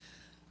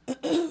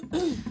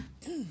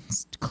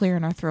It's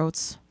clearing our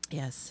throats.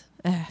 Yes.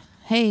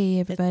 Hey,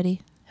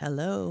 everybody.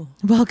 Hello.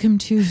 Welcome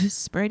to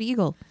Spread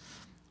Eagle.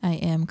 I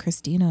am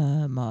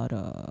Christina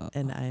Mata.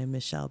 And I am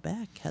Michelle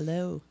Beck.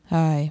 Hello.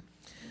 Hi.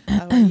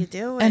 How are you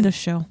doing? End of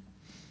show.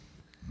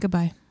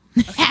 Goodbye.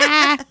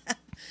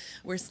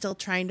 We're still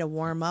trying to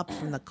warm up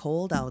from the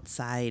cold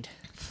outside.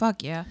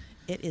 Fuck yeah.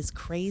 It is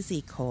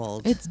crazy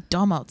cold. It's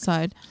dumb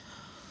outside.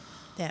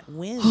 That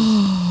wind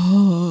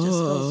just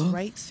goes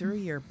right through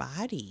your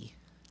body.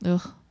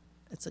 Ugh.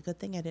 It's a good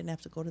thing I didn't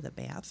have to go to the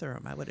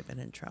bathroom. I would have been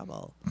in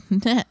trouble.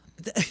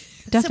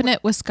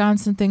 Definite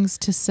Wisconsin things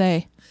to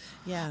say.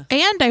 Yeah.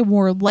 And I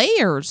wore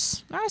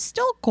layers. I'm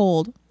still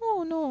cold.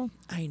 Oh, no.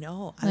 I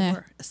know. I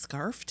wore a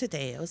scarf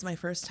today. It was my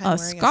first time A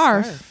wearing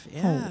scarf? a scarf.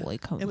 Yeah. Holy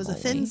It was a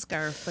thin moly.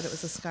 scarf, but it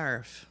was a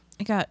scarf.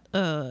 I got,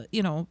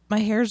 my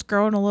hair's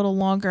growing a little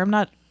longer. I'm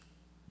not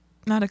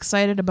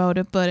excited about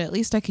it, but at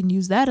least I can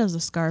use that as a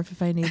scarf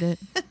if I need it.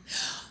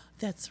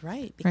 That's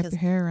right. Wrap Because your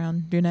hair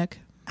around your neck.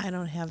 I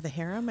don't have the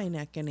hair on my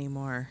neck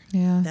anymore.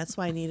 Yeah. That's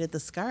why I needed the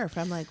scarf.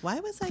 I'm like, why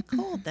was I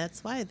cold?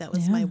 That's why. That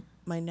was Yeah.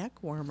 my neck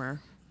warmer.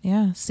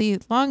 Yeah. See,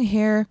 long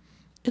hair,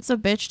 it's a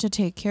bitch to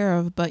take care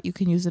of, but you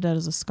can use it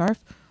as a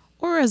scarf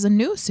or as a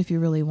noose if you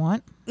really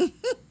want.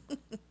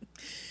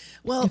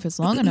 Well, If it's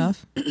long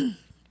enough.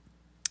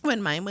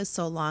 when mine was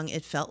so long,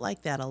 it felt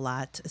like that a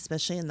lot,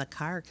 especially in the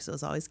car, because it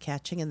was always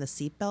catching in the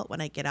seatbelt when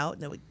I get out,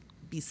 and it would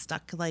be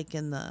stuck like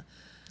in the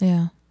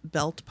Yeah.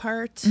 belt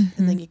part,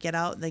 and then you get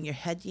out, and then your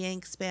head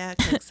yanks back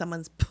like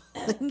someone's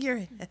pulling your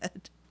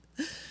head.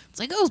 It's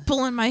like, who's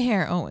pulling my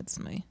hair? Oh, it's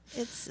me.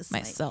 It's just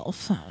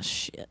Myself. Oh,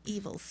 shit. my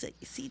evil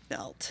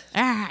seatbelt.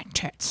 Ah,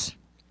 tits.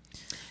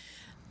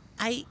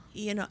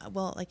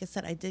 Well, like I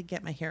said, I did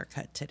get my hair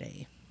cut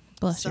today.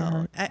 Bless your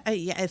heart.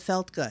 It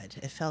felt good.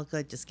 It felt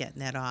good just getting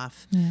that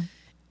off. Yeah.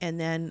 And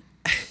then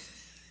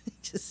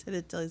just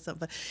to tell you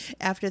something.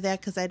 After that,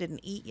 because I didn't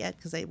eat yet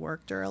because I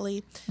worked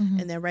early,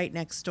 and then right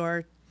next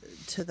door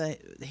to the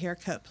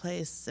haircut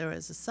place, there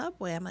was a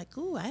Subway. I'm like,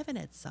 ooh, I haven't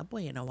had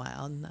Subway in a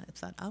while. And I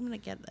thought, I'm going to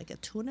get like a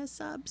tuna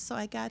sub. So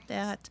I got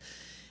that.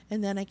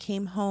 And then I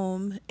came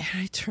home and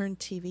I turned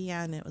TV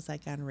on. It was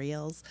like on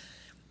Reels.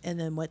 And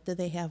then what did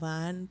they have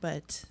on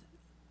but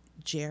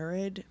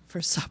Jared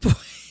for Subway?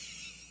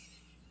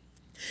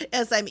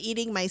 As I'm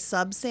eating my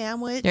sub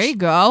sandwich. There you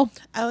go.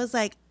 I was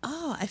like,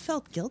 oh, I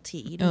felt guilty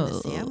eating the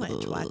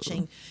sandwich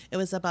watching. It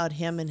was about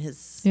him and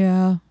his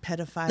Yeah.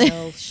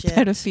 pedophile shit.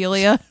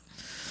 Pedophilia.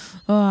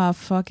 Oh,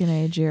 fucking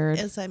A, Jared.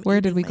 As I'm Where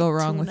did eating we my go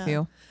wrong tuna. with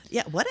you?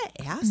 Yeah, what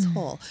an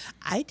asshole.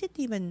 I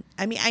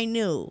I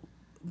knew,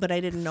 but I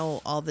didn't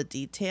know all the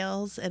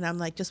details. And I'm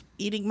like just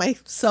eating my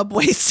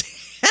Subway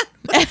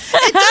sandwich.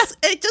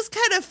 It just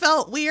kind of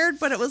felt weird,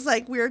 but it was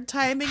like weird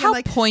timing. How I'm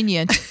like,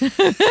 poignant.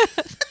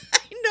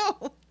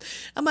 no.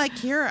 I'm like,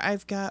 here,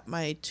 I've got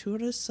my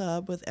tuna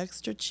sub with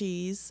extra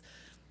cheese,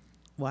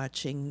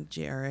 watching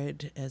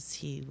Jared as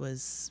he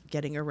was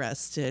getting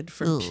arrested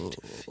for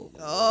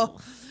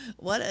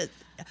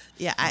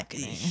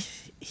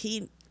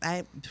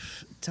I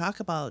talk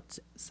about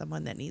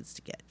someone that needs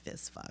to get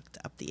fist fucked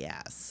up the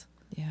ass.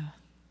 Yeah.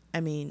 I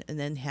mean, and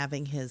then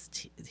having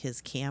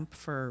his camp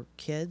for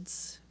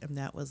kids, and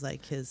that was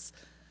like it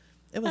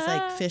was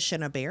like fish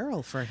in a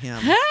barrel for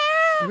him.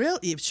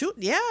 Really? Shoot,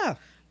 yeah.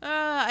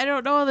 I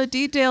don't know all the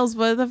details,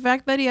 but the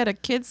fact that he had a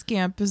kids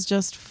camp is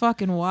just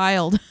fucking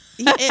wild.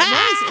 Yeah,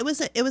 it was.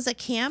 It was a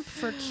camp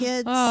for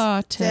kids.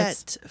 Oh,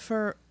 tits. That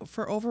for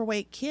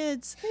overweight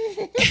kids.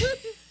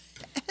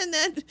 and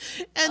then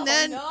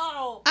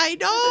no. I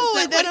know.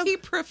 Is And that then what he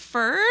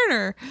preferred,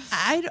 or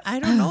I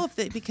don't know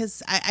if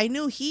because I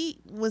knew he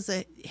was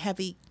a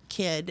heavy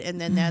kid, and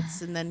then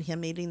and then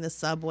him eating the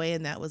Subway,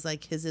 and that was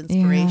like his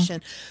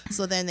inspiration. Yeah.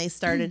 So then they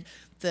started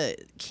the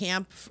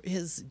camp,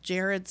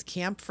 Jared's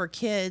camp for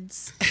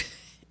kids.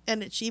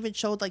 And she even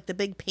showed like the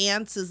big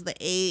pants is the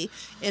A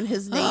in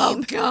his name.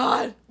 oh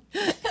god,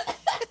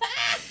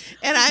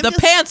 and the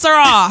pants are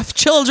off,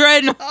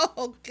 children.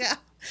 Oh god,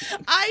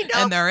 I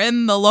know, and they're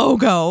in the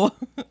logo.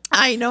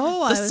 I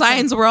know. The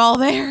signs were all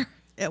there.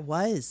 It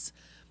was.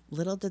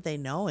 Little did they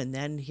know, and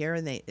then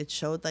it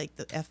showed like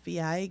the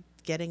FBI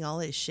getting all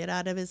his shit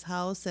out of his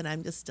house, and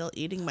I'm just still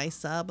eating my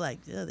sub. Like,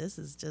 oh, this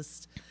is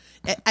just.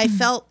 I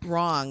felt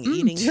wrong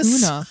eating the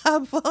tuna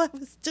sub while I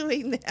was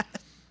doing that.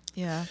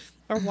 Yeah.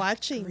 Or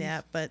watching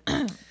that, but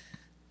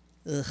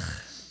ugh.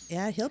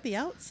 Yeah, he'll be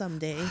out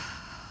someday.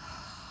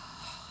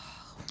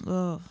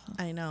 Ugh.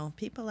 I know.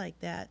 People like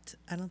that,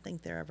 I don't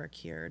think they're ever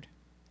cured.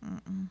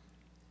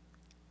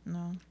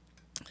 No.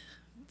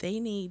 They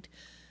need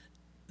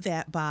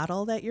that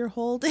bottle that you're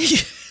holding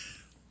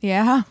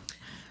Yeah.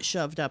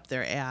 shoved up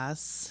their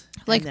ass.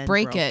 Like and then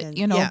break broken. it,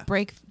 Yeah.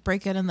 break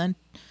it and then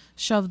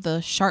shove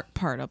the sharp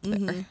part up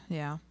there.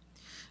 Yeah.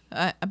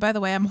 By the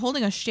way, I'm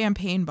holding a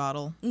champagne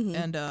bottle,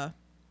 and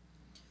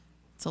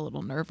it's a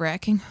little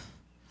nerve-wracking.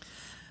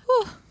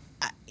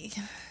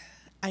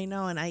 I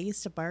know, and I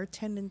used to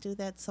bartend and do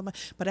that so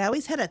much, but I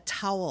always had a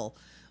towel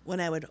when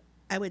I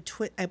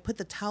put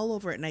the towel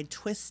over it and I'd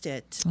twist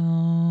it.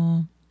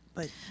 Oh.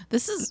 But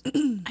This is,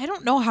 I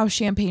don't know how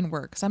champagne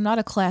works. I'm not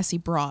a classy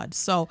broad.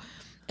 So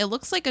it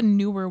looks like a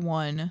newer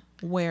one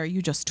where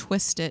you just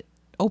twist it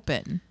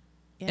open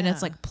and it's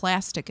yeah. like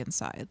plastic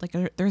inside. Like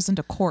there isn't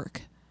a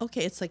cork,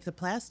 Okay, it's like the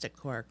plastic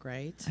cork,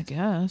 right? I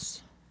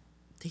guess.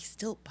 They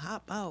still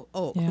pop out.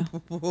 Oh, Yeah.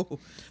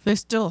 They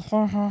still,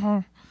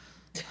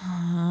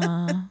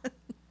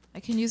 I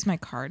can use my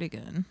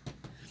cardigan.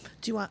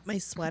 do you want my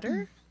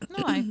sweater?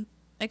 No,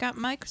 I got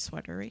my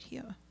sweater right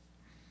here.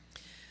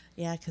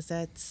 Yeah, because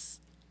that's.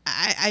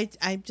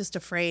 I'm just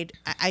afraid.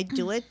 I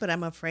do it, but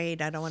I'm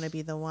afraid. I don't want to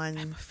be the one.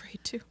 I'm afraid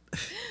to.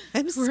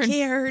 I'm We're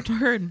scared.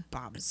 We're in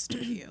Bob's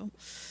studio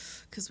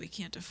because we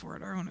can't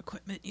afford our own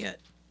equipment yet.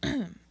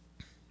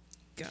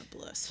 God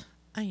bless.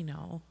 I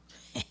know.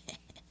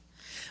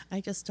 I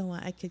just don't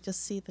want. I could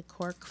just see the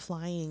cork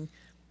flying.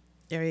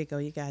 There you go.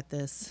 You got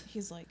this.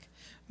 He's like,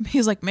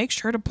 make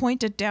sure to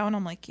point it down.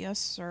 I'm like, yes,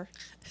 sir.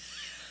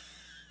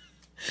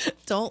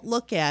 Don't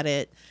look at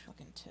it.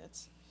 Fucking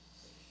tits.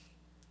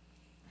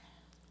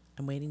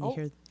 I'm waiting to Oh.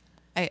 hear.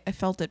 I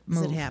felt it Is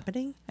move. it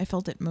happening? I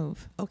felt it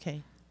move.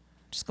 Okay.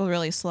 Just go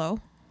really slow.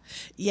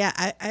 Yeah,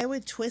 I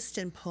would twist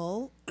and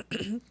pull.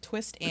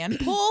 Twist and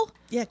pull?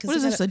 Yeah, because What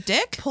is this, a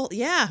dick? pull?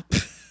 Yeah,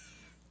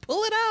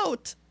 pull it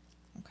out.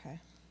 Okay.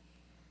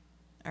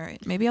 All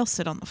right. Maybe I'll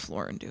sit on the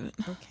floor and do it.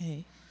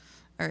 Okay.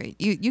 All right.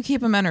 You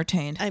keep him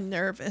entertained. I'm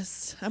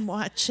nervous. I'm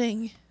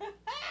watching.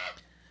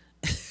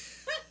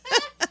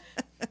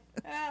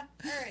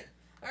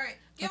 All right.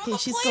 Give Okay, him a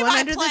she's going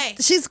under play-by-play.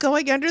 she's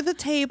going under the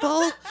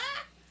table.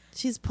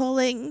 She's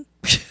pulling.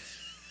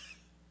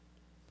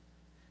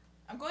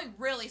 I'm going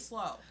really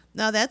slow.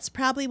 Now that's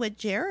probably what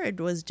Jared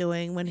was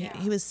doing when Yeah.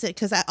 he was sick.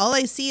 Because all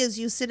I see is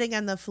you sitting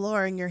on the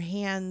floor and your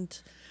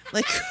hand,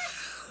 like.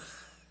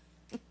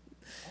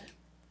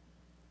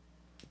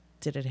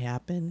 Did it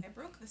happen? I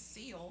broke the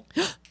seal.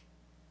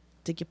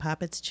 Did you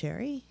pop its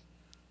cherry?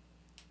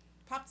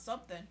 Popped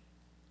something.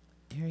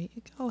 There you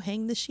go.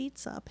 Hang the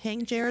sheets up.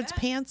 Hang Jared's that?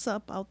 pants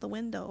up out the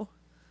window.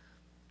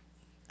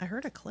 I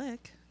heard a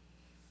click.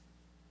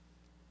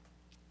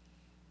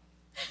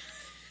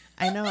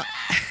 I know.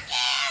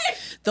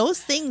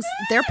 Those things,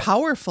 they're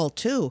powerful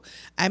too.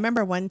 I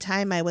remember one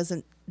time I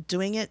wasn't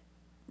doing it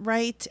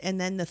right, and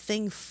then the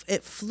thing,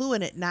 it flew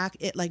and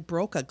it like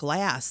broke a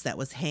glass that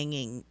was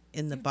hanging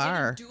in the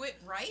bar. Didn't do it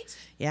right?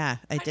 Yeah,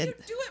 I How did. did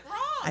you do it wrong?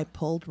 I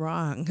pulled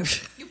wrong.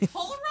 You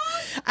pull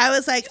wrong? I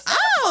was like, You said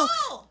oh,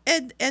 pull.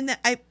 and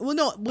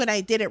no, when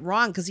I did it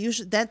wrong, because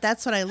usually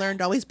that's what I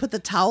learned. Always put the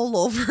towel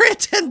over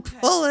it and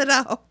pull it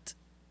out.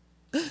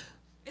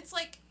 It's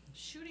like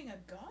shooting a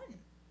gun.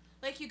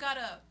 Like you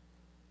gotta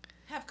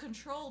have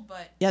control,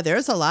 but Yeah,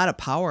 there's a lot of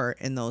power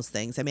in those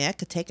things. I mean, I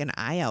could take an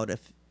eye out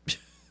if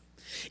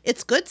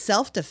it's good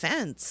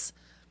self-defense.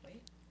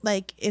 wait.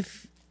 Like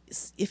if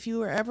you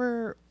were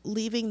ever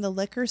leaving the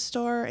liquor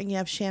store and you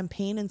have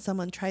champagne and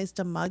someone tries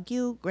to mug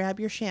you, grab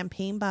your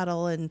champagne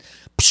bottle and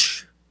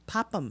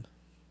pop them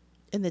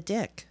in the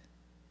dick.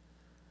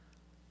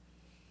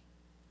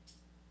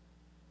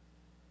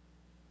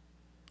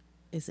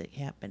 Is it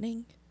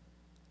happening?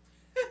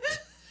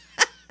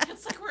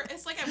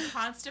 It's like I'm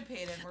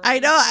constipated. I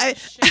know,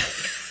 Shit.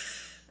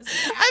 Is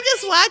it I'm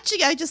just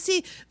watching. I just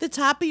see the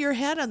top of your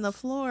head on the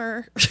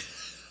floor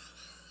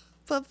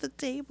above the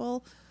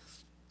table.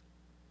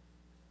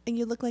 And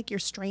you look like you're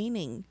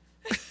straining.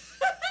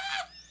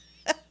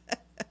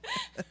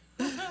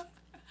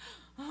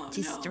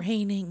 She's no.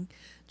 straining,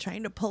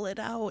 trying to pull it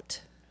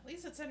out. At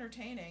least it's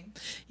entertaining.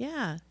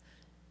 Yeah.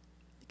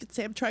 You could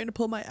say I'm trying to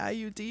pull my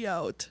IUD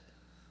out.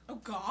 Oh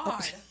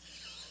God.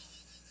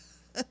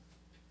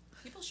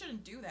 People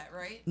shouldn't do that,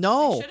 right?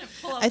 No. They shouldn't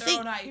pull out I their think-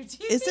 own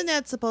IUD. Isn't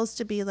that supposed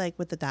to be like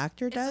what the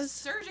doctor It's a does?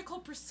 surgical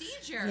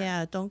procedure.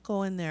 Yeah, don't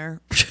go in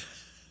there.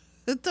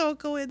 Don't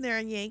go in there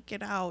and yank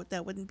it out.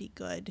 That wouldn't be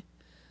good.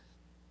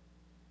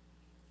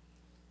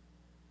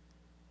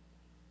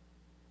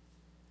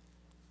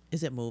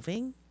 Is it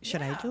moving?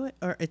 Should I Yeah. do it?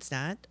 Or it's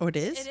not? Or it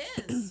is? It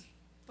is.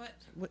 But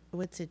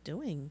What's it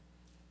doing?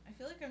 I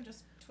feel like I'm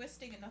just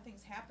twisting and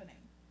nothing's happening.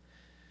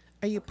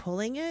 Are you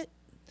pulling it?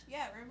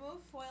 Yeah,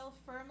 remove foil,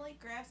 firmly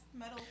grasp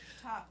metal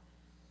top.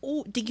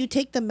 Oh, did you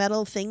take the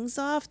metal things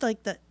off?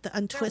 Like the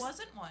untwist? There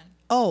wasn't one.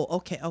 Oh,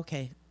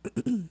 okay.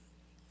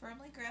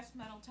 Firmly grasp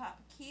metal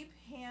top. Keep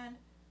hand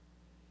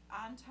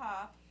on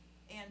top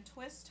and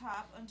twist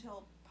top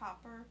until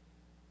popper.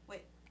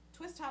 Wait,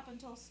 twist top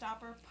until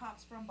stopper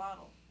pops from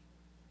bottle.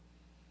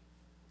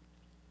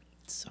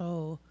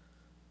 So,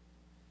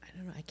 I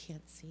don't know. I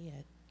can't see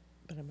it,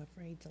 but I'm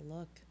afraid to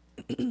look.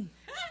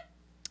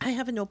 I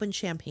haven't opened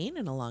champagne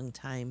in a long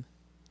time.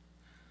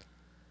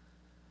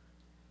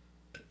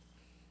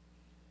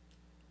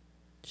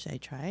 Should I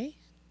try?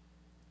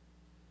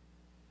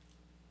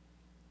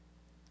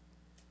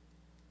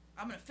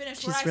 I'm gonna finish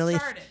She's where I really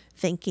started.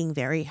 thinking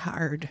very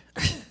hard.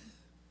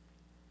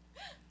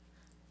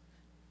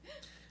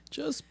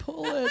 Just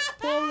pull it,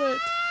 pull it.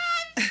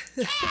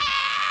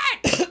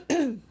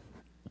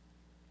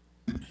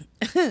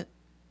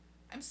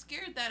 I'm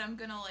scared that I'm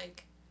gonna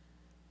like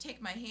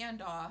take my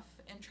hand off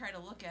and try to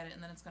look at it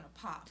and then it's gonna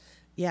pop.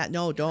 Yeah,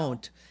 no, you know?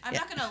 don't. I'm Yeah.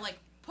 not gonna like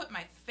put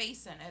my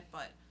face in it,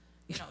 but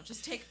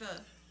just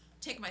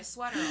take my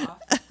sweater off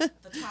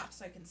the top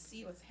so I can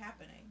see what's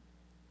happening.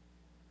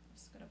 I'm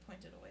just gonna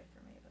point it away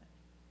from me, but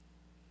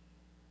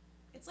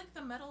it's like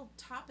the metal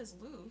top is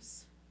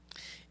loose.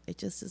 It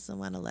just doesn't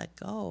want to let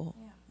go.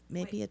 Yeah.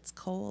 Maybe Wait. it's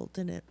cold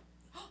and it.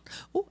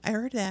 Oh, I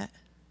heard that.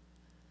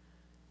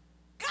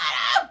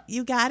 Got him!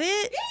 You got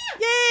it?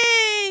 Yeah!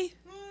 Yay!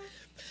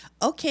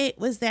 Okay,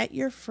 was that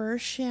your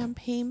first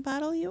champagne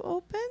bottle you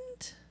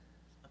opened?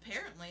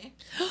 Apparently.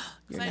 You're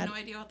Because I had not-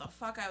 no idea what the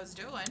fuck I was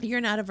doing.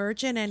 You're not a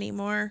virgin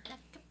anymore.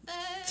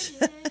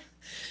 Like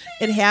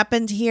It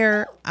happened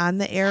here on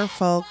the air,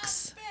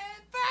 folks.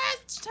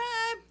 First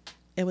time.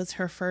 It was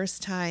her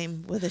first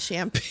time with a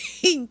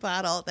champagne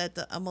bottle. That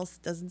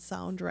almost doesn't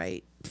sound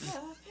right.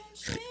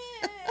 Champagne.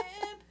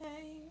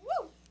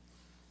 Woo!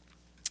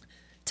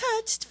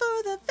 Touched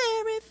for the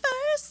very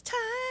first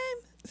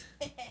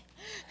time.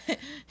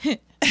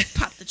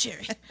 Pop the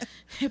cherry.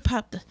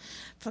 Pop the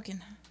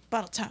fucking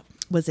bottle top.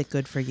 Was it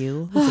good for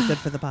you? Was it good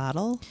for the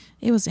bottle?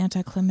 It was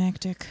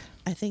anticlimactic.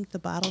 I think the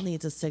bottle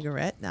needs a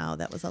cigarette now.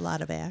 That was a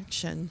lot of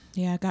action.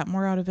 Yeah, I got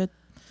more out of it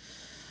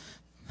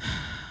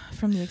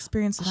from the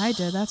experience that I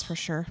did, that's for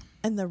sure.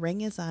 And the ring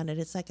is on it.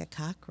 It's like a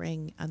cock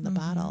ring on the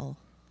bottle.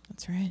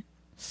 That's right.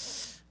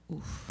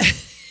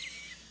 Oof.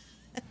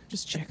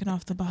 Just checking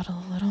off the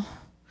bottle a little.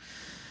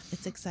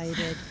 It's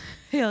excited.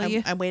 Hell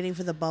yeah. I'm waiting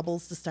for the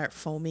bubbles to start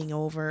foaming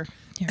over.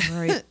 You're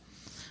right.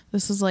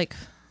 This is like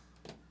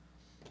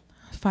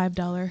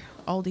 $5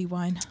 Aldi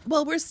wine.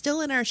 Well, we're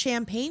still in our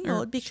champagne Or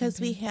mode because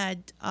we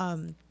had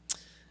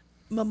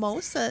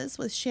mimosas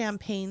with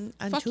champagne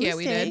on Fuck Tuesday. yeah,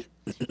 we did.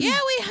 Yeah,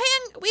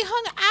 we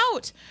hung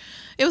out.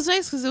 It was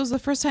nice because it was the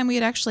first time we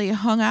had actually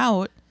hung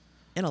out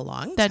In a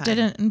long that time.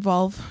 didn't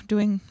involve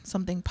doing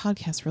something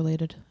podcast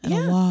related in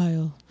Yeah. a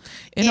while.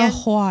 In And- a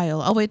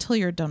while. I'll wait till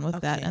you're done with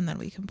that Okay. and then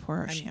we can pour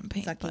our I'm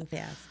champagne. sucking But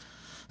fast.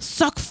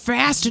 suck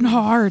fast and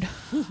hard.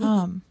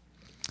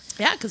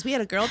 Yeah, because we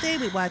had a girl day.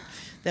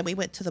 Then we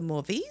went to the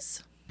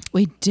movies.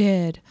 We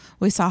did.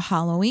 We saw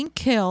Halloween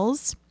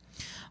Kills.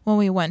 When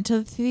we went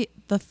to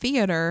the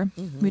theater,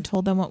 we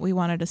told them what we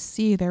wanted to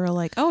see. They were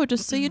like, oh,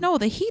 just so you know,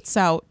 the heat's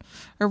out.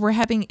 Or we're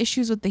having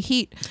issues with the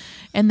heat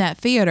in that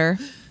theater.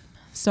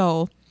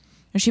 So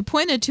and she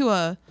pointed to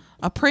a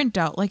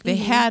printout. Like they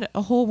had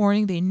a whole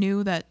warning. They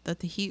knew that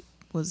the heat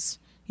was,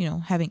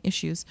 having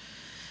issues.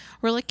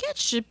 We're like, it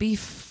should be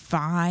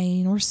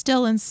fine. We're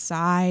still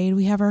inside.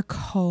 We have our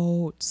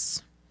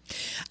coats.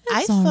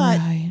 I It's all thought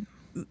right.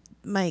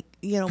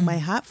 my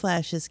hot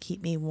flashes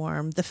keep me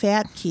warm. The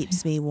fat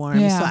keeps me warm,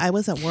 Yeah. so I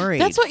wasn't worried.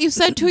 That's what you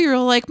said too. You were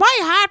like, my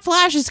hot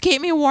flashes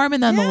keep me warm.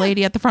 And then the Yeah.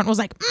 lady at the front was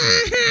like,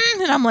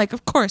 and I'm like,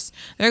 of course.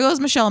 There goes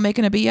Michelle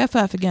making a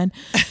BFF again.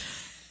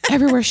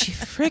 Everywhere she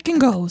freaking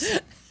goes.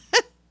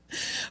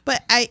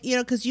 But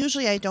because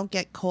usually I don't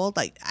get cold.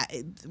 Like,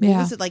 what Yeah.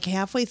 was it, like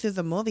halfway through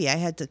the movie? I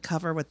had to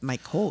cover with my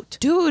coat.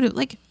 Dude,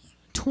 like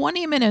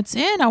 20 minutes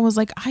in, I was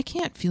like, I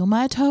can't feel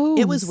my toes.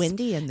 It was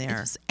windy in It there.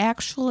 was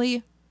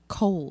actually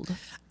cold.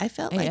 I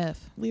felt like AF.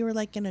 we were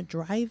like in a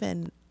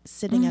drive-in,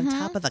 sitting on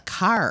top of the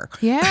car.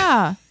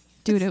 Yeah.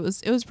 Dude, it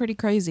was pretty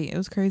crazy. It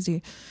was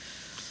crazy.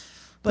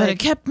 But it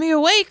kept me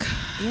awake.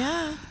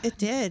 Yeah, it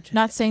did.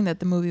 Not saying that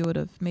the movie would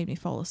have made me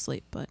fall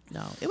asleep, but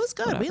No, it was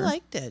good. We Whatever.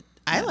 liked it.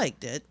 I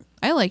liked it.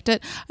 I liked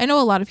it. I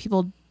know a lot of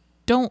people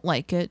don't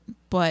like it,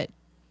 but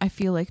I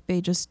feel like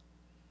they just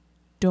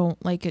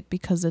don't like it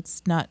because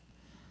it's not.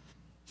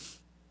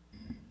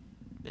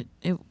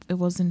 It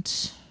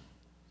wasn't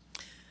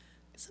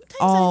Sometimes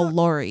I all don't-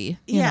 Lori.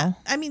 You Yeah, know?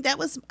 I mean that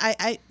was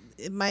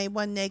my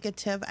one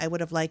negative. I would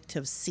have liked to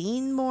have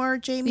seen more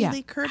Jamie Yeah,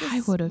 Lee Curtis,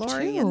 I would have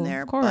Laurie too, in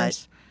there, of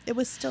course. but it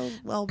was still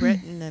well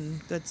written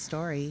and good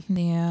story.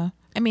 Yeah.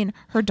 I mean,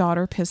 her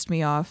daughter pissed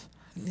me off.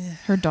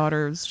 Her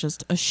daughter was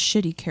just a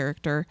shitty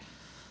character.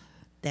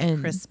 That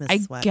And Christmas I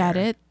sweater. get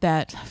it.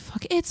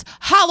 It's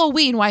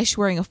Halloween. Why is she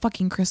wearing a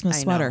fucking Christmas I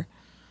know. sweater?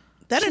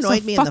 That She's a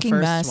annoyed me in the fucking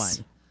first mess.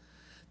 one.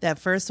 That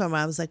first one,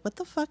 I was like, "What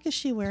the fuck is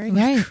she wearing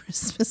Right. a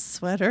Christmas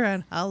sweater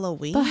on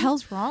Halloween?" The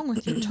hell's wrong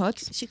with you,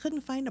 Toots? She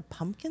couldn't find a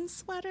pumpkin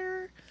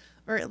sweater,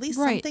 or at least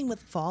Right. something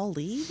with fall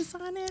leaves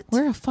on it.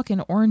 Wear a fucking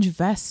orange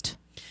vest.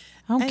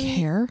 I don't I mean,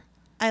 care.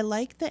 I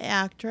like the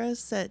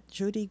actress that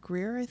Judy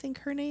Greer, I think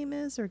her name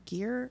is, or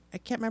Gear. I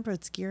can't remember if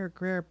it's Gear or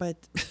Greer, but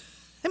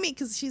I mean,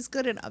 because she's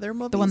good in other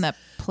movies. The one that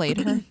played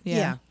her.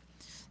 Yeah.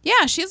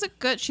 Yeah, she's a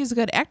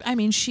good act. I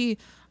mean, she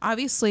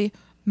obviously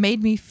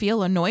made me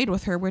feel annoyed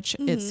with her, which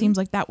it seems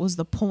like that was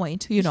the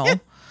point,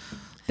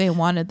 They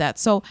wanted that.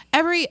 So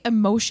every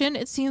emotion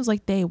it seems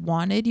like they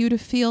wanted you to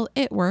feel,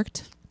 it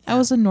worked. I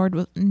was annoyed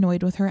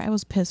with her. I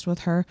was pissed with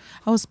her.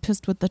 I was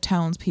pissed with the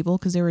townspeople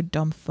because they were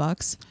dumb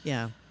fucks.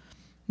 Yeah.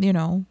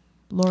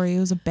 Lori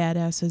was a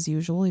badass as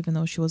usual, even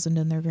though she wasn't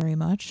in there very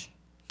much.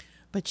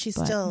 But she's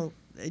still,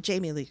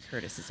 Jamie Lee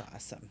Curtis is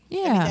awesome. I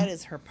mean, Yeah. that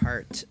is her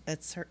part.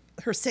 That's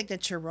her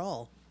signature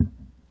role.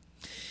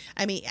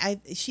 I mean,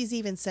 she's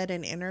even said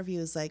in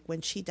interviews, like,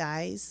 when she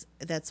dies,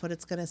 that's what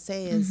it's going to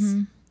say is,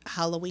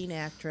 Halloween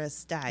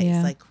actress dies,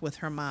 Yeah. like with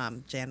her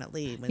mom, Janet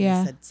Leigh, when Yeah.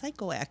 they said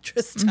psycho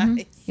actress Mhm.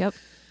 dies. Yep.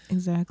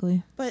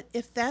 Exactly. But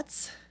if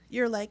that's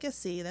your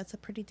legacy, that's a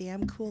pretty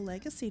damn cool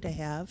legacy to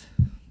have.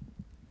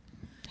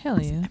 Hell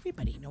yeah.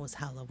 Everybody knows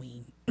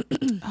Halloween.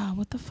 Oh,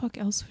 what the fuck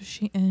else was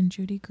she in?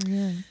 Judy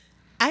Greer.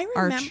 I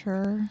remember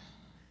Archer.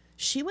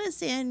 she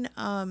was in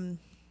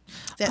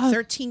that Oh,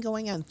 13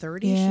 going on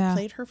 30. yeah. She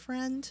played her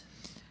friend.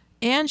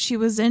 And she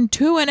was in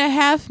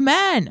 2.5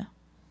 Men.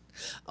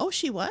 Oh,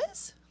 she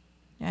was?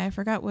 Yeah, I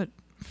forgot what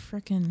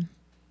frickin'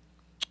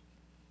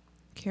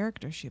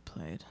 character she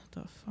played.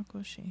 The fuck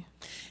was she?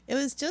 It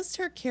was just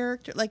her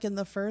character, like in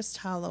the first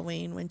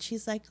Halloween, when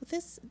she's like,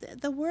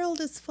 the world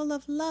is full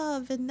of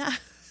love and not.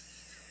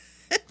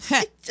 She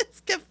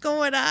just kept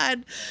going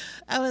on.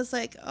 I was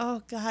like,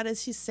 oh God,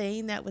 is she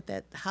saying that with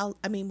that,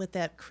 with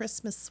that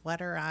Christmas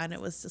sweater on? It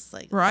was just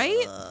like,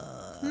 Right?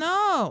 ugh.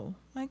 No.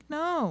 Like,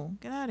 no.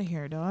 Get out of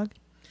here, dog.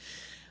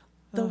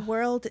 The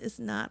world is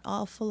not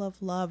all full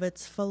of love.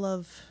 It's full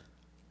of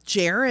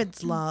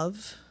Jared's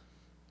love.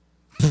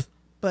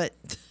 But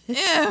Ew.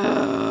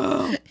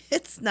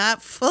 it's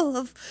not full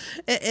of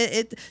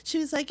it. She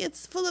was like,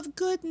 it's full of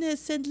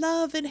goodness and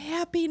love and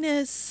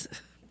happiness.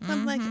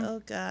 I'm like,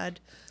 oh God,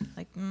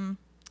 Like,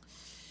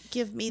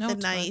 give me No, the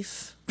it's fine.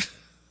 knife.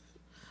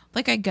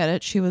 like, I get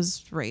it. She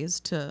was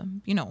raised to,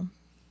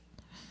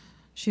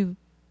 she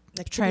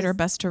That kid tried her is-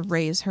 best to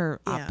raise her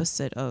Yeah.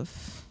 opposite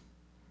of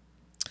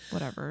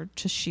whatever,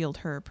 to shield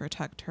her,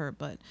 protect her,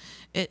 but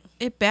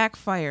it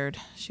backfired.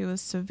 She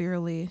was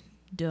severely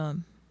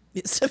dumb.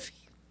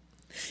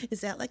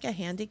 Is that like a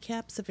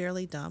handicap?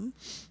 Severely dumb?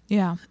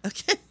 Yeah,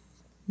 Okay.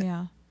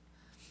 yeah.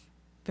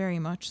 Very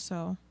much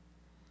so.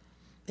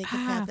 They could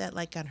Ah. have that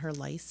like on her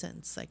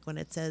license, like when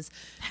it says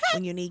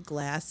when you need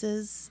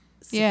glasses.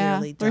 Yeah,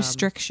 Severely dumb.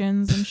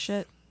 restrictions and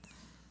shit.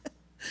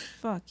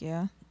 Fuck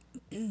yeah.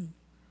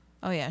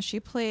 Oh yeah, she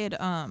played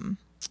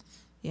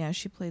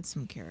she played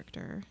some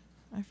character.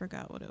 I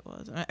forgot what it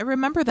was. I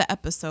remember the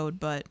episode,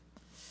 but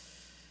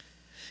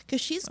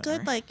Because she's good,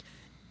 Whatever. like,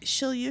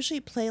 she'll usually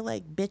play,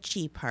 like,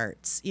 bitchy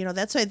parts. You know,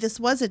 that's why this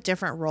was a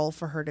different role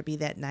for her to be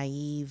that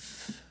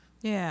naive,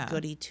 yeah.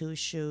 goody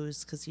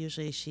two-shoes, because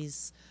usually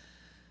she's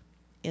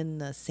in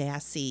the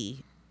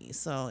sassy.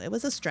 So it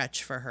was a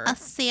stretch for her.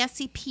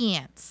 sassy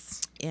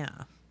pants.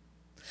 Yeah.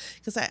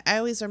 Because I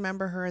always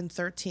remember her in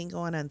 13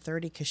 going on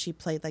 30 because she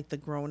played, like, the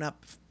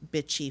grown-up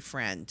bitchy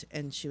friend,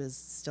 and she was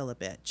still a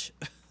bitch.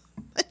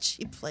 But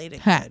she played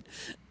it Ha. good.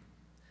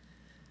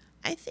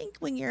 I think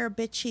when you're a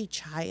bitchy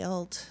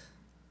child,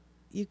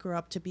 you grow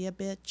up to be a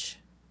bitch.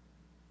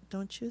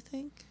 Don't you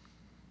think?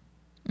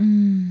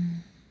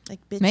 Like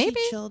bitchy Maybe.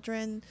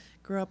 children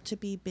grow up to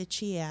be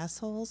bitchy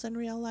assholes in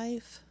real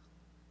life.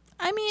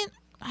 I mean,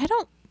 I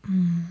don't.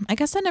 I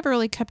guess I never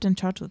really kept in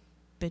touch with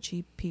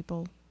bitchy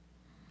people,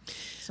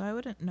 so I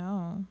wouldn't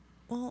know.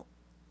 Well,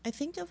 I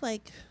think of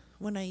like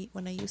when I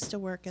used to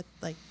work at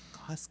like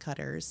cost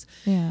cutters,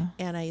 Yeah.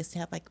 and I used to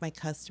have like my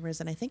customers,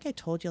 and I think I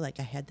told you like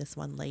I had this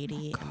one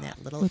lady and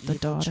that little With the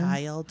evil daughter?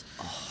 child.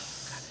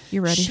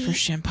 You ready for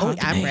She- champagne?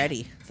 Oh, I'm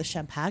ready. The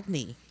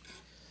champagne.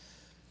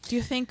 Do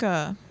you think?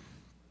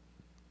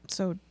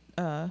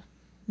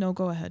 No,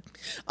 go ahead.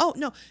 Oh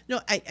no.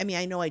 I mean,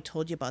 I know I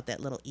told you about that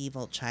little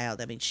evil child.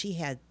 I mean, she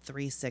had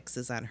 3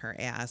 6s on her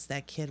ass.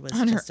 That kid was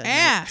On her just a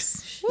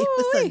ass. It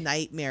was a Woo-wee.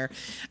 nightmare.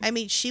 I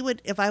mean, she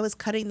would, if I was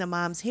cutting the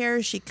mom's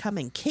hair, she'd come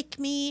and kick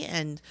me,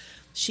 and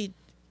she'd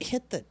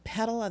hit the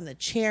pedal on the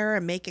chair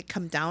and make it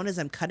come down as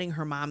I'm cutting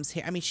her mom's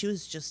hair. I mean, she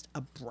was just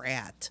a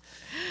brat,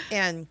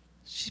 and.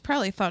 She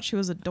probably thought she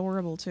was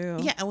adorable too.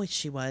 Yeah, oh,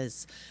 she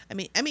was. I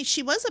mean,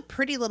 she was a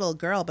pretty little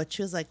girl, but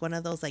she was like one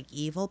of those like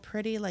evil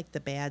pretty, like the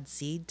Bad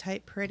Seed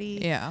type pretty.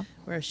 Yeah.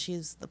 Where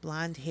she's the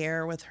blonde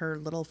hair with her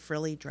little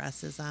frilly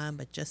dresses on,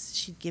 but just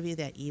she'd give you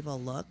that evil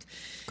look.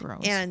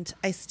 Gross. And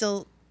I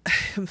still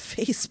am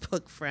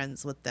Facebook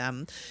friends with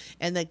them,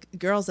 and the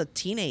girl's a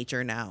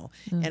teenager now.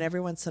 And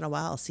every once in a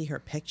while, I'll see her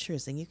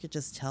pictures, and you could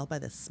just tell by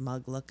the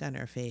smug look on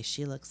her face,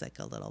 she looks like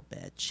a little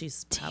bitch.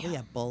 She's probably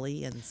a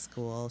bully in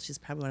school. She's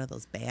probably one of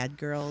those bad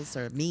girls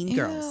or mean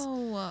girls.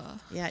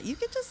 Ew. Yeah, you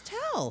could just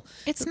tell.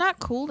 It's not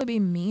cool to be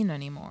mean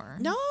anymore.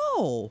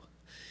 No.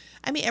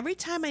 I mean, every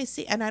time I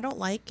see, and I don't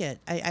like it.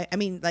 I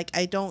mean, like,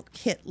 I don't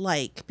hit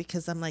like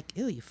because I'm like,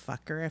 ew, you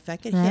fucker. If I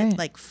could Right. hit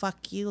like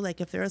fuck you,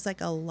 like if there was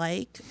like a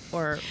like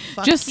or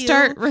fuck Just you.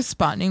 start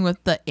responding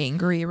with the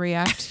angry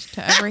react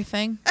to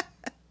everything.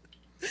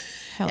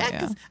 Hell Yeah, yeah.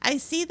 'cause I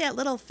see that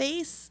little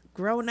face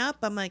grown up.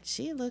 I'm like,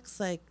 she looks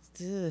like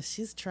ugh,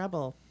 she's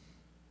trouble.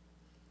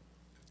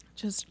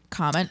 Just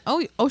comment.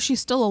 Oh, she's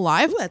still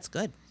alive. Ooh, that's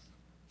good.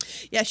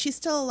 Yeah, she's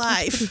still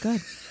alive. Pretty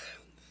good.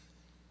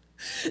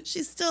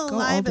 She's still Go,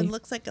 alive and Aldi.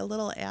 looks like a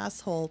little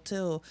asshole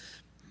too.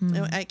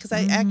 Because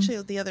I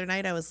actually the other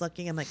night I was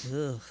looking, I'm like,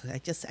 ugh,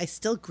 I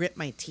still grit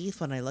my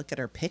teeth when I look at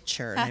her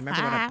picture, and I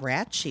remember what a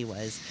brat she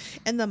was.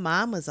 And the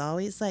mom was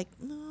always like,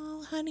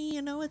 no, honey,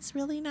 you know it's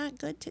really not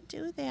good to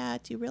do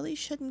that. You really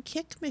shouldn't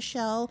kick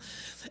Michelle.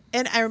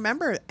 And I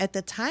remember at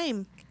the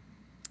time,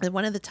 And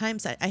one of the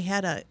times I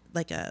had a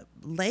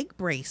leg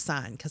brace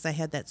on because I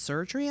had that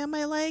surgery on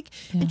my leg,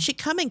 Yeah. and she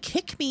come and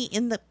kick me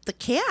in the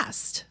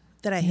cast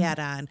that I had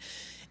on.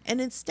 And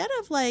instead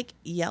of like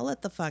yell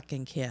at the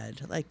fucking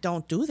kid, like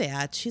don't do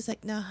that, she's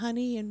like, "No,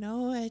 honey,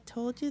 I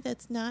told you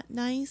that's not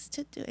nice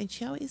to do." And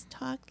she always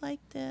talked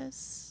like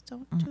this.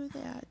 Don't do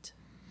that.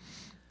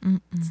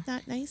 It's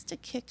not nice to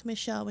kick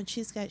Michelle when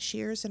she's got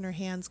shears in her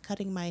hands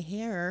cutting my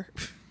hair.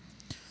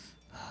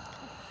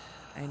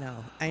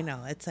 I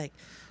know. It's like,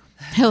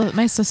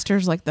 My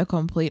sister's like the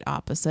complete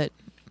opposite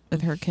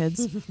with her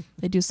kids.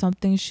 They do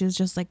something, she's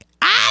just like,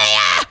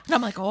 ah! And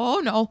I'm like, oh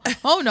no,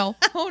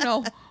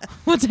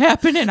 what's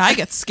happening? I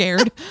get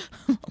scared.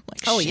 I'm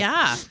like, oh shit.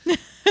 yeah.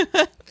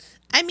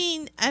 I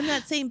mean, I'm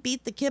not saying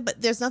beat the kid,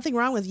 but there's nothing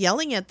wrong with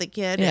yelling at the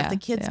kid Yeah, if the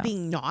kid's yeah.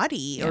 being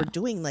naughty or Yeah.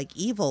 doing like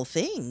evil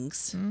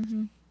things.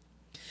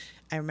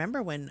 I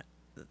remember when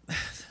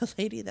the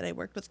lady that I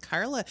worked with,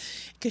 Carla,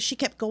 because she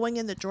kept going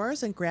in the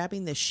drawers and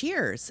grabbing the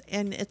shears.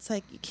 And it's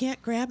like, you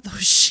can't grab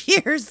those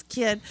shears,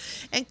 kid.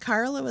 And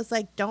Carla was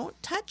like,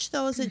 don't touch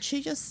those. And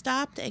she just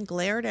stopped and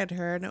glared at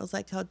her. And it was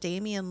like how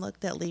Damien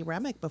looked at Lee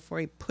Remick before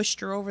he pushed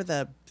her over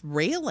the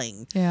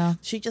railing. Yeah.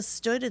 She just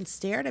stood and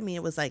stared at me.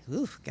 It was like,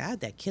 ooh, God,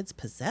 that kid's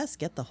possessed.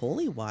 Get the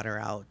holy water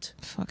out.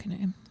 Fucking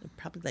name.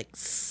 Probably like,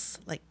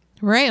 like,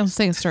 Right? I'm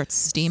saying it starts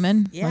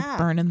steaming, Yeah. like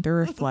burning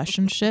through her flesh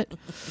and shit.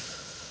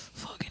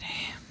 Fucking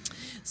A.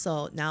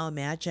 so now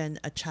imagine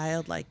a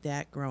child like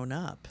that grown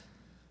up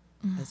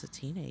as a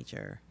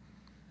teenager.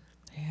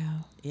 Yeah.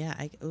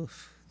 Yeah,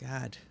 oof,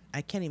 God.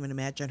 I can't even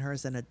imagine her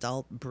as an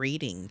adult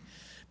breeding,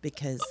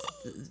 because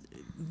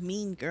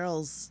mean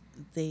girls,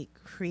 they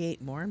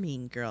create more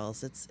mean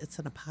girls. It's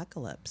an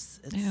apocalypse.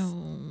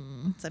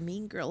 Ew. It's a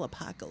mean girl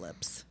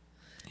apocalypse.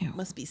 Ew.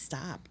 Must be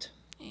stopped.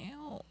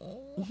 Ew.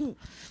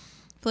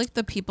 I feel like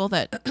the people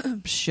that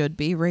should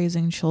be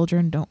raising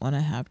children don't want to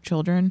have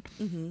children.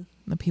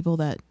 The people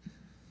that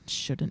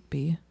shouldn't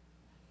be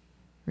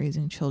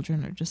raising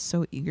children are just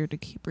so eager to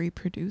keep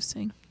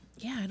reproducing.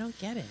 Yeah, I don't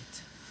get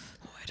it.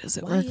 Why does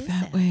it Why work is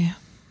that that? way?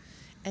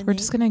 And We're they-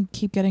 just going to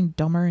keep getting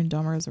dumber and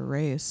dumber as a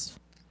race.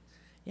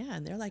 Yeah,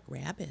 and they're like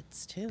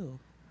rabbits too.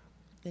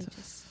 They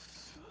just,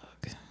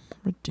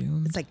 We're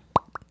doomed. it's like,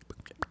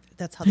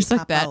 that's how they Just like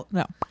pop that. out.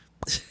 No.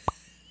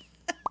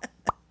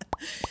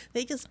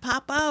 They just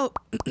pop out.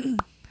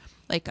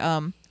 Like,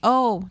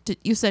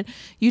 you said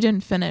you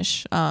didn't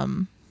finish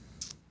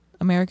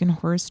American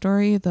Horror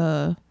Story,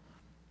 the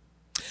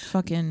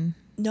fucking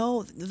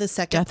No, the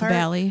second Death part.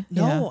 Valley?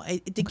 No, Yeah.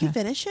 did you Okay.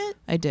 finish it?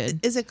 I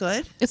did. Is it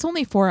good? It's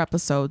only 4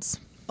 episodes.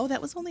 Oh,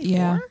 that was only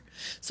Yeah. 4?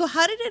 So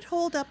how did it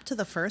hold up to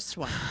the first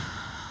one?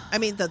 I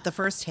mean, the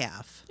first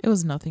half. It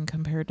was nothing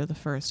compared to the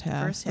first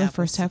half. First The half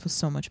first was- half was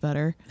so much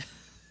better.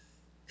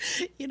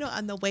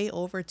 On the way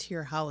over to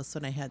your house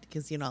when I had,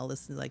 because, I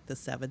listened to like the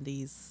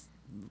 70s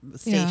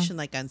Yeah. station,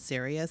 like on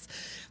Sirius.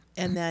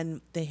 And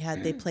then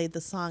they played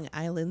the song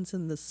Islands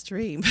in the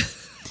Stream.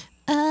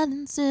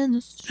 Islands in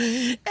the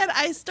street. And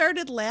I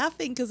started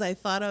laughing because I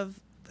thought of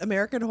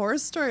American Horror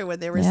Story when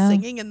they were Yeah.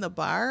 singing in the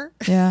bar.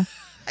 Yeah.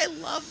 I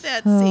love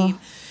that Oh. scene.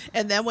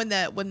 And then when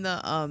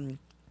the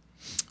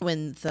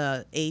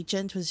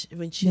agent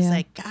when she's Yeah.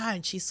 like, God,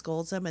 and she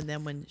scolds him, and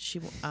then when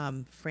she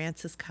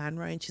Frances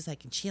Conroy, and she's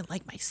like, and she didn't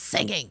like my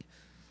singing.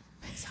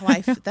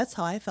 That's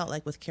how I felt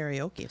like with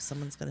karaoke, if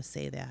someone's going to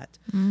say that.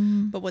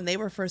 But when they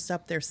were first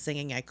up there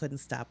singing, I couldn't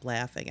stop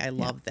laughing. I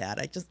love that.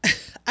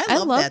 I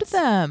love loved that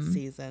them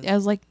season.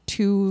 as like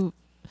 2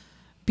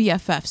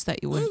 BFFs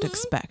that you wouldn't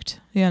expect,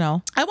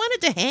 I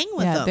wanted to hang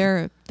with Yeah,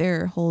 them.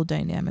 their whole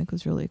dynamic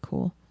was really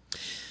cool.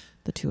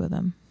 The 2 of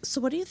them.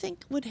 So what do you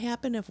think would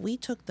happen if we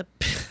took the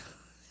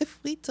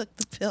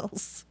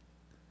pills?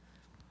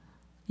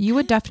 You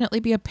would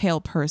definitely be a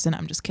pale person.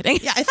 I'm just kidding.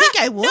 Yeah, I think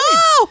I would.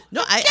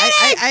 No,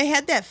 I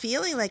had that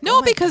feeling like, No, oh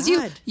my because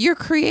God. you're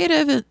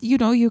creative.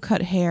 You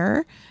cut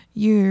hair.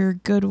 You're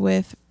good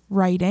with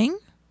writing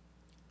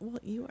Well,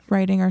 you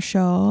are. our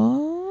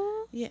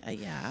show.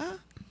 Yeah.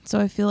 So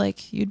I feel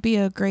like you'd be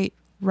a great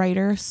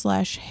writer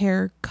 /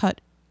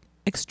 haircut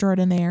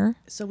extraordinaire.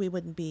 So we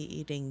wouldn't be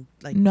eating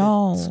like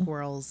No. the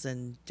squirrels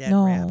and dead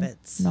No.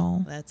 rabbits.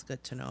 No. That's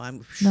good to know.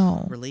 I'm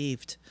No.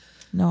 relieved.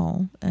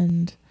 No,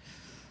 and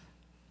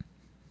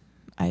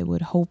I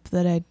would hope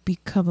that I'd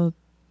become a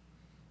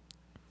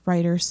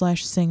writer /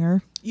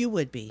 singer. You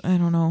would be. I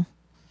don't know.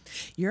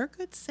 You're a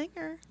good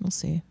singer. We'll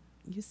see.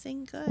 You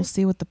sing good. We'll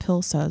see what the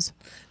pill says.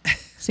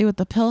 See what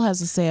the pill has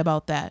to say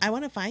about that. I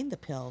want to find the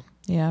pill.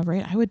 Yeah,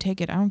 right. I would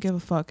take it. I don't give a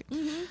fuck.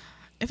 Mm-hmm.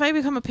 If I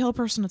become a pale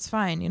person, it's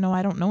fine.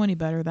 I don't know any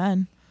better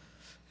then.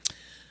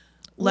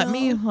 Let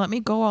me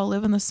go. I'll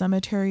live in the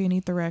cemetery and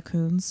eat the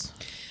raccoons.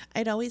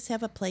 I'd always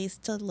have a place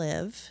to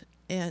live,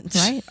 and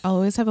Right? I'll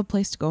always have a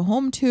place to go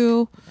home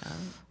to.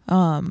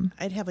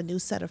 I'd have a new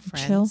set of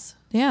friends. Chill.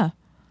 Yeah.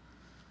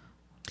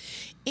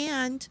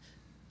 And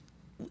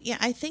yeah,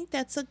 I think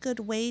that's a good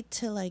way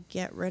to like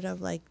get rid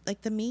of like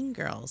the mean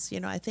girls.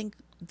 I think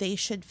they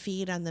should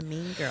feed on the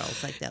Mean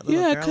Girls, like that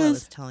little Yeah, girl I 'cause-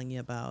 was telling you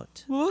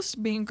about. Most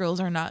mean girls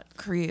are not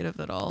creative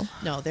at all.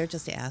 No, they're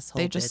just asshole.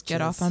 They just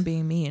get off bitches. on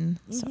being mean.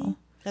 Mhm. So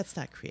That's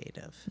not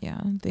creative.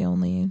 yeah, they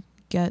only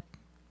get,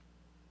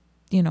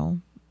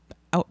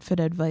 outfit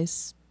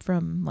advice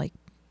from like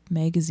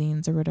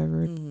magazines or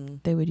whatever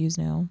they would use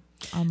now,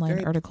 online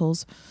Very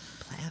articles.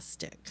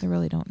 Plastic. They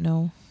really don't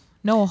know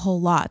a whole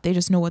lot. They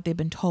just know what they've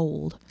been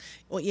told.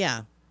 Well,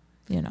 yeah,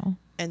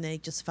 And they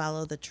just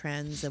follow the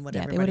trends and what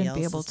yeah, they everybody wouldn't else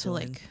be able is to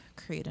doing. like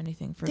create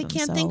anything for They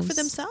themselves. can't think for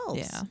themselves.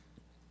 Yeah.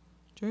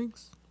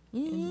 Jinx.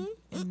 Mhm.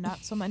 In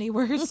not so many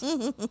words.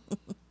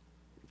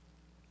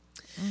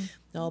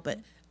 No, but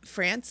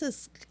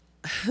Frances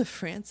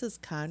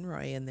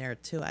Conroy in there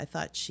too. I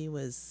thought she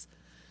was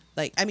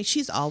like, I mean,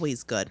 she's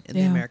always good in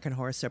the Yeah. American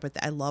Horror Story,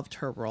 but I loved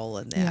her role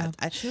in that.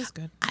 Yeah, she was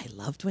good. I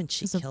loved when she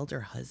She's a- killed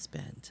her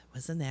husband.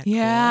 Wasn't that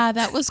Yeah, cool?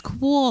 that was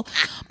cool.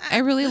 I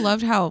really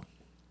loved how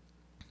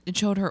it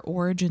showed her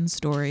origin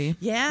story.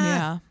 Yeah.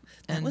 Yeah.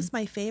 That And was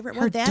my favorite.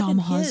 her Well, that dumb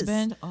and his,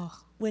 husband. Oh,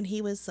 when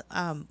he was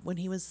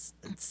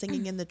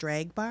singing in the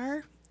drag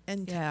bar,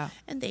 and yeah.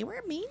 and they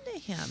were mean to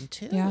him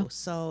too. Yeah.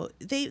 So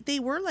they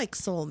were like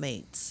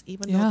soulmates,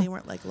 even Yeah. though they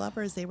weren't like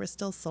lovers. They were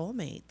still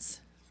soulmates.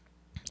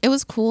 It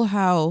was cool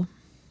how,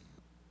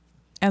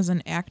 as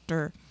an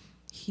actor,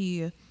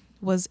 he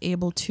was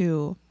able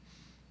to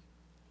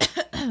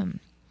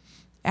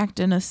act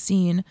in a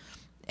scene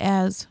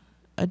as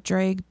a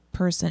drag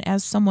person,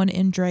 as someone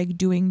in drag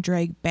doing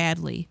drag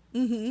badly.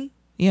 Mm-hmm.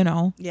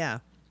 Yeah.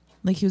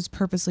 Like he was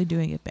purposely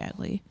doing it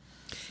badly.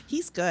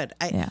 He's good.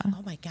 Yeah.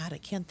 Oh my God, I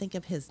can't think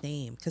of his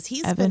name because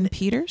he's Evan been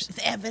Peters?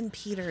 Evan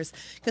Peters,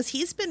 because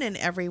he's been in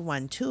every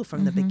one too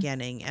from the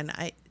beginning, and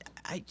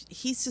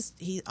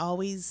he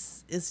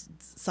always is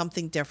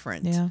something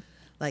different. Yeah.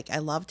 Like I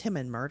loved him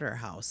in Murder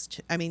House.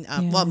 I mean,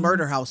 Yeah. well,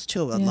 Murder House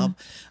too. I Yeah.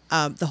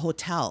 love the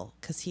Hotel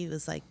because he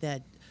was like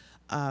that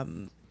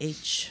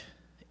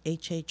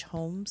H.H.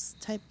 Holmes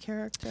type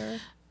character.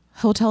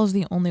 Hotel is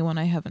the only one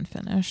I haven't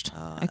finished.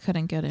 I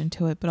couldn't get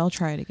into it, but I'll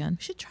try it again.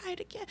 We should try it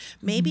again.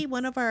 Maybe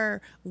one of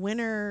our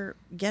winter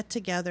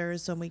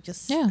get-togethers when we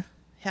just Yeah.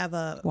 have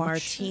a Watch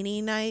martini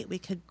night. We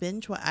could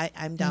binge.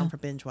 I'm down Yeah. for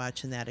binge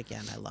watching that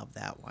again. I love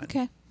that one.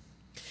 Okay.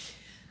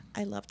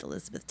 I loved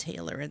Elizabeth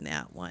Taylor in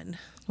that one.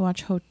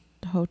 Watch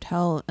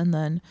Hotel, and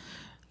then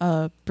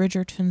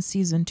Bridgerton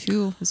season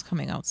 2 is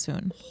coming out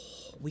soon.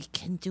 We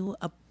can do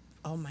a.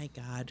 Oh my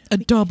God. A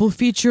double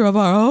feature of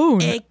our own.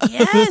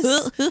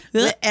 Yes.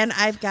 And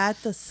I've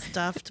got the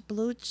stuffed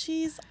blue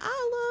cheese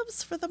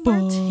olives for the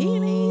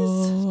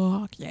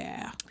martinis. Fuck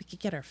yeah. We could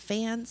get our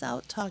fans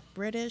out, talk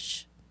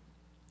British.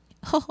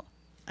 Oh,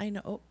 I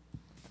know.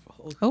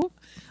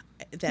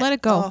 let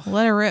it go.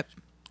 Let it rip.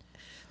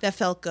 That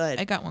felt good.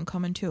 I got one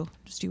coming too.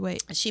 Just you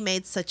wait. She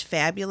made such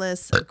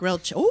fabulous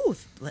grilled. Oh,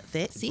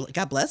 See?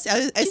 God bless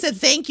you. I said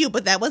thank you,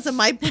 but that wasn't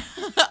my.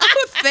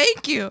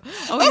 Thank you.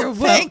 Oh, you're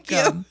thank you.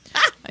 welcome.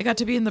 I got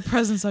to be in the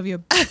presence of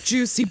your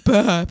juicy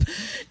burp.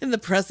 In the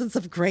presence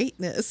of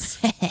greatness.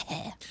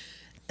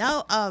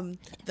 Now,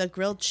 the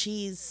grilled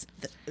cheese.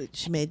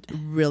 She made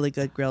really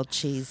good grilled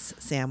cheese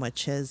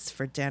sandwiches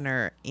for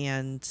dinner,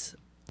 and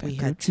we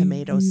had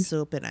tomato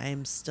soup, and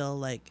I'm still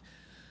like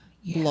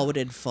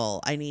bloated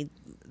full. I need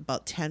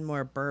about 10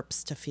 more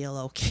burps to feel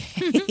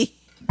okay.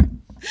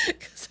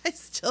 Because I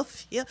still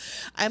feel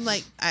I'm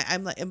like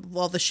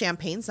well, the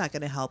champagne's not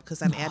going to help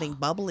because I'm adding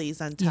bubblies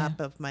on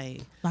top of my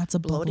Lots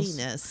of bubbles.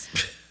 bloatiness.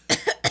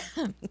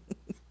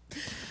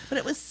 But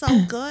it was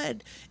so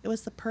good. It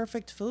was the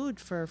perfect food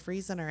for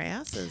freezing our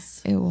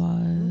asses. It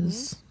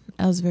was.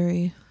 I was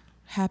very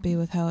happy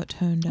with how it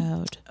turned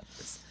out.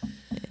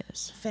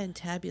 Yes.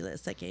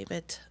 Fantabulous. I gave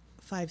it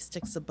 5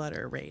 sticks of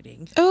butter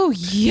rating. Oh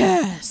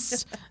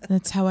yes,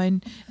 that's how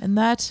and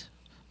that,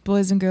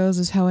 boys and girls,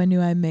 is how I knew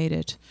I made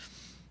it.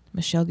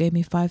 Michelle gave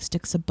me 5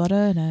 sticks of butter,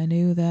 and I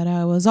knew that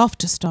I was off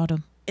to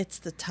stardom. It's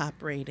the top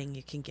rating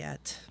you can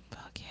get.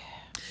 Fuck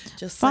yeah!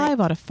 Just 5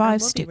 like out of our 5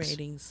 movie sticks.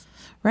 ratings.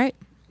 Right?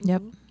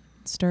 Yep.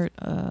 Start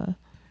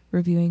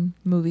reviewing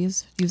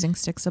movies using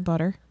sticks of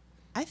butter.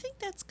 I think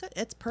that's good.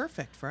 It's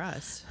perfect for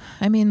us.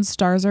 I mean,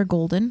 stars are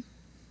golden,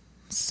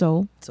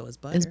 so So is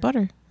butter. is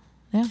butter.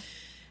 Yeah.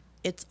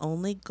 It's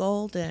only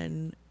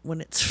golden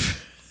when it's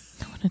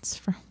When it's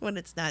from when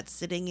it's not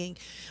sitting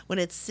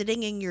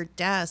in your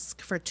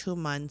desk for 2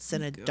 months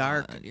in a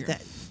dark you're then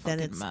fucking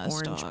it's mess,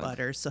 orange dog.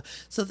 butter. So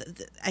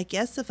I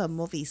guess if a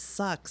movie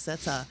sucks,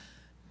 that's a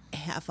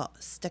half a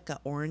stick of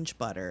orange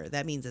butter.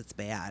 That means it's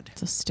bad.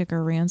 it's a stick of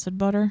rancid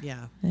butter.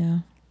 Yeah, Yeah.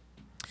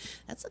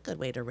 that's a good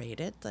way to rate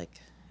it. Like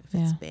if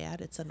it's Yeah.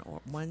 bad, it's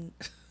one.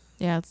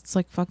 Yeah, it's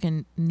like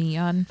fucking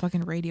neon,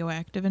 fucking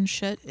radioactive and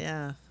shit.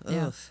 Yeah.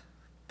 Yeah. Ugh.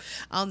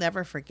 I'll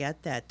never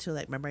forget that too.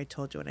 Like, remember I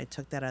told you when I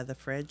took that out of the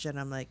fridge, and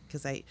I'm like,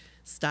 because I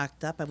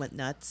stocked up, I went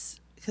nuts.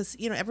 Because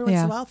every once in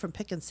Yeah. a while from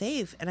Pick and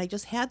Save, and I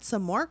just had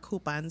some more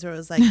coupons where it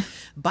was like,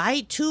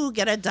 buy 2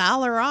 get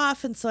 $1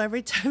 off, and so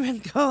every time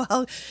I'd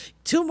go,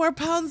 2 more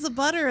pounds of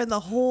butter, and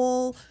the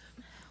whole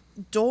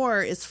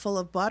door is full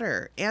of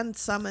butter and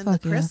some in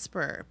Fuck the yeah.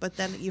 crisper, but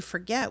then you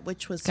forget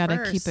which was Gotta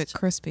first. keep it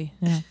crispy.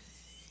 Yeah.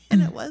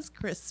 And it was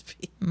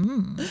crispy.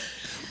 Mm.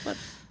 But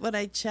when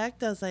I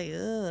checked, I was like,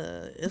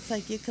 ugh. It's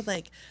like you could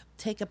like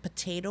take a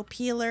potato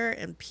peeler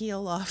and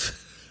peel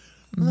off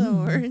the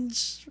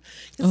orange.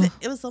 Because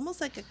it was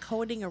almost like a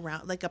coating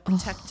around, like a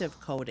protective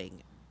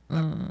coating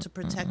to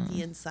protect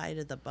the inside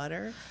of the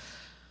butter.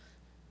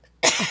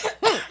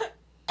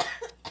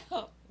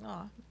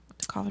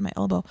 Coughing my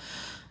elbow.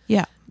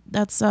 Yeah,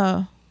 that's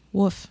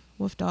woof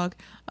dog.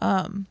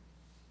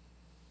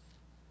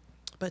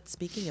 But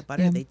speaking of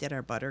butter, Yeah. they did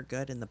our butter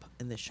good in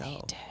the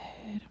show.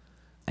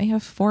 I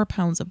have 4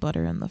 pounds of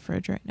butter in the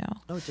fridge right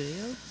now. Oh, do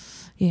you?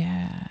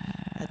 Yeah,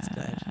 That's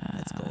good.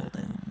 That's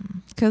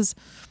golden. because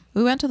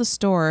we went to the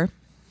store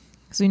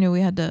because we knew we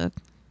had to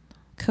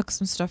cook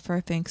some stuff for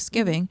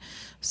Thanksgiving.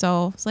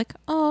 So I was like,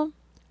 oh,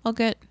 I'll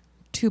get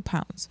 2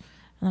 pounds.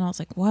 And then I was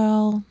like,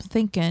 well,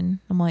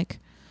 I'm like,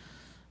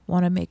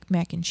 want to make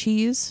mac and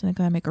cheese. And I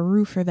gotta make a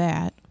roux for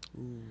that,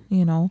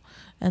 you know.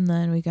 And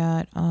then we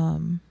got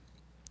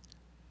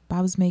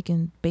Bob's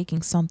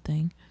baking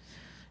something,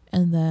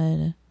 and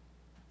then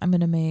I'm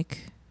gonna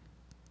make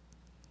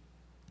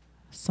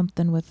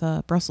something with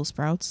Brussels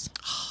sprouts.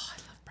 Oh, I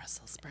love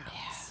Brussels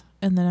sprouts.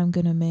 And then I'm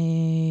gonna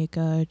make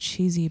a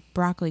cheesy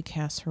broccoli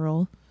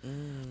casserole,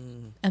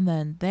 and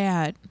then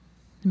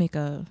make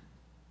a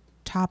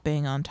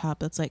topping on top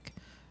that's like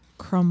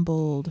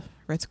crumbled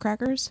Ritz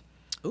crackers,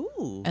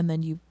 Ooh, and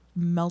then you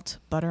melt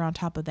butter on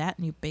top of that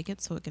and you bake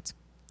it so it gets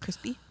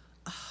crispy.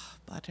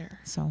 butter.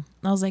 So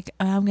I was like,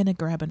 I'm gonna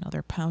grab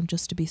another pound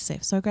just to be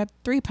safe. So I grabbed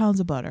 3 pounds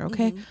of butter.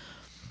 Okay,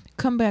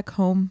 come back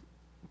home,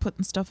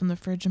 putting stuff in the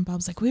fridge, and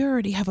Bob's like, we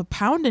already have a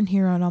pound in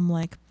here, and I'm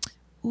like,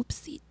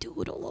 oopsie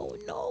doodle, oh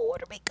no,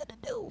 what are we gonna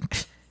do?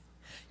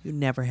 You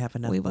never have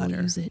enough We will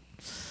butter. use it.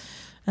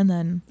 And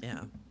then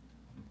Yeah.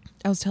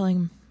 I was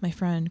telling my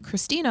friend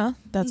Christina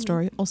that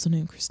story, also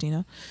named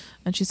Christina,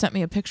 and she sent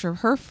me a picture of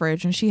her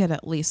fridge, and she had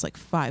at least like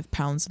 5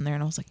 pounds in there,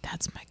 and I was like,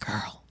 that's my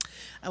girl.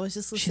 I was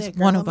just She's listening to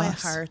one Girl of of My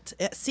us. Heart.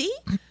 See?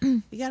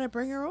 You got to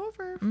bring her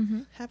over.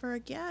 Have her a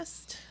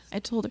guest. I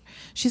told her.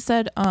 She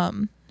said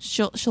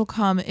she'll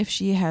come if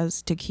she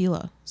has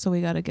tequila. So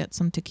we got to get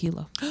some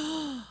tequila.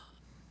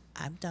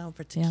 I'm down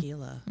for Yeah.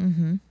 tequila.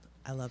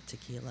 I love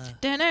tequila.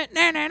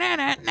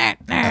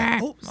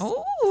 Oops.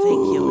 Oh,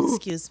 Thank you.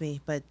 Excuse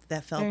me, but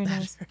that felt Very better.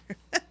 nice.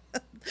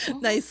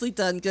 Nicely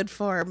done. Good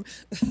form.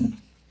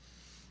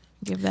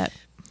 Give that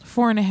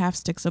 4.5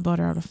 sticks of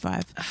butter out of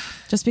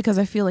 5. Just because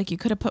I feel like you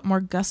could have put more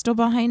gusto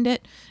behind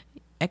it.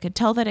 I could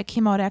tell that it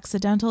came out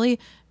accidentally,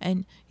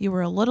 and you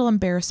were a little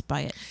embarrassed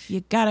by it.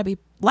 You gotta be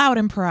loud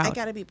and proud. I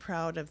got to be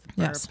proud of the burp.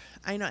 Yes.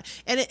 I know.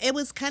 And it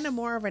was kind of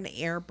more of an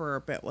air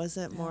burp. It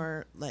wasn't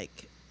more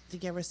like,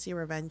 did you ever see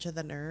Revenge of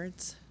the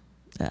Nerds?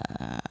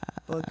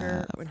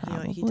 Booger, when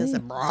he does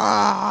it,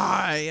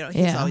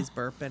 he's Yeah. always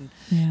burping.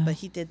 Yeah. But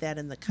he did that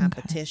in the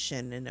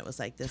competition, and it was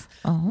like this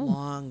Oh.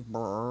 long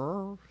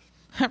brr.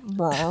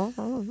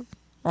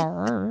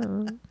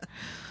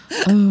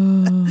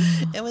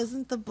 It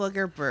wasn't the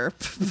booger burp,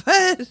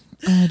 but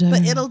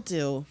it'll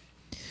do.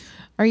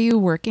 Are you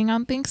working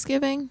on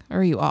Thanksgiving or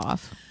are you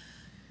off?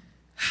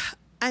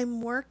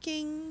 I'm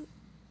working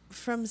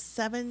from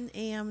 7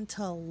 a.m.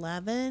 to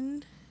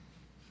 11,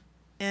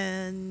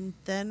 and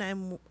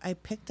then I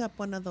picked up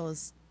one of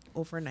those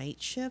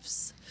overnight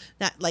shifts,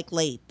 not like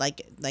late,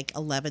 like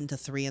 11 to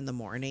 3 in the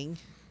morning.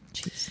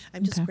 Jeez.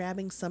 I'm just Okay.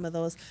 grabbing some of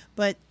those,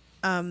 but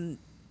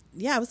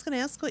yeah, I was going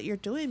to ask what you're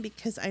doing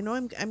because I know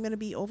I'm going to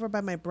be over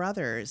by my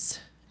brothers,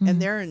 and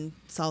they're in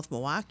South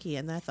Milwaukee,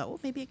 and I thought, well,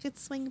 maybe I could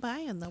swing by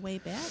on the way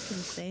back and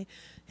say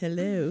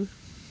hello.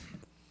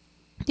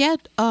 Yeah,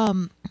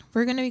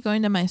 we're gonna be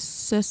going to my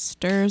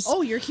sister's.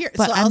 Oh, you're here,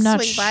 But so I'm I'll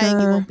not swing by and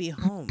you sure. won't be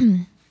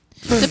home.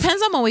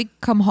 Depends on when we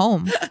come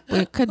home.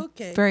 We could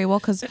Okay. very well,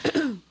 because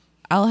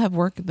I'll have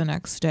work the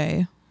next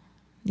day.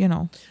 You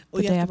know, Oh,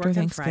 the you day have to after work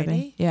on Thanksgiving.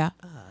 Friday? Yeah.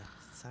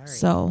 Sorry.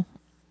 So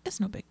it's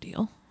no big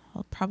deal.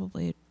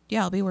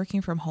 I'll be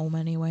working from home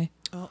anyway.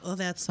 Oh,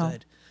 that's So-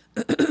 good.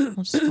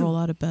 I'll just roll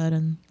out of bed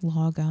and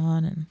log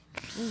on, and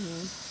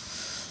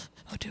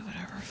I'll do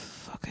whatever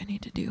fuck I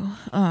need to do.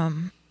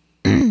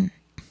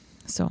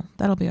 So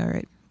that'll be all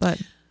right.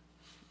 But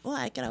Well,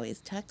 I could always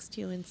text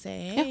you and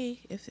say,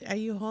 "Hey, are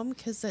you home?"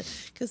 Because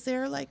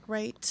they're like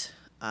right,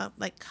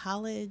 like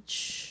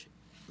college,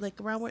 like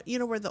around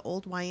where the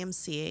old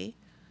YMCA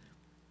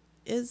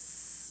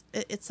is.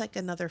 It's like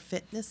another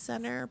fitness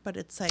center, but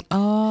it's like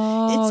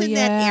it's in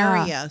that yeah.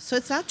 area, so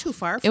it's not too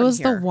far from It was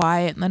here. the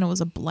Wyatt, and then it was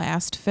a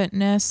Blast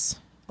Fitness.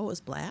 Oh, it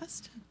was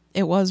Blast.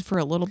 It was for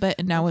a little bit,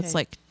 and now it's Okay.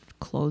 like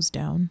closed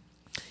down.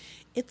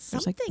 It's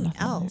There's, like, something nothing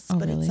there. else, Oh,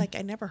 but really? it's like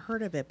I never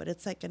heard of it. But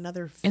it's like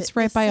another. Fitness It's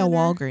right by a center.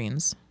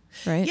 Walgreens,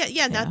 right?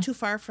 Yeah, not too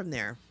far from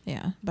there.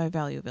 Yeah, by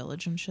Value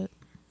Village and shit.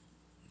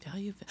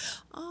 Value Village.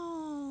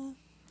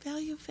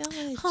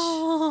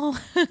 Oh,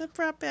 That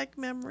brought back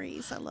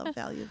memories. I love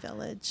Value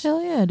Village.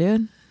 hell yeah,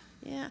 dude.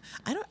 Yeah,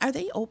 I don't. Are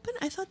they open?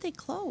 I thought they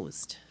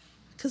closed.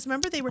 Because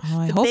remember they were Oh,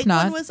 I the hope big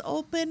not. one was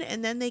open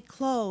and then they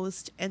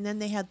closed and then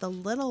they had the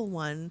little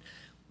one.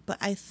 But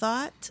I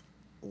thought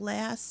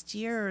last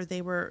year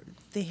they were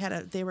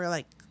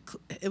like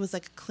it was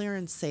like a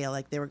clearance sale,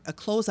 like they were a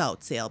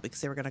closeout sale because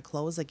they were going to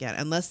close again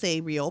unless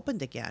they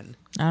reopened again.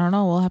 I don't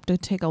know. We'll have to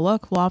take a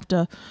look. We'll have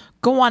to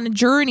go on a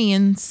journey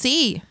and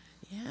see.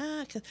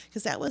 Yeah,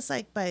 because that was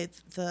like by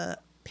the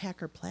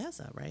Packer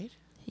Plaza, right?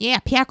 Yeah,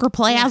 Packer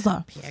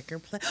Plaza. Yeah, Packer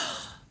Plaza.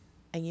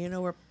 And you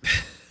know where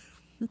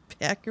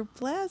Packer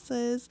Plaza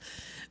is,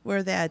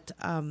 where that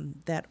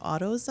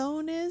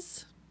AutoZone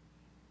is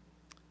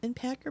in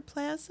Packer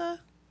Plaza.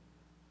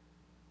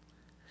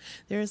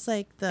 There's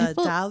like the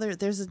dollar.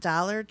 There's a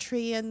Dollar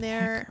Tree in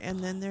there, and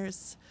then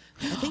there's,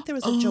 I think there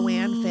was a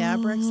Joanne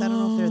Fabrics. I don't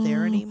know if they're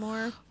there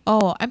anymore.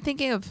 Oh, I'm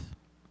thinking of.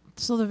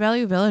 So the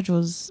Value Village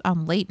was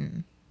on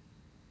Layton.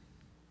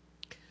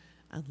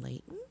 On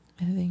Layton.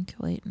 I think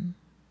Layton.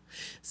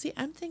 See,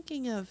 I'm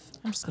thinking of.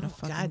 I'm just gonna oh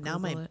fucking God, now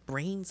my Google it.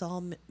 brain's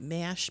all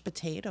mashed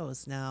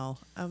potatoes now.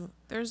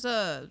 There's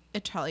a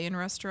Italian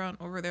restaurant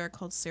over there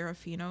called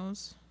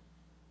Serafino's.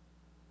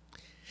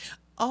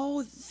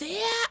 Oh,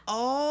 that.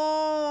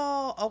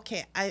 Oh,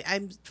 okay.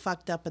 I'm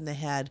fucked up in the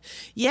head.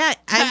 Yeah,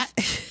 I'm.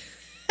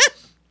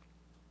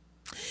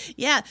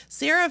 Yeah,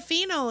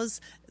 Serafino's.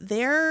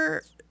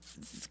 They're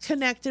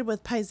connected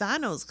with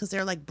Paisanos because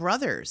they're like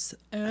brothers.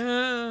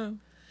 Oh.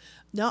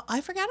 No,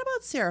 I forgot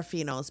about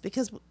Serafino's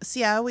because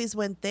see, I always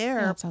went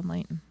there. That's on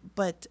Layton.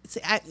 But see,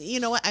 you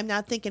know what? I'm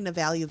not thinking of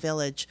Value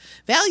Village.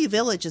 Value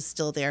Village is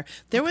still there.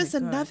 There was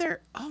good.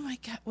 another. Oh my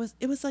God!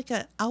 It was like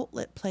an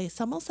outlet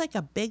place, almost like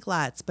a Big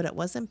Lots, but it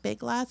wasn't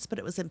Big Lots, but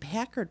it was in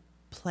Packard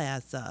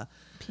Plaza.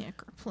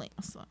 Packer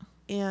Plaza.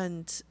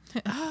 And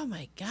oh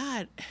my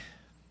God,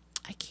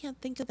 I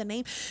can't think of the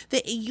name.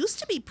 It used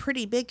to be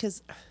pretty big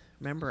because.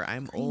 Remember,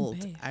 I'm old.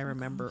 Bay, I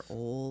remember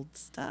old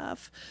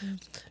stuff.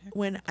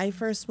 When I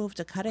first moved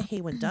to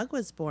Cudahy, when Doug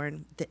was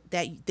born, that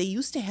they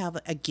used to have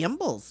a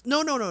Gimbals.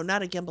 No,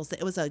 not a Gimbals.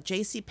 It was a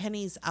J.C.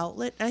 Penney's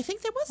outlet, and I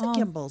think there was a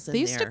Gimbals in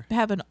They used there. to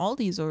have an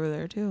Aldi's over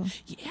there too.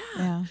 Yeah.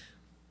 Yeah,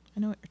 I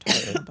know what you're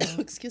talking about.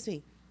 Excuse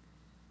me.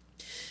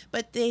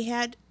 But they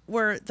had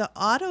where the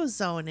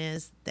AutoZone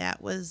is.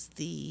 That was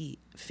the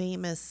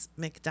famous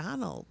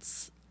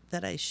McDonald's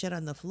that I shit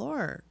on the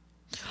floor.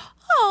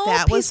 Oh,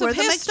 That piece was where of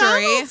the history.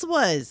 McDonald's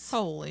was.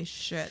 Holy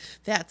shit!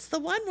 That's the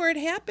one where it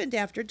happened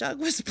after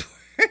Doug was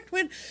born,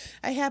 when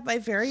I had my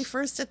very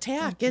first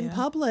attack in yeah.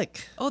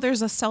 public. Oh,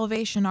 there's a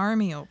Salvation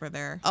Army over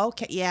there.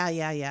 Okay,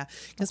 yeah.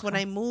 Because when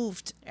I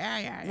moved,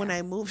 when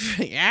I moved,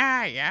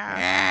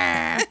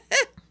 yeah.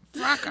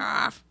 Fuck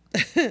off.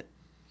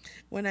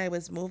 When I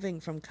was moving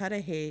from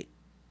Cudahy,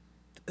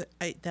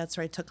 that's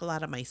where I took a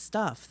lot of my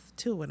stuff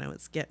too. When I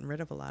was getting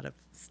rid of a lot of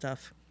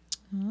stuff.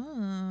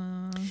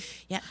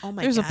 Yeah. Oh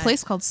my There's God. a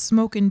place called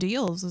Smokin'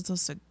 Deals. It's a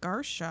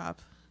cigar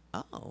shop.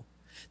 Oh,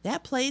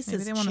 that place Maybe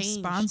has they want to changed.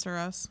 sponsor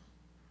us.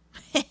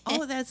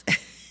 Oh, that's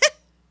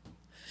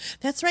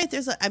right.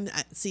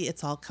 See,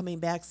 it's all coming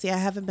back. See, I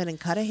haven't been in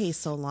Cudahy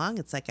so long.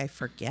 It's like I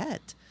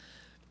forget.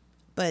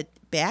 But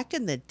back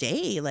in the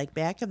day, like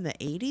back in the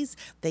 80s,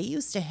 they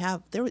used to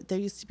have there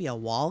used to be a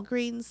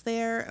Walgreens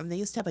there, and they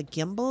used to have a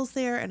Gimbals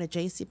there and a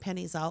J.C.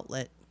 Penney's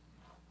outlet.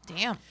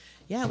 Damn.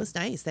 Yeah, it was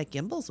nice. That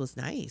Gimbals was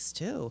nice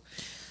too.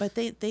 But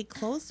they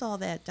closed all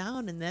that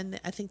down, and then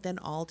I think then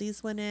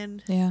Aldi's went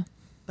in. Yeah.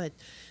 But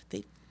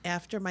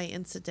after my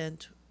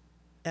incident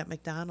at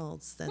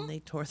McDonald's, then they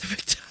tore the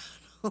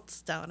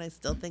McDonald's down. I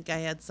still think I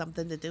had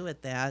something to do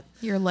with that.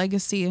 Your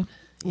legacy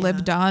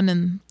lived on,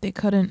 and they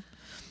couldn't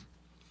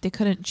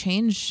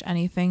change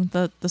anything.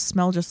 The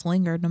smell just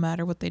lingered no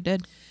matter what they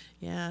did.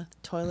 Yeah, the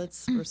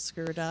toilets were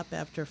screwed up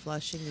after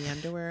flushing the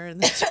underwear in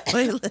the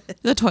toilet.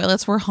 The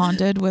toilets were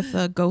haunted with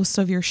the ghosts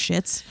of your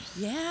shits.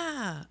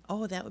 Yeah.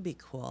 Oh, that would be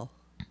cool.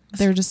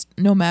 They're just,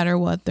 no matter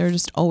what, they're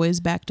just always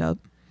backed up.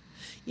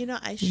 You know,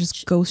 I They're should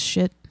just ghost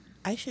shit.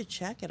 I should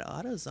check at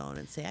AutoZone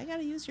and say I got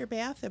to use your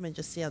bathroom and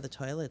just see how the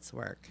toilets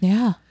work,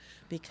 Yeah.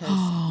 because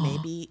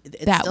maybe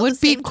it's That still would the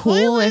be same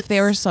cool if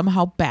they were toilets.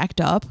 somehow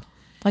backed up,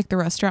 like the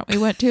restaurant we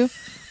went to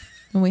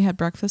when we had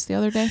breakfast the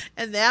other day.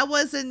 And that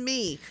wasn't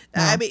me.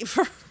 No. I mean,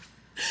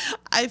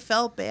 I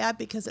felt bad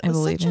because it I was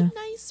believe such a you.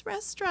 nice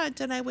restaurant,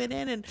 and I went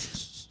in and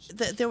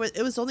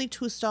it was only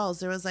 2 stalls.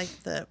 There was like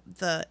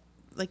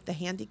the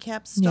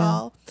handicap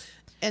stall,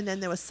 and then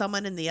there was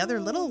someone in the other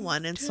little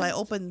one, and so I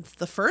opened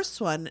the first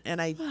one,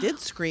 and I did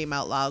scream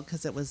out loud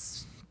because it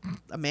was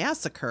a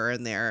massacre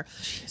in there,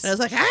 and I was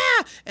like,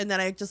 ah! And then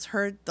I just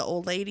heard the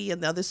old lady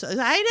and the other side.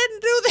 I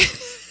didn't do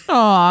that.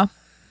 Aw.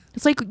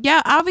 It's like,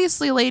 yeah,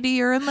 obviously, lady,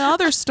 you're in the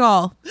other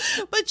stall.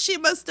 But she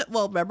must have,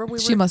 well, remember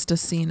She must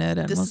have seen it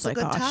and this was is like,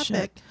 a good oh, topic.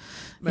 shit.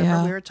 Remember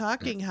Yeah. we were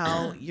talking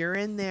how you're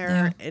in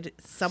there, Yeah.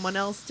 someone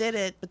else did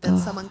it, but then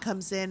someone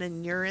comes in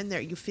and you're in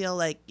there. You feel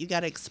like you got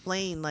to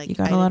explain, like, You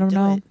gotta I let them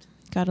didn't do know. it.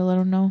 Gotta let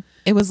them know.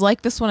 It was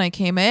like this when I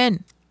came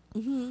in.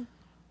 Mm-hmm.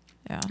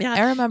 Yeah. Yeah.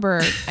 I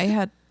remember I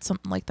had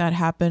something like that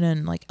happen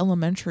in like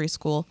elementary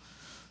school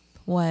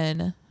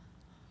when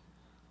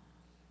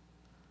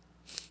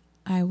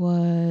I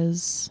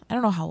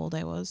don't know how old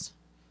I was.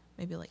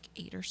 maybe like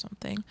 8 or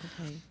something.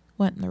 Okay.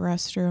 Went in the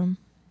restroom.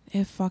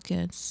 It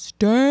fucking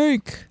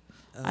stank.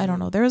 I don't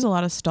know. There was a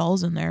lot of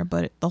stalls in there,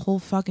 but the whole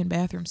fucking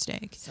bathroom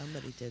stank.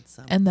 Somebody did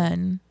something. And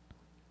then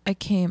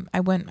I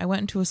went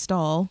into a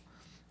stall,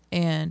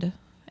 and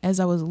as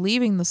I was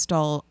leaving the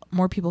stall,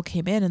 more people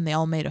came in and they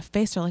all made a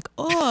face. They're like,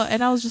 "Oh,"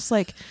 and I was just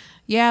like,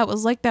 "Yeah, it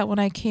was like that when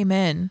I came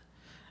in."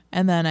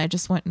 And then I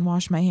just went and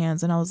washed my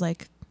hands, and I was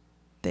like,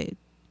 they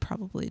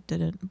probably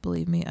didn't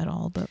believe me at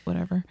all, but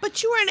whatever.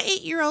 But you were an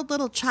 8-year-old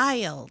little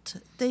child.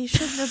 They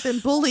shouldn't have been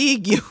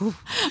bullying you.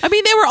 I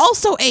mean, they were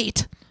also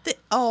 8.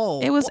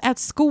 Oh. It was at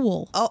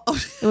school. Oh.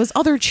 It was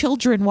other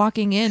children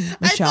walking in, I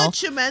Michelle.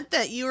 thought you meant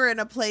that you were in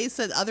a place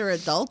that other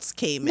adults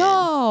came in.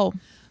 No.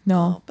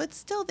 Oh, but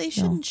still, they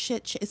shouldn't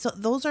so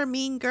those are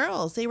mean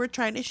girls. They were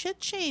trying to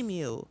shit shame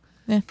you.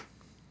 Yeah.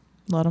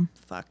 Let them.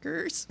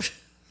 Fuckers.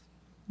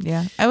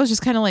 Yeah. I was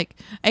just kind of like,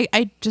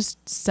 I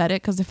just said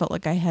it because I felt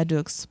like I had to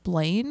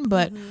explain,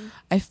 but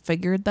I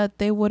figured that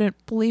they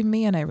wouldn't believe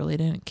me, and I really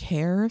didn't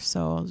care.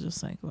 So I was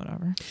just like,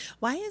 whatever.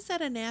 Why is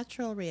that a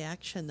natural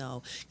reaction,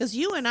 though? Because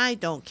you and I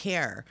don't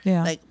care.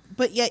 Yeah. Like,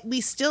 but yet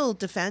we still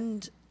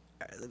defend.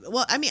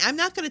 Well, I mean, I'm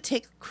not going to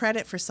take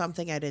credit for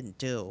something I didn't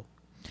do.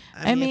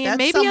 I if mean, that's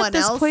maybe someone at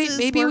this point, else's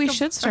maybe we work of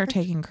should start art-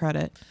 taking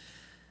credit.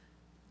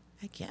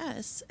 I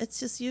guess it's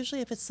just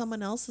usually if it's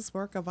someone else's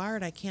work of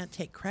art, I can't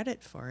take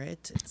credit for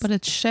it. But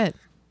it's shit.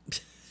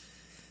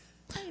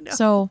 I know.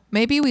 So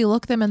maybe we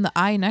look them in the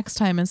eye next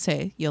time and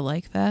say, "You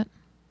like that?"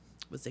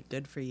 Was it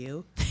good for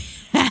you?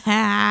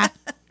 Yeah.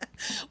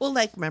 Well,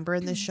 like remember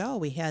in the show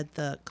we had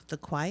the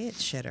quiet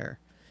shitter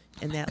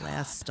in that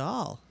last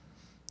stall.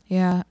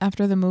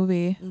 After the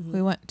movie, we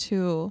had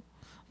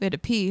to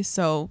pee,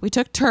 so we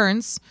took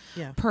turns.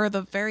 Yeah. Per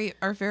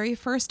our very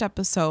first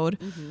episode,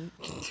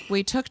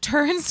 we took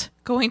turns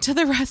going to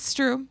the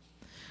restroom.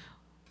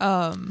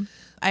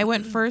 I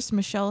went first.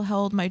 Michelle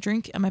held my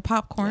drink and my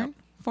popcorn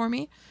for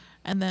me,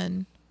 and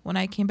then when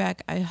I came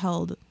back, I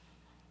held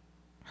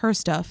her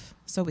stuff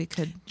so we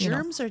could.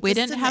 Germs are we just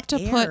didn't in have the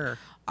to air. put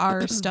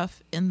our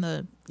stuff in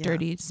the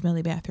dirty,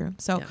 smelly bathroom.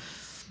 So Yeah.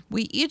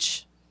 we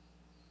each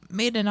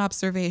made an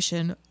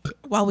observation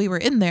while we were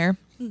in there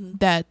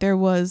that there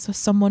was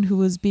someone who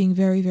was being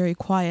very, very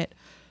quiet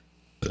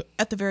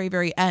at the very,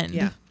 very end.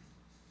 Yeah.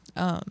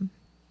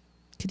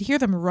 Could hear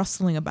them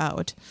rustling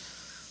about,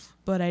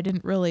 but I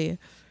didn't really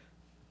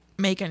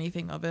make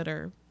anything of it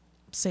or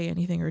say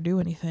anything or do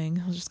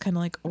anything. I was just kind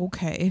of like,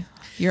 okay,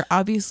 you're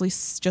obviously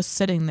just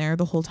sitting there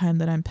the whole time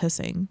that I'm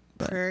pissing.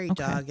 But, Prairie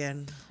okay.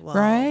 dogging. Well,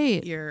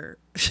 Right. You're.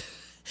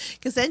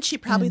 Because then she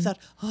probably thought,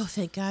 "Oh,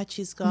 thank God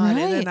she's gone."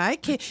 And then I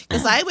came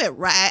because I went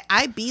right.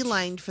 I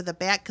beelined for the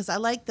back because I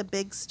like the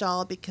big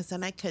stall because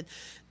then I could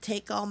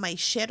take all my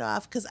shit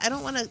off because I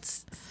don't want to.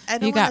 I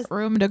don't. You got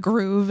room to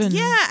groove and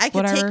Yeah, I could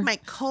whatever. take my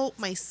coat,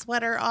 my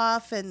sweater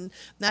off, and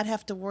not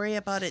have to worry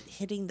about it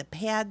hitting the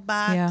pad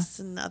box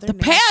and other. the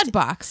nasty- pad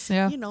box.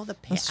 Yeah, You know the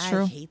pad. That's I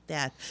true. hate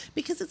that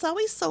because it's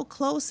always so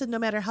close, and no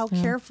matter how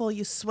careful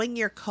you swing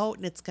your coat,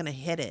 and it's gonna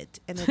hit it,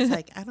 and it's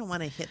like I don't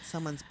want to hit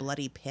someone's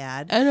bloody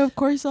pad. And of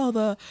course, all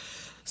the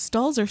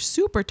stalls are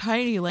super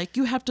tiny. Like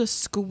you have to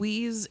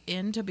squeeze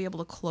in to be able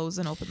to close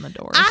and open the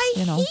door. I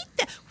you know? hate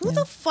that. Who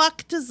the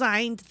fuck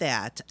designed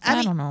that? I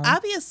mean, don't know.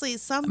 Obviously,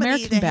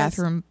 somebody American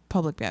that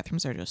public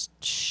bathrooms are just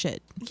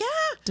shit. Yeah,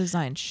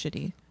 Designed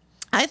shitty.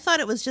 I thought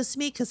it was just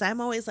me because I'm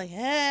always like,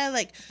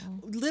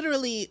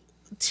 literally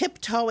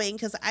tiptoeing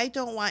because I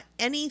don't want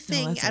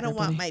anything. that's I don't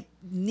want everybody.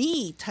 my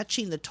knee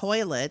touching the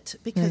toilet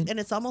because, Right. and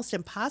it's almost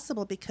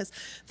impossible because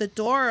the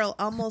door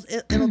will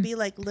it'll be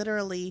like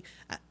literally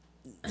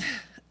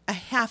a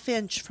half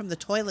inch from the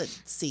toilet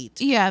seat.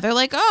 Yeah, they're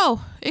like,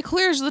 oh, it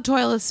clears the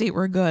toilet seat.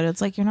 We're good.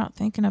 It's like you're not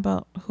thinking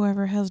about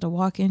whoever has to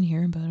walk in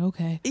here, but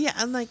okay. Yeah,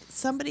 I'm like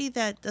somebody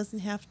that doesn't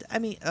have to. I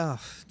mean,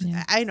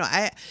 Yeah. I know.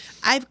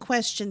 I've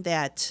questioned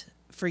that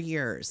for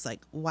years.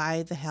 Like,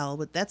 why the hell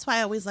would? That's why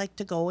I always like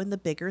to go in the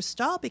bigger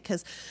stall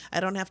because I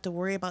don't have to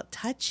worry about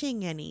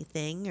touching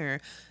anything, or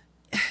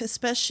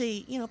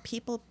especially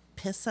people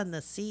piss on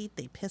the seat,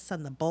 they piss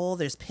on the bowl,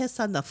 there's piss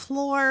on the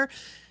floor.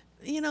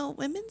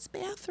 Women's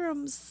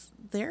bathrooms,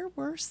 they're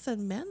worse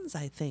than men's,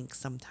 I think,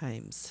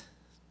 sometimes.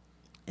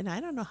 And I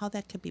don't know how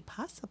that could be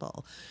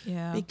possible.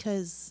 Yeah.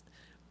 Because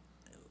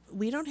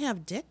we don't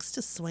have dicks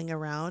to swing it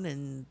around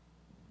and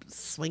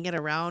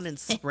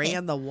spray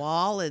on the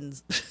wall.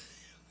 And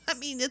I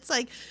mean, it's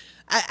like,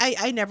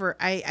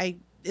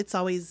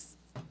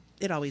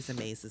 it always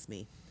amazes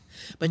me.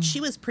 But she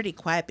was pretty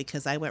quiet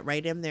because I went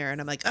right in there and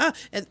I'm like,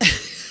 and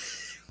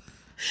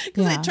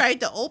because I Yeah. tried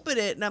to open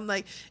it and I'm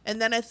like,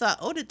 and then I thought,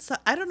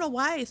 I don't know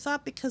why I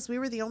thought because we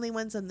were the only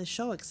ones in the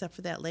show except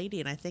for that lady.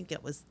 And I think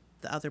it was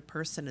the other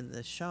person in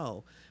the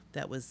show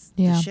that was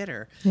Yeah. the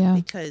shitter. Yeah.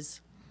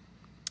 Because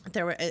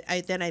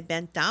I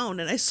bent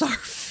down and I saw her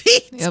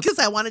feet Yep. because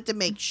I wanted to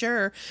make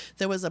sure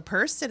there was a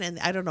person, and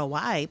I don't know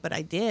why, but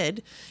I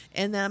did.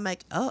 And then I'm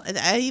like, oh, and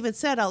I even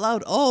said out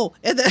loud, oh,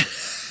 and then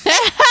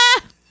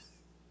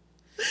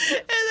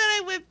and then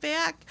I went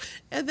back,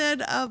 and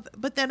then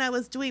but then I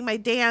was doing my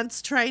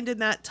dance, trying to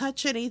not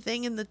touch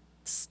anything in the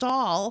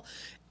stall,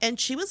 and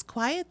she was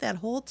quiet that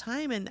whole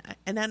time. And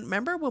I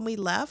remember when we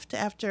left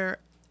after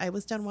I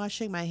was done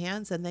washing my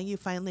hands, and then you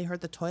finally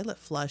heard the toilet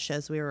flush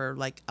as we were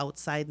like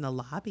outside in the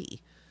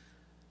lobby.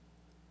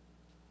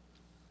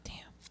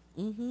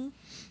 Damn.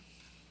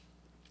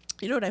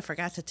 You know what I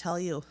forgot to tell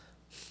you?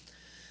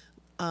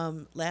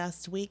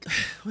 Last week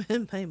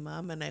when my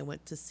mom and I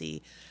went to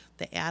see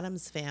the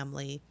Addams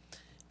Family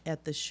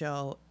at the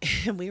show,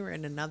 and we were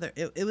in another,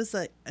 it was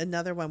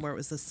another one where it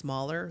was a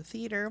smaller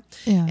theater,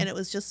 Yeah. and it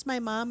was just my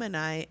mom and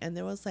I, and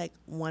there was like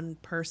one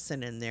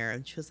person in there,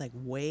 and she was like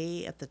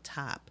way at the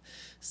top,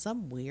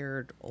 some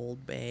weird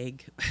old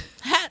bag.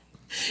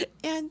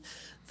 And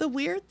the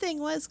weird thing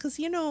was, because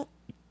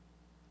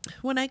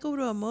when I go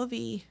to a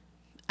movie,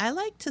 I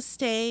like to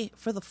stay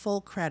for the full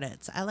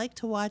credits. I like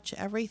to watch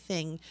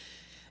everything.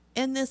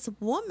 And this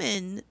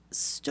woman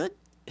stood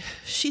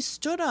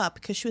up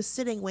because she was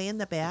sitting way in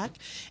the back,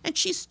 and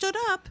she stood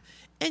up,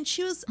 and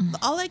she was,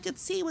 all I could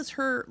see was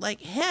her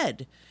like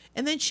head.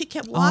 And then she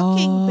kept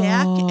walking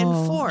back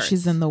and forth.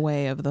 She's in the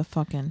way of the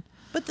fucking.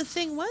 But the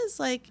thing was,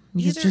 like,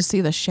 You just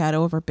see the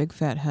shadow of her big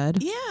fat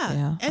head. yeah.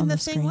 on And the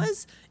thing screen.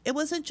 was, it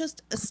wasn't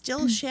just a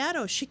still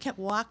shadow. She kept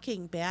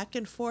walking back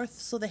and forth,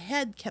 so the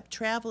head kept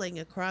traveling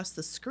across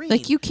the screen.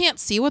 Like, you can't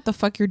see what the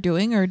fuck you're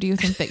doing, or do you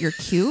think that you're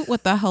cute?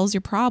 What the hell's your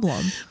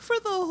problem? for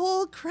the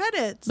whole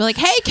credits. Be like,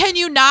 hey, can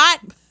you not?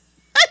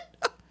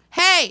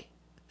 Hey,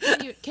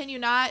 can you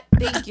not?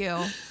 Thank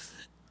you.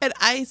 And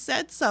I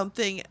said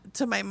something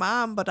to my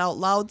mom, but out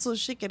loud so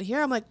she could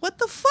hear. I'm like, "What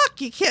the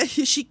fuck? You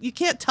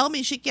can't tell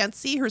me she can't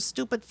see her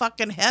stupid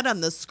fucking head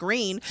on the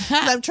screen." 'Cause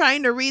I'm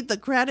trying to read the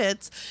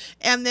credits,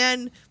 and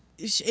then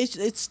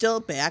it's still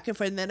back and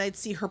forth. And then I'd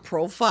see her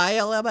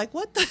profile. I'm like,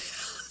 "What the hell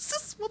is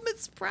this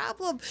woman's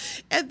problem?"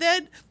 And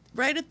then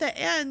right at the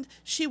end,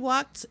 she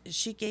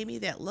gave me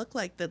that look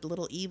like the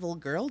little evil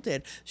girl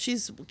did.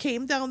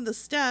 Came down the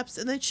steps,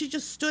 and then she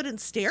just stood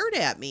and stared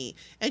at me.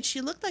 And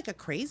she looked like a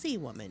crazy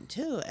woman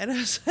too. And I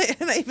was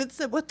like, and I even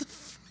said, "What the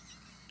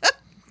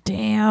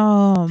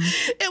Damn.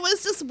 It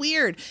was just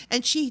weird."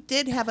 And she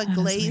did have a That is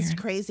glazed, weird.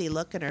 crazy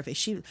look in her face.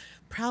 She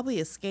probably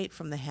escaped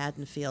from the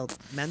Haddonfield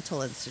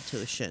mental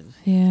institution.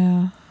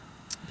 Yeah,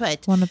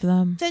 But one of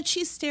them. then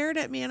she stared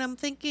at me, and I'm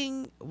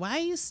thinking, why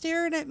are you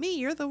staring at me?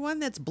 You're the one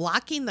that's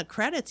blocking the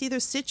credits. Either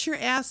sit your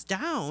ass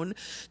down,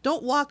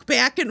 don't walk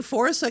back and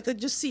forth so I could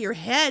just see your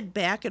head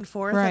back and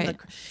forth. Right.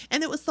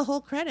 And it was the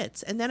whole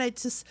credits. And then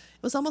it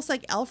was almost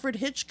like Alfred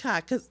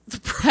Hitchcock, because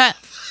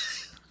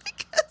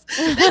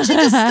then she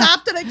just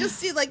stopped, and I just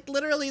see like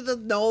literally the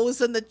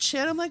nose and the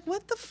chin. I'm like,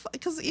 what the fuck?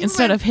 Because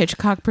Instead of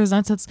Hitchcock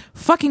Presents, it's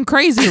Fucking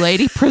Crazy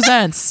Lady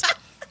Presents.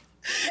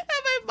 And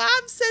my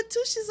mom said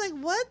too, she's like,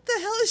 "What the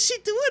hell is she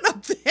doing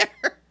up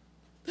there?"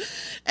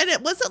 And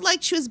it wasn't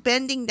like she was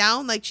bending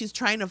down like she's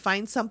trying to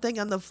find something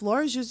on the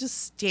floor. She was just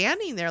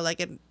standing there like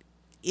an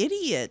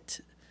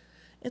idiot.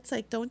 It's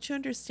like, don't you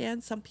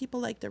understand? Some people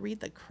like to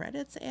read the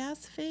credits,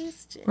 ass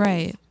face. Jeez.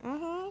 Right.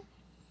 Uh-huh.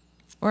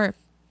 Or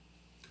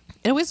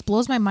it always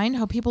blows my mind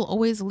how people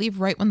always leave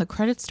right when the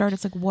credits start.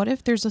 It's like, what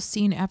if there's a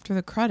scene after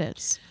the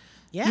credits?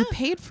 Yeah. You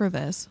paid for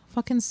this.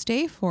 Fucking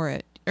stay for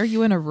it. Are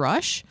you in a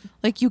rush?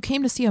 Like, you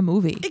came to see a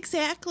movie.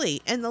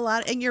 Exactly. And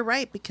you're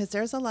right, because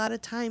there's a lot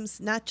of times,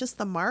 not just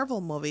the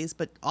Marvel movies,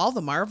 but all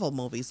the Marvel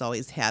movies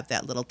always have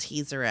that little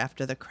teaser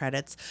after the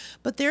credits.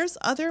 But there's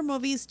other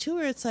movies too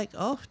where it's like,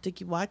 oh, did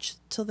you watch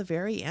till the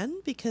very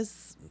end?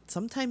 Because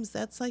sometimes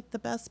that's like the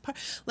best part.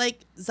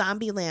 Like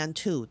Zombieland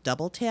 2,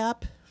 Double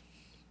Tap.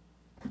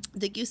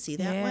 Did you see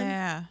that one?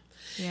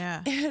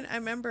 Yeah. And I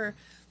remember,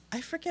 I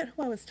forget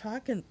who I was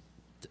talking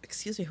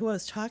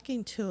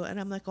to, and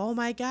I'm like, "Oh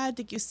my God,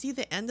 did you see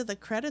the end of the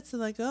credits?"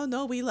 And like, "Oh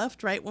no, we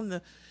left right when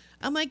the,"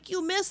 I'm like,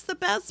 "You missed the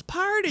best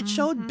part. It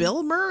showed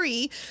Bill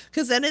Murray,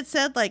 because then it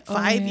said like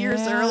 5 years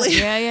earlier."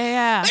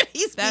 Yeah. when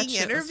he's That being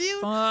shit was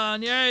interviewed.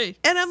 fun, yay.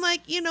 And I'm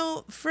like,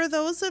 for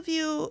those of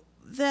you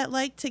that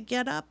like to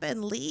get up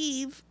and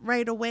leave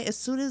right away as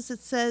soon as it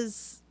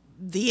says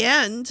the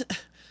end,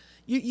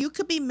 you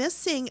could be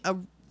missing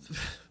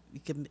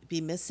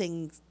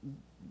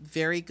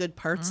very good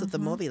parts of the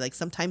movie, like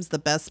sometimes the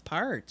best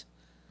part.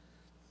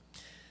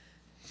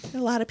 A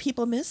lot of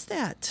people miss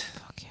that.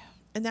 Fuck yeah.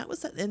 And that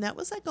was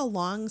like a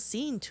long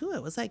scene too.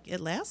 It was like, it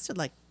lasted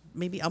like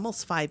maybe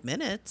almost 5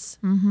 minutes,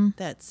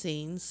 that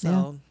scene.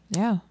 So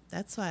Yeah.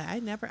 that's why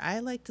I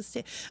like to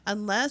stay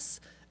unless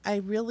I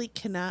really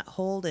cannot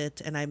hold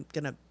it and I'm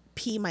gonna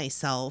pee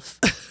myself.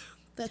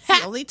 That's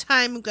the only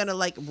time I'm gonna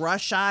like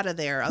rush out of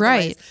there.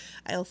 Otherwise, Right.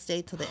 I'll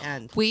stay to the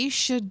end. We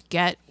should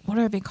get, what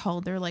are they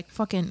called? They're like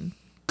fucking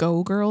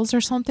Go Girls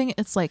or something.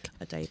 It's like,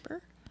 A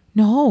diaper?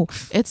 no,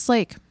 it's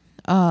like,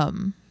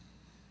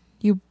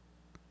 you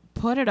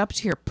put it up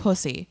to your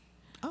pussy,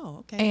 Oh,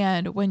 okay.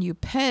 and when you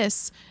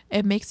piss,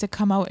 it makes it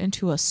come out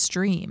into a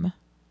stream.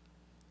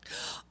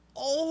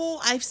 Oh,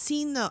 I've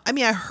seen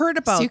I heard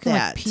about So you can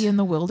that. like pee in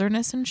the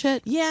wilderness and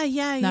shit. Yeah.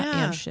 Not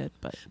and shit,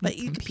 but But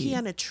you could pee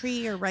on a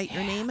tree or write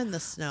your name in the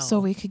snow. So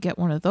we could get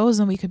one of those,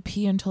 and we could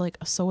pee into like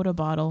a soda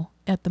bottle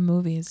at the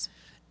movies.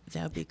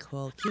 That would be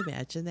cool. Can you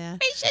imagine that?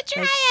 We should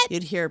try Like, it.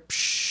 you'd hear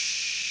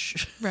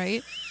psh.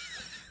 Right?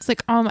 It's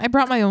like, I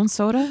brought my own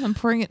soda. I'm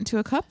pouring it into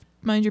a cup.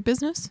 Mind your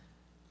business.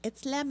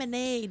 It's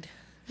lemonade.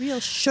 Real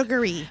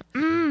sugary.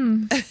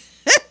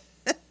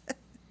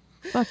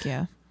 Fuck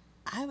yeah.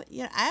 I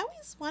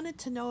always wanted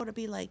to know what it'd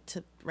be like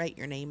to write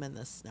your name in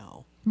the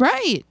snow.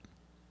 Right.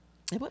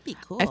 It would be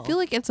cool. I feel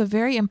like it's a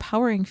very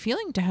empowering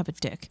feeling to have a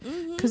dick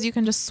because you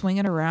can just swing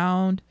it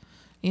around.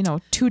 You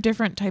know, 2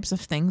 different types of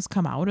things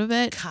come out of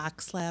it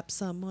cock slap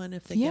someone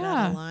if they get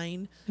out of Yeah.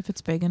 line. if it's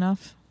big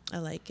enough. I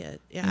like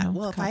it. Yeah. know,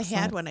 Well, if I cock had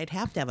slap. one, I'd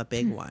have to have a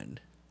big one.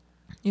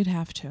 You'd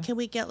have to. Can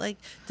we get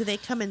do they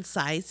come in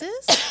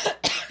sizes?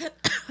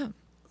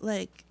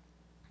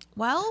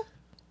 Well,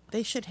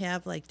 They should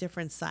have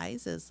different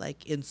sizes,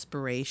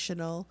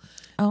 inspirational.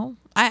 oh,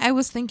 I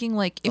was thinking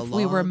if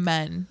we were long.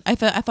 men. I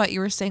thought you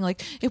were saying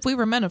if we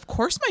were men, of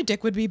course my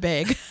dick would be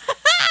big.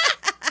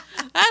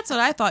 That's what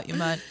I thought you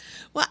meant.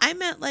 Well, I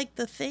meant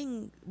the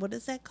thing. What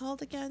is that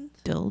called again?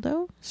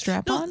 Dildo?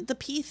 Strap No, on? the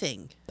pee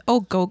thing.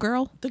 Oh, go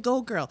girl? The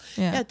Go Girl.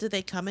 Yeah. Do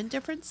they come in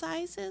different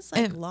sizes?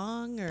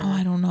 Long or? Oh,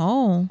 I don't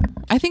know.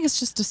 I think it's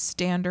just a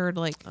standard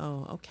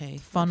Oh, okay. Like a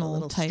funnel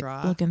little type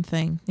straw. looking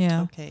thing.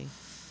 Yeah. Okay.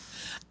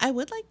 I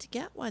would like to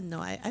get one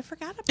though. I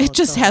forgot about It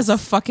just has a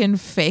those. fucking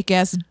fake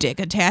ass dick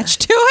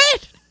attached to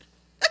it.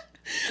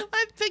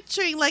 I'm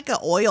picturing an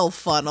oil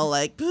funnel,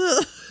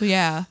 ugh.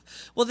 Yeah.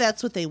 Well,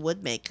 that's what they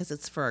would make because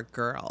it's for a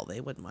girl.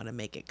 They wouldn't want to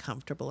make it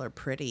comfortable or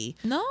pretty.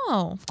 No,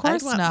 of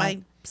course I'd want not. my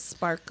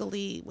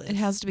sparkly. With It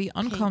has to be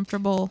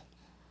uncomfortable,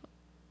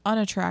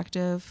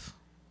 unattractive,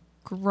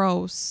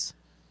 gross,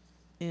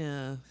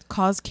 Yeah.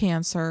 cause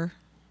cancer.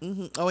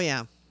 Oh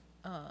yeah.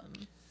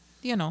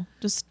 You know,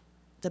 just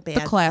The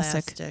bad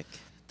classic. plastic.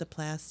 The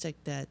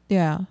plastic that.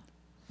 yeah.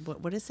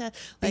 What is that?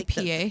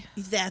 BPA.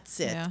 That's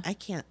it. Yeah. I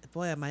can't.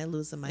 Boy, am I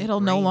losing my. It'll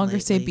no brain longer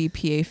say lately.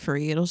 BPA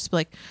free. It'll just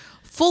be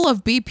full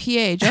of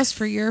BPA just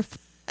for your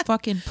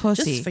fucking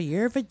pussy. Just for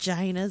your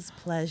vagina's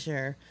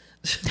pleasure.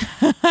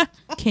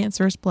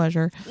 Cancerous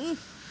pleasure.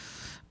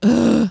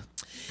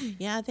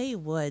 Yeah, they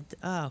would.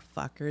 Oh,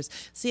 fuckers.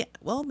 See,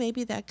 well,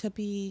 maybe that could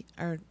be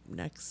our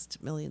next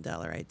 $1 million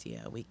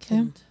idea. We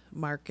can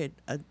market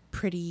a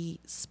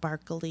pretty,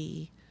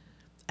 sparkly.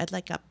 I'd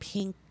like a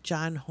pink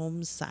John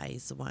Holmes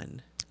size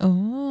one.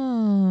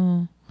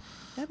 Oh,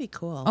 That'd be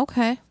cool.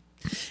 okay.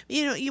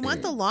 You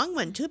want the long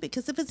one too,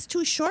 because if it's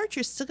too short,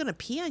 you're still gonna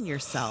pee on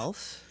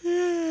yourself.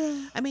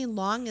 I mean,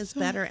 long is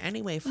better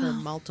anyway for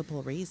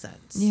multiple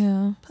reasons.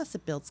 Yeah. Plus,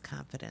 it builds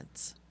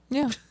confidence.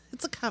 Yeah.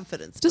 It's a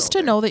confidence. Just to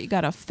builder. know that you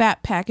got a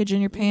fat package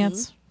in your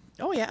pants.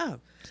 Oh yeah.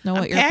 Know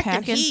what I'm you're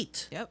packing.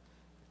 heat. Yep.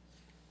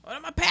 What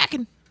am I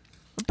packing?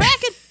 I'm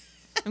packing.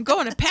 I'm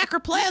going to Packer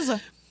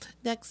Plaza.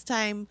 Next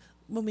time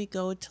when we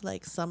go to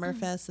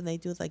Summerfest and they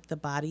do the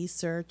body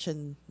search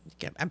and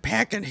I'm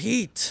packing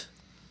heat.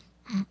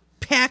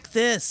 Pack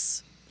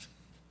this.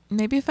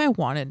 Maybe if I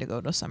wanted to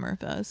go to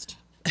Summerfest.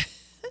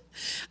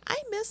 I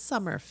miss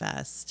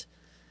Summerfest.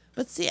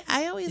 But see,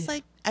 I always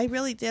I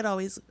really did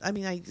always, I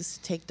mean, I used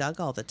to take Doug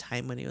all the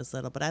time when he was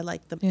little, but I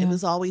liked them. Yeah. It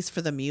was always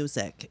for the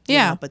music. you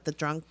Yeah. know, but the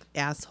drunk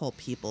asshole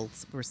people,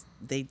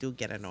 they do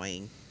get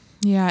annoying.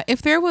 Yeah,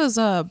 if there was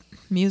a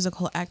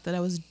musical act that I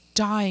was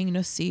dying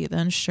to see,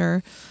 then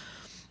sure,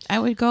 I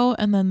would go.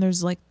 And then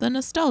there's the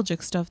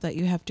nostalgic stuff that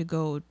you have to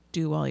go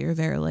do while you're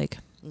there,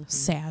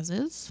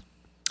 Saz's.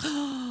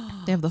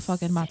 They have the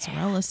fucking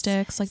mozzarella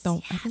sticks, I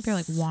think they're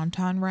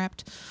wonton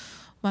wrapped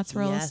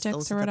mozzarella Yes, sticks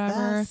those or are the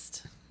whatever.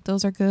 best.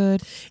 Those are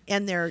good.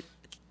 And they're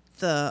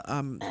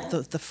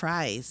the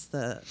fries,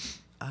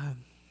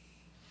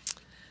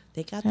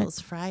 they got those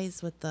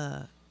fries with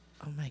oh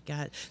my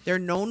God, they're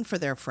known for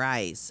their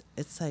fries.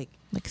 It's Like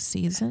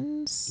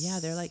seasons. yeah,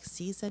 they're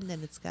seasoned,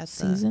 and it's got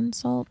seasoned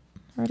salt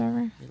or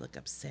whatever. you look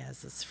up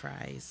Saz's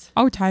fries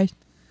Oh, tight.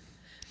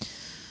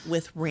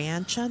 with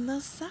ranch on the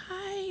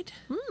side.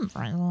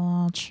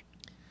 Ranch.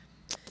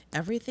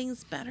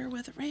 Everything's better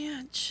with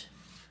ranch.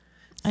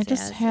 I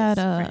just Saz's had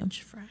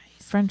French fries.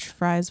 French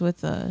fries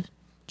with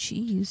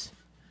cheese.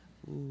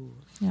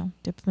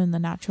 Dip them in the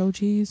nacho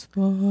cheese.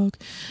 Fuck.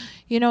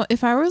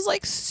 If I was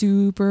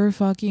super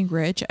fucking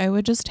rich, I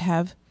would just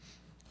have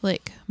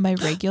my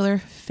regular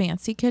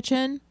fancy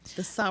kitchen.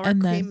 The sour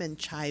and then- cream and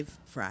chive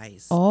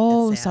fries.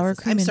 Oh, at sour Saz's.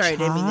 cream I'm and sorry, I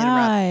didn't mean to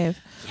interrupt. chive.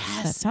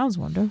 Yes. That sounds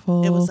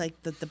wonderful. It was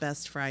the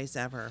best fries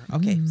ever.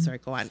 Okay, sorry,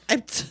 go on.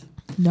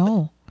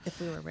 No. If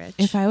we were rich.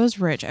 If I was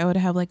rich, I would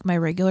have my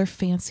regular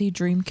fancy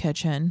dream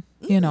kitchen,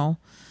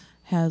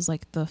 has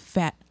the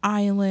fat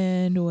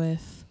island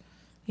with,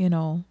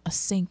 a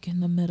sink in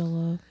the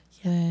middle of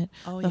it.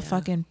 Oh, the yeah.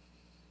 fucking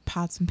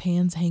pots and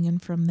pans hanging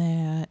from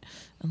that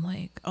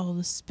and all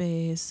the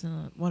space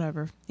and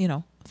whatever,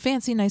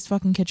 fancy, nice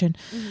fucking kitchen.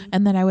 Mm-hmm.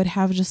 And then I would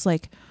have just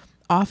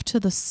off to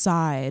the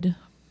side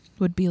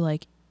would be a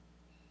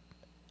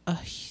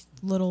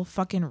little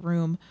fucking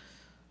room,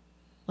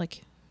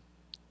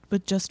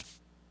 with just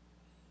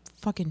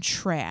fucking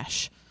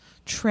trashy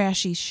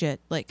shit,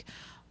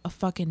 a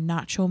fucking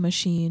nacho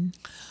machine,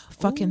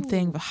 fucking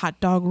thing, a hot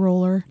dog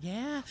roller.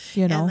 Yeah.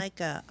 You know.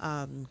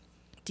 And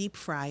deep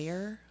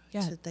fryer.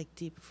 Yeah. To like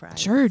deep fry.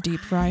 Sure, deep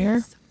fryer.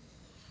 fries.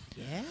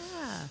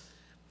 Yeah.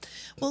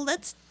 Well,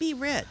 let's be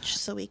rich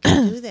so we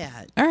can do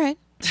that. All right.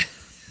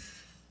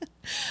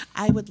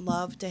 I would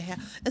love to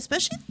have,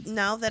 especially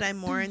now that I'm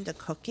more into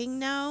cooking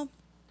now.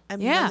 I'm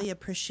Yeah. really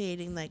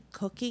appreciating like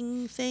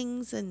cooking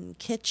things and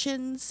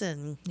kitchens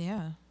and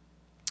Yeah.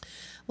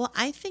 well,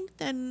 I think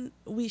then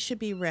we should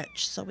be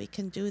rich so we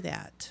can do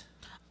that.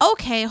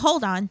 Okay,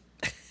 hold on.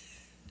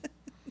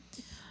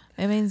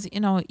 It means,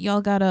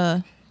 y'all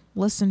gotta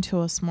listen to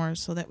us more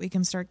so that we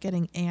can start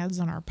getting ads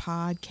on our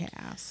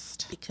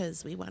podcast.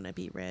 Because we want to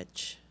be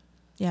rich.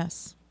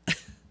 Yes.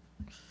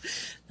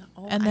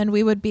 Oh, And then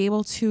we would be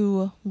able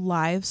to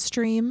live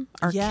stream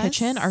our Yes.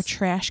 kitchen, our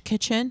trash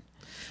kitchen.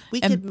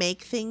 we and- could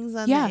make things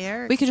on Yeah. the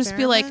air. We could just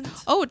be like,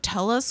 experiment. oh,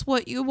 tell us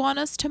what you want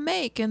us to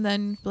make. And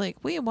then be like,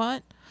 we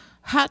want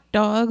hot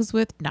dogs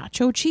with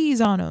nacho cheese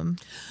on them.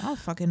 I don't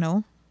fucking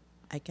know.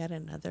 I got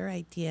another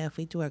idea. If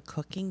we do our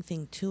cooking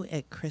thing too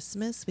at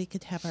Christmas, we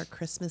could have our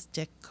Christmas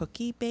dick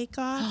cookie bake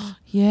off.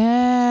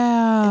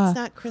 Yeah. It's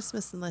not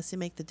Christmas unless you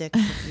make the dick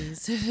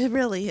cookies. It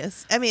really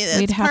is. I mean, it's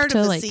We'd have part to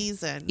of the like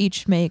season.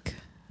 each make,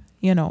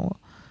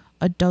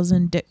 a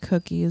dozen dick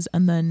cookies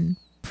and then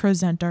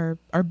present our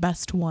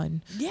best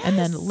one. And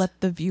then Yes.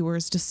 let the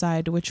viewers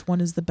decide which one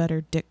is the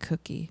better dick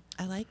cookie.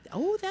 I like.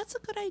 Oh, that's a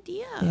good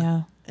idea.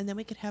 Yeah. And then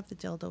we could have the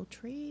dildo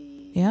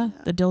tree. Yeah.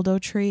 The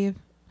dildo tree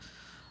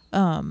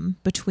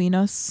between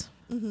us,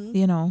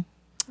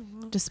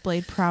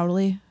 displayed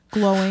proudly,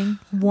 glowing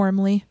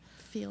warmly.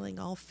 Feeling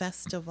all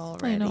festive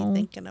already, know.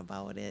 thinking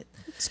about it.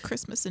 It's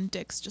Christmas and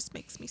dicks just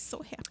makes me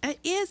so happy. It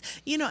is.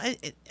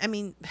 I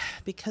mean,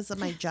 because of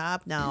my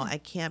job now, I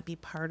can't be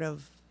part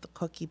of the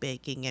cookie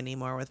baking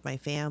anymore with my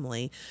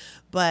family.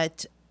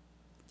 But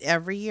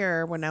every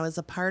year when I was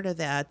a part of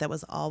that, that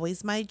was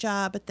always my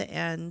job at the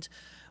end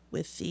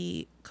with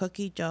the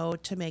cookie dough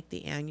to make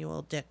the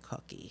annual dick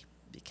cookie.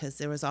 Because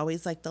there was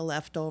always like the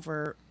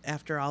leftover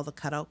after all the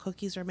cutout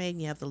cookies are made,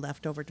 and you have the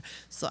leftover.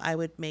 So I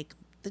would make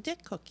the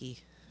dick cookie.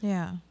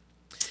 Yeah.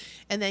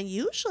 And then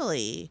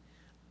usually,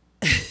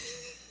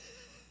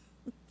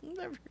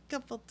 remember a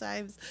couple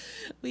times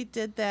we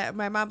did that.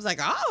 My mom's like,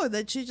 oh, and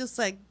then she just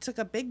like took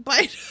a big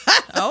bite.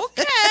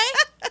 Okay.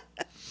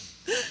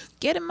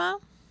 Get him, Mom.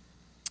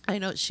 I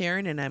know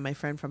Sharon and I, my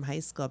friend from high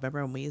school,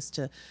 remember when we used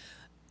to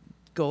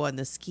go on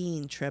the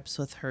skiing trips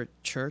with her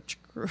church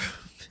group.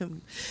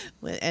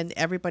 And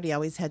everybody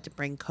always had to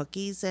bring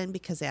cookies in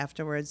because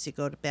afterwards you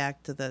go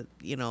back to the,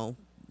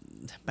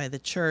 by the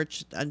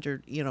church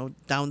under,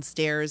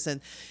 downstairs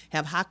and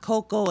have hot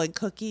cocoa and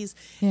cookies.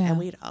 Yeah. And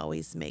we'd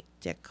always make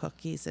dick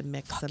cookies and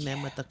mix them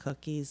in with the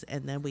cookies.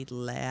 And then we'd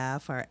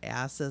laugh our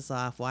asses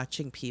off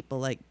watching people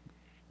like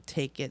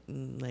take it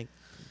and like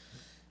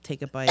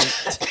take a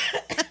bite.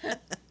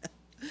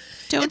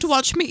 Don't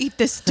watch me eat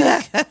this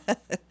dick.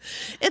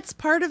 It's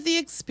part of the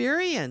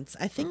experience.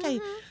 I think I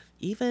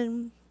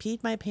even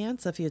peed my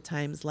pants a few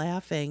times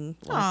laughing,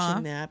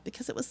 watching that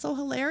because it was so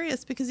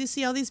hilarious because you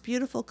see all these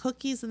beautiful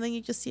cookies and then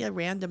you just see a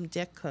random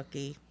dick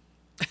cookie.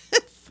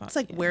 It's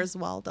like, yeah. Where's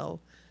Waldo?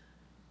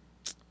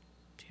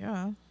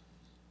 Yeah.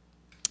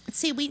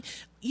 See, we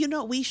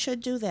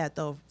should do that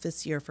though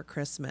this year for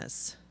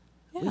Christmas.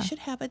 Yeah. We should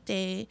have a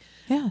day.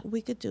 Yeah.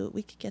 We could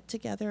get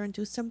together and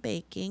do some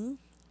baking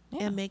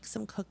Yeah. and make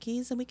some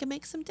cookies and we can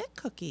make some dick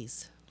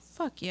cookies.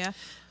 Fuck yeah.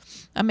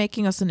 I'm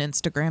making us an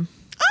Instagram.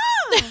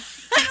 Oh! I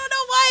don't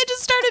know why I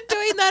just started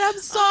doing that.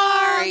 I'm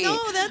sorry.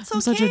 Oh, no, that's okay.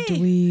 I'm such a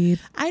dweeb.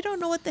 I don't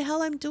know what the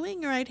hell I'm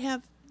doing, or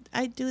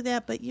I'd do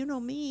that, but you know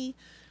me.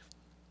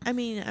 I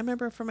mean, I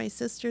remember for my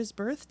sister's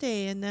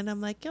birthday, and then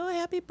I'm like, oh,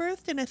 happy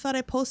birthday. And I thought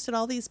I posted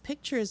all these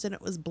pictures, and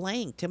it was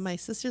blank. And my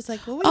sister's like,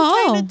 what were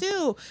you trying to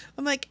do?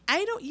 I'm like,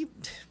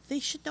 they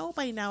should know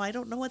by now. I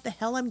don't know what the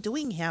hell I'm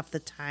doing half the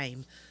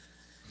time.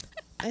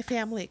 My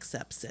family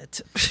accepts it.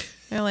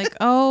 They're like,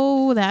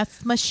 oh,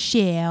 that's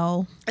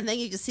Michelle. And then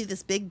you just see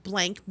this big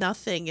blank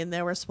nothing, and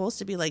there were supposed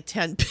to be like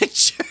 10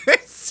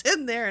 pictures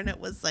in there, and it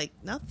was like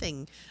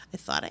nothing. I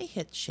thought I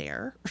hit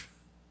share.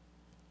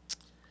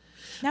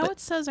 Now it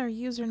says our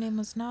username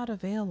was not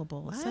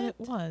available. It said it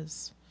What?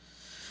 was.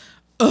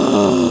 Ugh.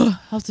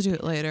 I'll have to do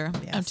it later.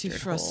 I'm too Bastard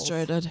holes.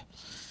 frustrated.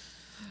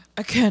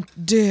 I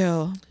can't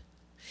deal.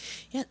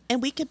 Yeah,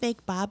 and we could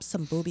make Bob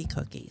some booby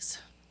cookies.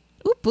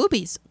 Ooh,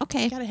 boobies.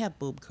 Okay. Gotta have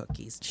boob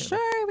cookies too.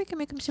 Sure, we can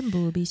make them some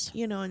boobies.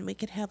 And we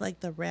could have like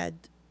the red,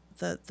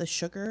 the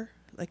sugar,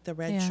 like the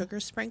red Yeah. sugar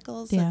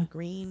sprinkles Yeah. and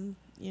green.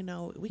 We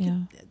Yeah.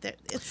 could.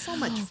 It's so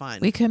much fun.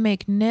 We could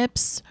make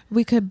nips.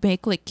 We could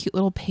make like cute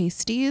little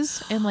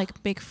pasties and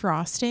like make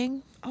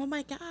frosting. Oh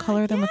my god!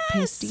 Color them with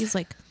yes! pasties,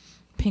 like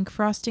pink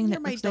frosting You're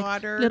that my looks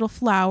daughter. like little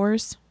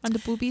flowers on the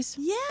boobies.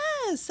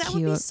 Yes, that would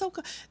be Cute. so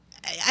cool.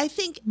 I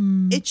think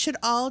it should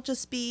all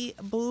just be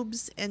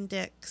boobs and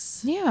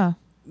dicks Yeah.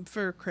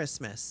 for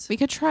Christmas. We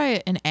could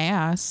try an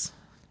ass,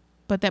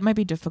 but that might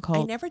be I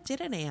difficult. never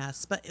did an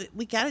ass, but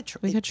we gotta try.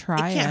 We could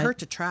try It can't it. hurt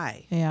to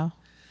try Yeah.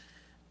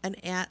 an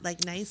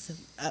like nice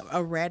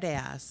a red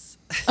ass.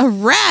 A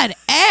red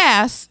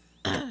ass.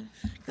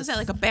 Is that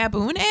like a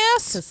baboon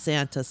ass? Because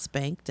Santa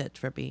spanked it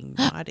for being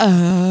naughty.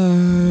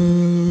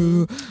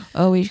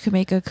 Oh, we could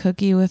make a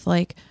cookie with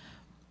like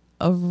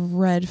a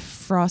red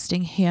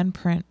frosting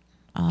handprint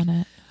on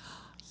it.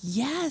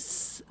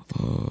 Yes.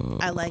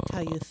 I like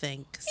how you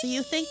think. So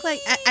you think like,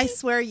 I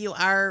swear you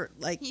are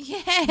like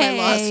my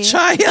lost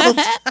child.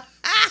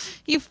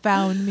 You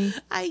found me.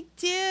 I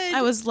did.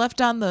 I was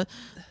left on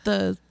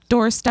the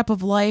doorstep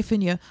of life,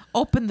 and you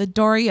opened the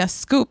door, you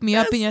scooped me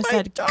up, and you That's my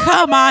said, daughter.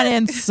 "Come on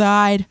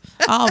inside.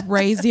 I'll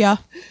raise you."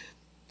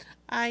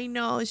 I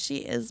know, she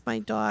is my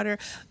daughter.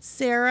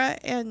 Sarah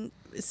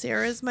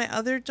is my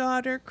other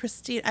daughter.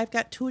 Christine, I've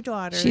got 2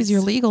 daughters. She's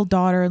your legal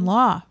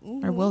daughter-in-law,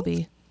 or will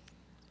be.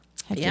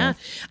 Heck Yeah.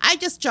 I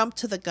just jumped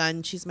to the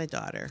gun. She's my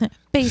daughter.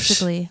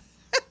 Basically.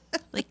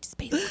 Like, just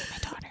basically my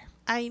daughter.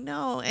 I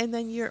know. And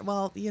then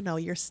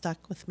you're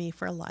stuck with me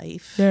for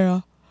life.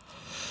 Yeah.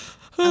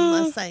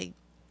 Unless I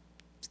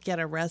get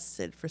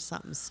arrested for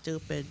something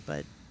stupid,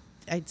 but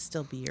I'd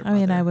still be your mother. I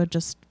mean, I would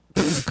just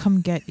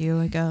come get you,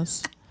 I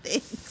guess.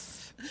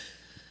 Thanks.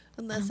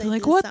 Unless I'd I be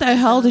like, do what the something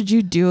hell dumb. did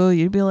you do?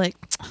 You'd be like,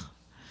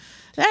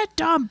 that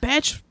dumb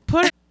bitch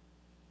put it.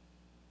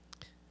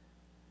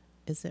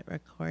 Is it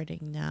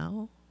recording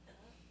now?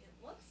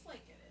 It looks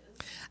like it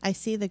is. I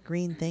see the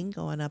green thing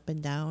going up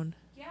and down.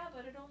 Yeah,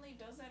 but it only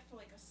does that for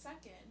like a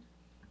second,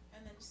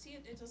 and then you see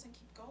it doesn't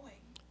keep going.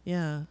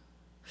 Yeah.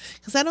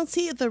 Because I don't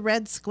see the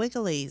red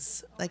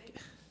squigglies. Like,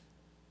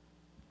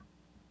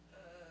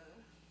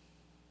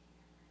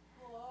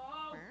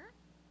 Hello?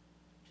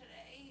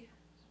 Today?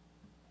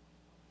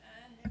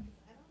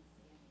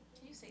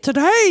 Can you say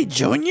today,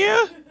 Junior.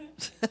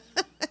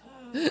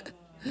 So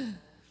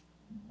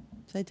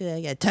I do that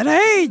again.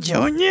 Today,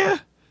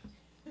 Junior.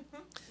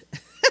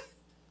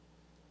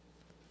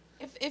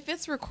 If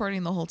it's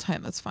recording the whole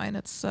time, that's fine.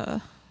 It's,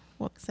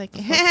 It's like,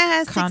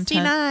 content.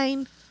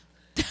 69.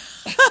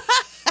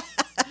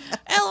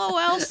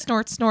 LOL,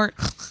 snort, snort.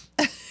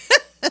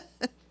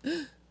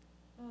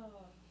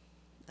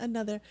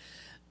 Another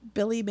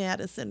Billy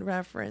Madison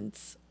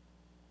reference.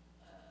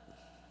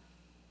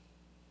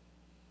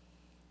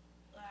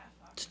 laugh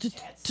off the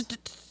chats?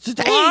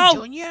 Today, Wow.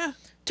 Junior.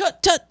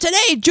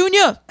 Today,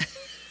 Junior.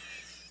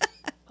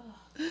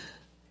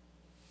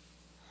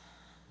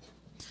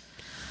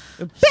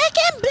 Back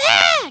and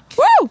black.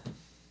 Woo!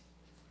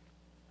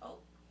 Oh,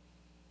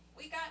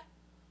 we got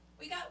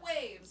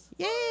waves.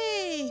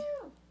 Yay.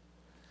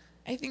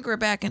 I think we're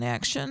back in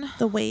action.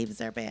 The waves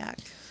are back.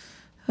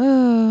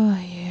 Oh,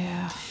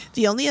 yeah.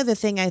 The only other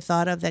thing I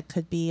thought of that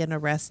could be an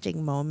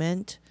arresting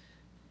moment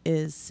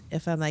is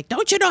if I'm like,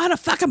 don't you know how to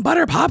fucking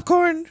butter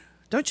popcorn?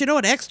 Don't you know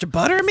what extra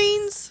butter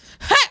means?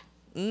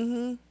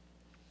 Ha!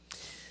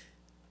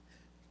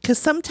 Because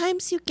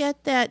sometimes you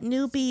get that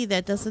newbie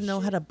that doesn't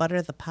know how to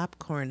butter the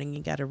popcorn, and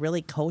you got to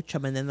really coach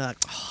them. And then they're like,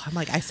 oh, I'm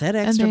like, I said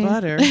extra they,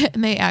 butter.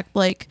 And they act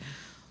like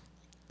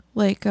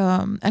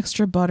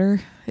extra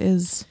butter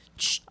is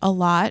a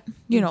lot.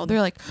 You know, they're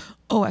like,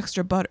 oh,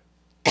 extra butter.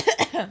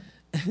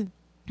 And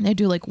they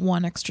do like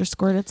 1 extra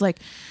squirt. It's like,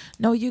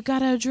 no, you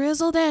gotta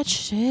drizzle that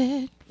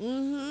shit.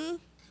 Move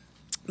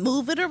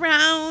it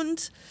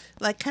around,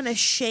 like kind of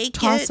shake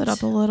Toss it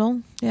up a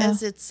little. Yeah.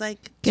 as it's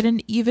like, Get an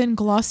even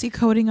glossy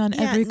coating on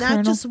yeah, every not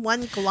kernel. just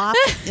one glop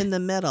in the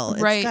middle.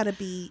 Right. It's got to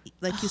be,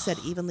 like you said,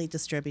 evenly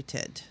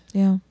distributed.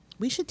 Yeah.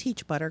 We should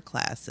teach butter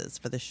classes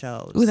for the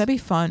shows. Ooh, that'd be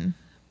fun.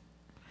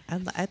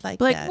 I'd like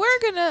Like, that.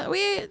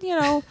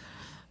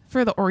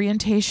 for the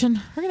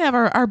orientation, we're gonna have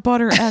our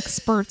butter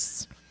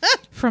experts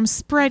from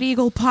Spread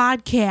Eagle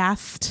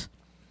Podcast.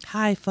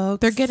 Hi,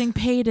 folks. They're getting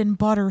paid in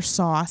butter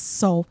sauce,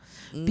 so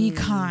be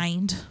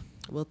kind.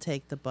 We'll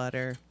take the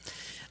butter.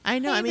 I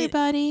know. Hey, I mean,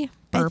 everybody.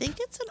 I Burp. think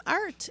it's an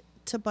art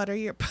to butter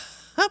your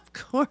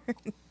popcorn.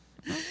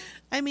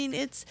 I mean,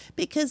 it's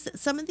because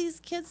some of these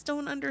kids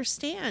don't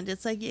understand.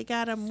 It's like you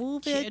gotta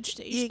move it.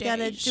 You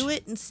gotta do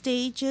it in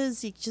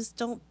stages. You just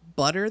don't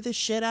butter the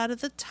shit out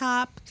of the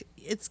top.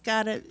 It's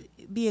gotta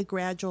be a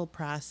gradual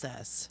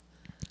process.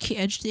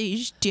 Kids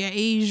these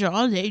days,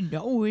 all they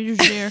know is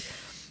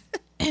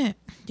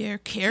their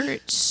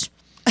carrots.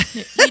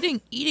 They're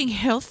eating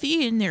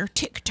healthy in their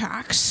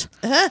TikToks.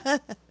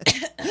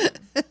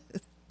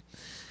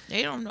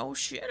 They don't know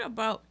shit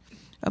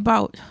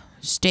about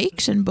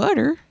steaks and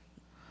butter.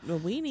 Well,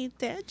 we need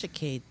to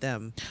educate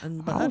them on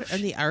butter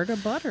and the art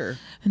of butter.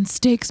 And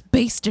steaks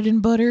basted in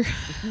butter.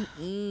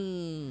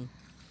 I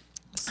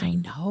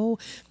know.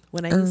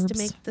 When I used to herbs.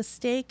 make the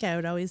steak, I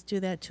would always do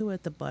that too,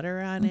 with the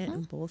butter on it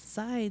on both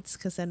sides,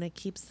 because then it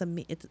keeps the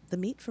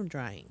meat from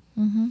drying.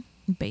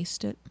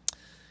 Baste it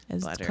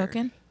as Butter. it's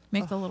cooking.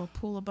 Make the little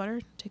pool of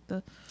butter. Take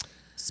the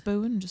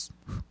spoon and just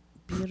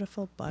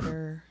Beautiful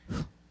butter.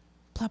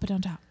 plop it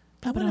on top.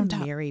 Plop it wanna on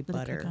top. marry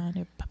Let it cook butter. on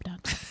it, pop it on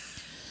top.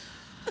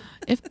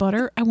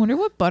 I wonder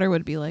what butter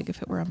would be like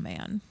if it were a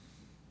man.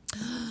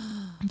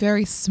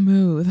 Very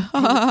smooth.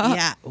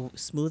 Yeah, ooh,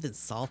 smooth and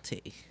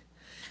salty.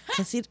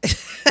 'Cause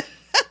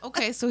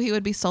Okay, so he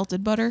would be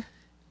salted butter.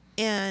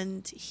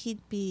 and he'd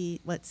be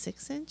what,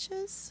 6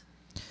 inches?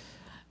 At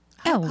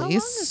How long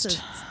is a least.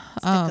 stick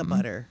of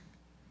butter?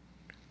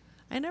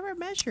 I never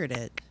measured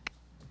it.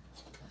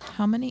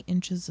 How many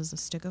inches is a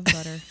stick of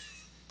butter?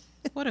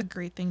 What a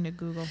great thing to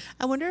Google.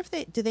 I wonder if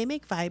they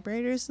make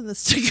vibrators in the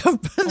stick of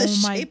in the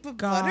Oh my shape of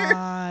butter.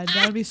 god,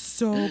 that would be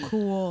so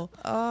cool.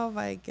 Oh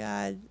my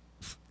god.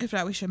 If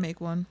not, we should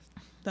make one.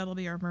 That'll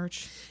be our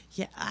merch.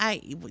 Yeah,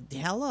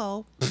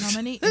 hello. How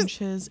many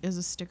inches is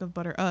a stick of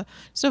butter?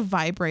 Just a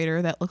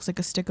vibrator that looks like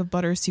a stick of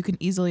butter, so you can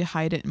easily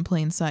hide it in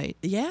plain sight.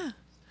 Yeah.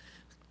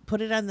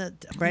 Put it on the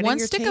right One on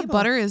your stick table. of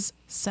butter is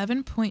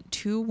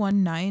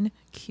 7.219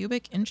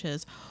 cubic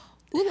inches.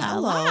 Ooh la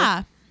Hello.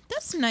 la.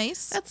 That's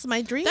nice. That's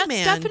my dream That's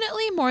man.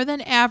 definitely more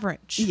than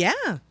average. Yeah.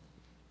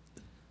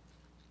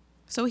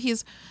 So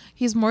he's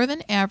more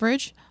than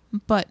average,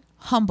 but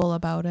humble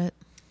about it.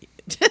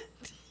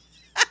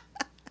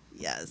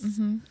 Yes.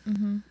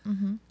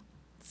 Mm-hmm.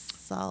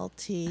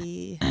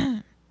 Salty.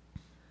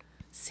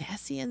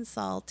 Sassy and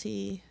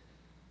salty.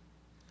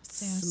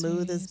 Sassy.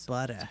 Smooth as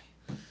butter.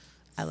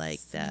 I like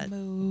that.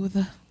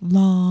 Smooth,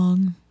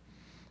 long,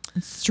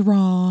 and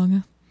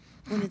strong.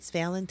 When it's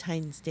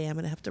Valentine's Day, I'm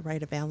going to have to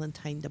write a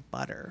Valentine to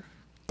butter.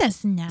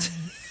 That's nice.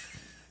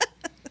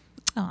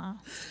 Aw.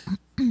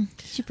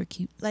 Super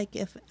cute. Like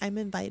if I'm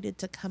invited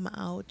to come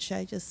out, should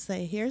I just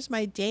say, here's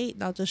my date,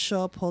 and I'll just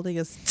show up holding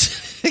a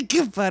stick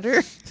of butter?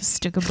 A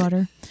stick of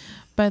butter.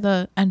 By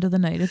the end of the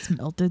night, it's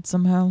melted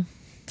somehow.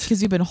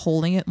 Because you've been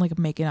holding it and like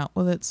making out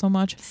with it so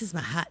much. This is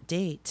my hot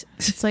date.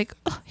 It's like,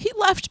 oh, he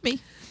left me.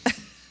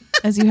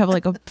 As you have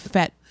like a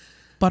fat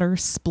butter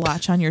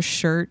splotch on your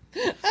shirt.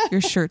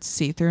 Your shirt's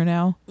see-through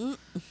now.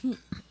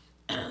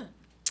 Yeah.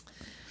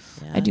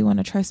 I do want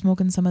to try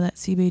smoking some of that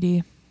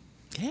CBD.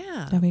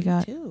 Yeah. that we me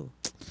got. Too.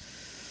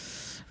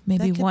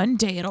 Maybe That could- one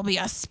day it'll be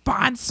a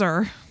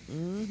sponsor.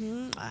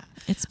 Mm-hmm.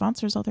 It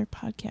sponsors other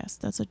podcasts.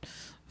 That's a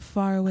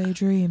faraway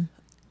dream.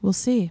 We'll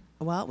see.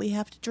 Well, we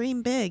have to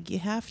dream big. You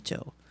have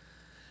to.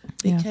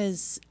 Yeah.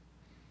 Because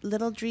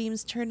little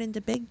dreams turn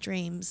into big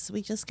dreams.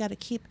 We just got to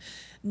keep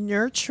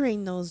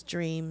nurturing those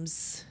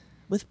dreams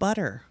with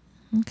butter.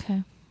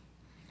 Okay.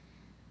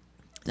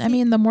 I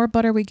mean, the more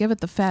butter we give it,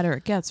 the fatter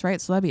it gets,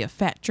 right? So that'd be a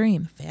fat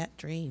dream. Fat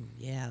dream.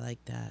 Yeah, I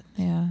like that.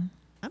 Yeah.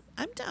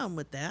 I'm down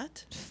with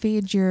that.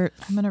 Feed your.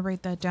 I'm gonna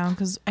write that down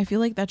because I feel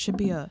like that should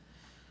be a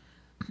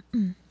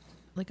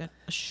like a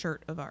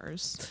shirt of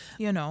ours.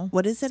 You know.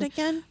 What is it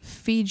again?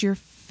 Feed your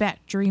fat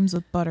dreams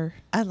with butter.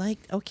 I like,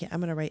 okay, I'm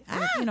going to write,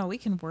 Or, you know, we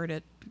can word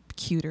it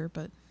cuter,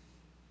 but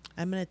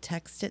I'm going to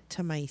text it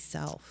to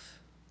myself.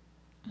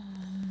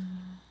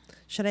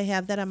 Should I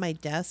have that on my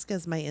desk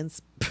as my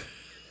as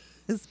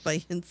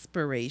my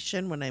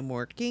inspiration when I'm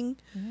working?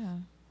 yeah.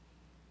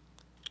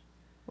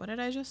 What did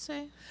I just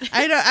say?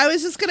 I know. I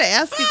was just going to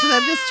ask you because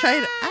I'm just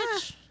trying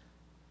to.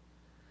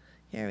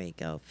 Here we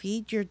go.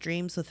 Feed your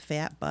dreams with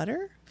fat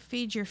butter.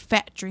 Feed your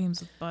fat dreams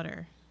with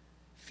butter.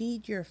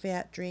 Feed your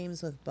fat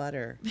dreams with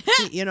butter.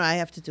 You know, I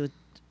have to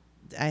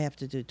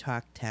do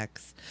talk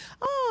text.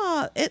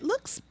 Oh, it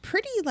looks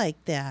pretty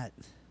like that.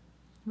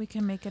 We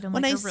can make it in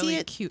When like I a really see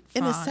it cute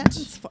in font. a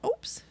sentence.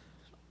 Oops.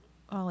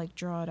 I'll like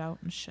draw it out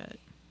and shit.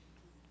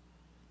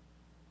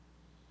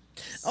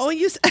 Oh,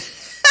 you.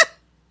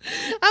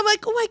 I'm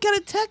like, oh, I got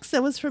a text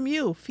that was from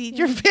you. Feed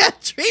your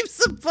fat dreams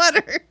of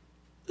butter.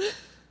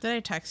 Did I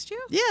text you?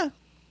 Yeah.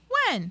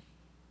 When?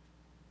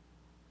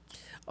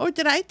 Or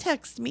did I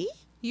text me?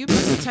 You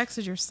must have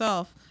texted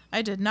yourself.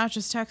 I did not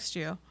just text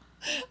you.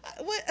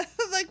 What?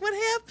 Like, what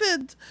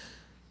happened?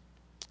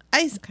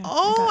 I Okay, I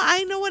got it.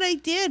 I know what I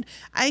did.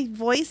 I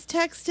voice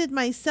texted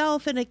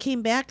myself and it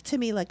came back to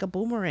me like a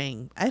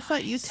boomerang. I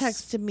thought you Nice.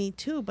 texted me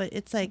too, but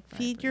it's like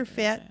feed your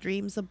fat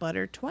dreams of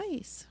butter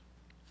twice.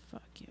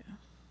 Fuck you.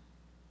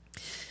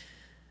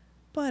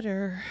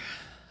 Butter.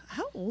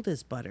 How old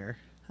is butter?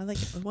 I like.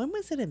 When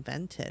was it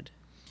invented?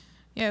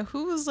 Yeah,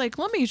 who was like,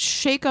 let me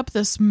shake up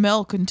this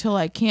milk until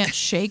I can't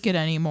shake it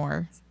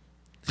anymore?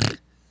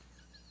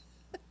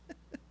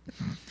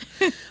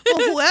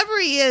 Well, whoever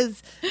he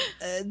is,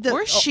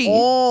 Or she.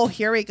 Oh,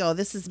 here we go.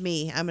 This is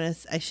me.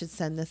 I should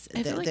send this.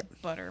 I feel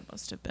like butter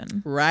must have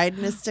been.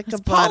 Riding a stick It's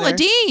of butter. Paula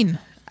Dean.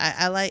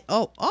 I like.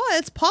 Oh,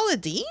 it's Paula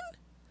Dean.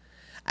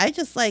 I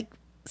just like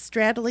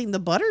straddling the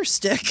butter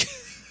stick.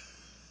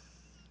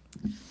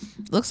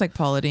 Looks like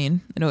Paula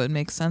Dean. I know it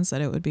makes sense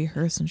that it would be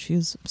her since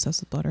she's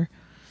obsessed with butter.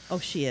 Oh,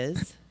 she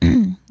is.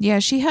 Yeah,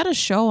 she had a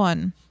show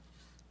on,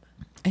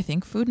 I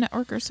think, Food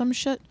Network or some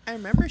shit. I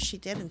remember she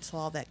did until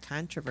all that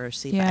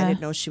controversy. But I Yeah. didn't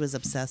know she was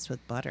obsessed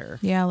with butter.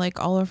 Yeah, like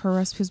all of her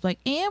recipes, like,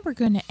 and we're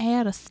gonna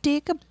add a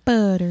stick of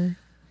butter.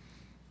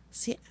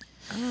 See,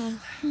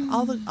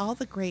 all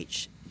the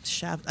great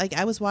chefs. Like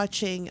I was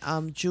watching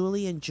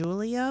Julie and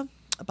Julia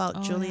about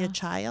Oh, Julia yeah.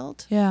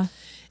 Child, Yeah,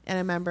 and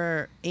I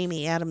remember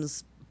Amy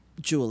Adams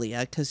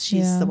Julia because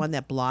she's Yeah. the one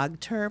that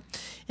blogged her,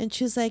 and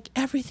she's like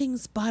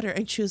everything's butter,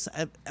 and she was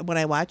when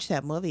I watched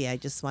that movie, I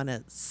just want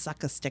to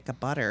suck a stick of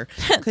butter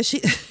because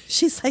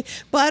she's like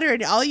butter,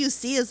 and all you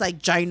see is like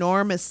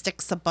ginormous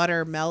sticks of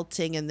butter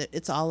melting, and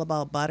it's all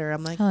about butter.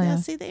 I'm like, Hell yeah.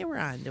 see, they were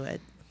onto it.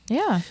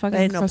 yeah. Fucking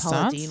I didn't know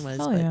Paula croissants. Dean was,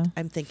 Hell but yeah.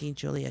 I'm thinking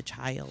Julia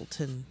Child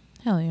and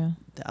Hell yeah.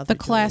 the other The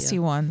classy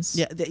Julia. ones.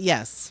 Yeah,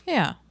 yes.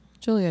 Yeah.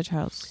 Julia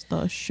Child's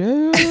the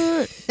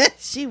shit.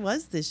 She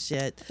was the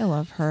shit. I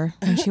love her.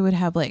 And she would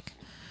have like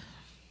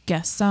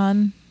guests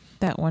on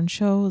that one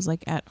show. It was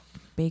like at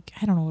Bake.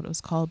 I don't know what it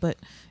was called, but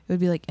it would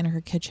be like in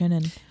her kitchen,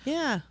 and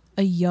Yeah.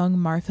 a young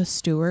Martha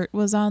Stewart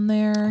was on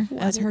there Oh, I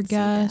as her didn't see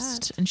that.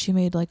 guest, and she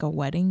made like a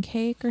wedding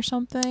cake or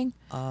something.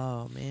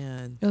 Oh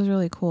man. It was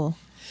really cool.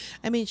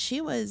 I mean,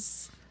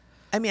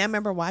 I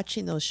remember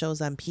watching those shows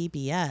on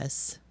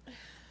PBS.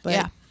 But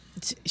Yeah.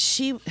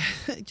 she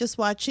just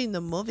watching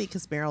the movie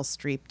because Meryl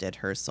Streep did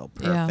her so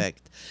Yeah.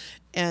 perfect.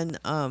 And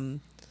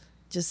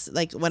just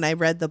like when I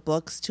read the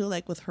books too,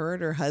 like with her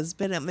and her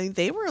husband, I mean,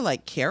 they were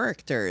like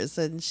characters,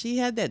 and she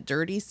had that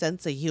dirty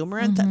sense of humor.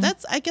 And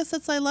I guess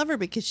that's why I love her,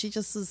 because she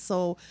just is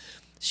so,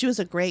 she was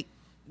a great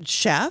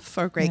chef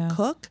or great Yeah.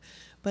 cook,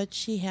 but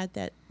she had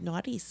that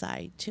naughty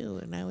side too.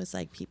 And I always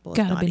like people with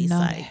Gotta naughty be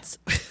naughty. sides.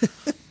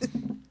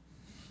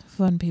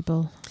 Fun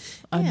people.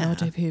 Yeah.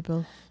 Naughty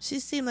people. She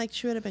seemed like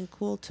she would have been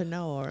cool to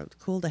know or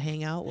cool to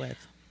hang out with.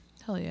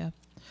 Hell yeah.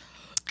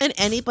 And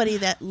anybody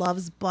that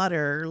loves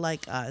butter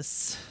like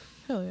us,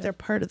 Hell yeah. they're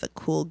part of the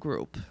cool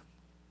group.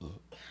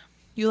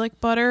 You like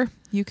butter?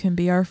 You can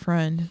be our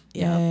friend.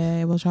 Yep.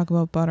 Yay. We'll talk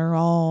about butter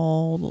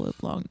all the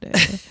live long day.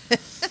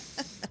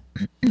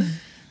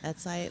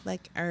 That's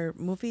like our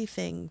movie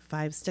thing,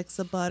 5 sticks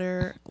of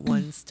butter,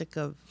 1 stick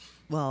of,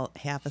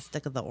 half a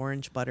stick of the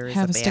orange butter is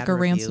Have a a bad stick of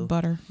review. rancid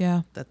butter.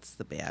 Yeah. That's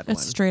the bad It's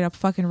one. straight up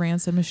fucking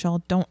rancid,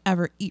 Michelle. Don't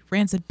ever eat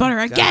rancid butter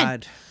again.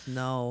 God,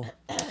 no.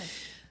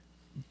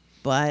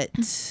 But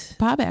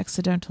Bob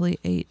accidentally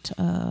ate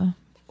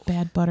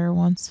bad butter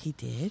once. he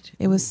did.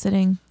 It was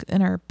sitting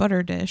in our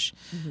butter dish,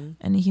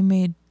 and he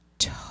made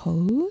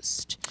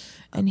toast,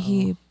 and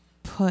he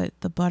put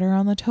the butter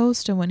on the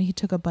toast, and when he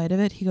took a bite of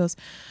it, he goes,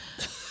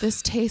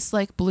 "This tastes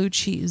like blue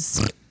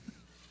cheese."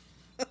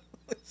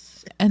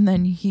 And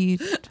then he,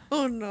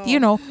 Oh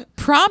no.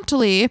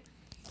 promptly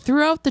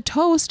threw out the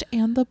toast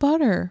and the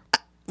butter.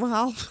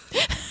 Well,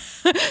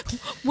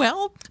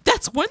 Well,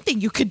 that's one thing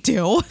you could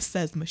do,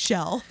 says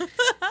Michelle.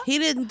 he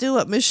didn't do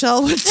what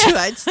Michelle would do.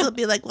 I'd still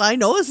be like, well, I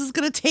know this is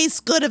going to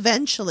taste good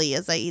eventually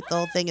as I eat the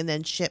whole thing and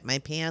then shit my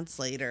pants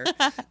later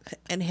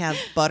and have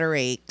butter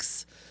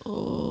aches.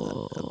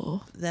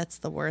 Oh. That's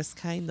the worst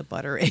kind, the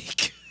butter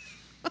ache.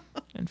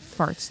 And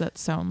farts that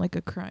sound like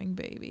a crying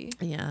baby.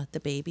 Yeah, the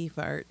baby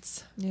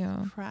farts.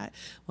 Yeah.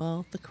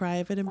 The cry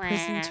of an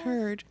imprisoned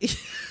turd.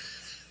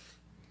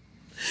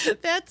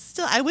 That's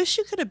still, I wish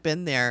you could have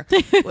been there.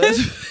 Because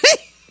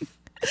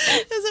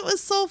it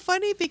was so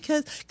funny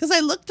because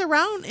I looked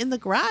around in the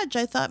garage.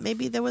 I thought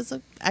maybe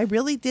I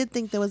really did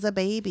think there was a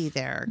baby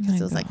there. Because My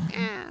it was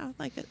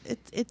like,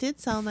 it did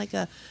sound like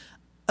a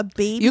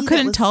baby. You that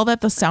couldn't was- tell that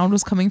the sound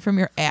was coming from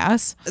your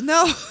ass?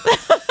 No.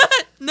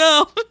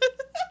 No.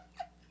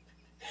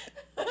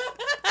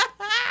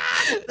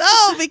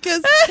 No,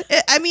 because,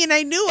 I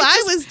knew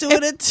I was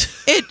doing it.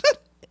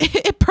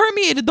 It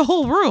permeated the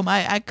whole room.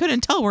 I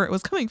couldn't tell where it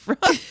was coming from.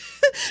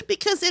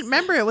 Because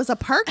remember, it was a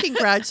parking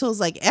garage, so it was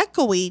like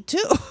echoey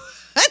too.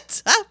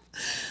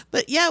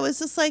 But yeah, it was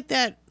just like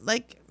that,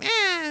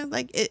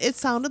 it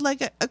sounded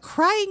like a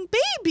crying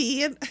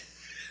baby. And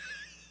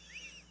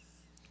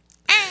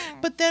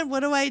but then what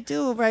do I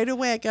do? Right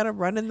away, I gotta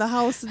run in the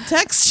house and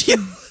text you.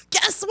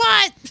 Guess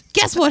what?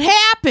 Guess what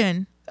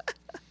happened?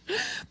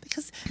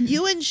 Because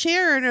you and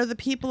Sharon are the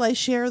people I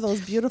share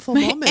those beautiful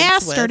My moments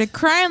ass with. started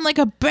crying like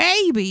a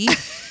baby.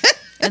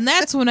 And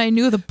that's when I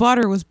knew the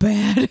butter was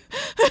bad.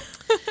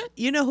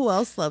 You know who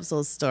else loves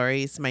those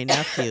stories? My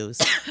nephews.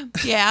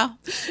 Yeah.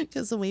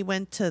 Because when I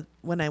went to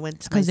my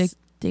Because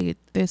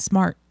they're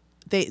smart.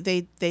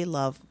 They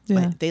love Yeah,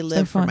 they they're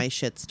live for fun. my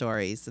shit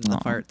stories and the Aw.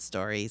 fart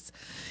stories.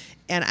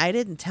 And I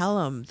didn't tell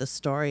them the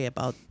story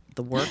about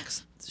the work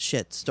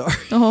shit story.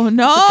 Oh, The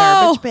no.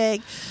 garbage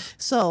bag.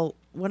 So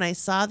when I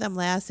saw them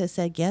last, I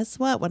said, guess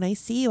what? When I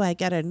see you, I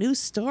got a new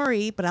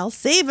story, but I'll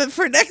save it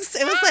for next.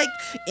 It was like,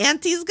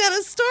 Auntie's got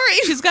a story.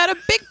 She's got a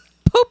big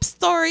poop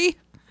story.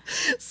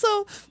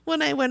 So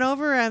when I went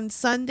over on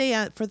Sunday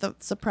for the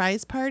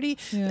surprise party,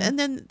 Yeah. and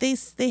then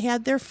they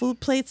had their food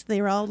plates,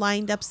 they were all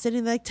lined up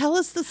sitting there, like, tell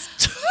us the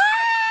story.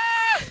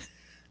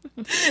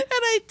 And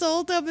I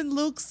told them, and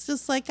Luke's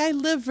just like, I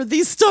live for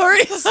these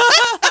stories.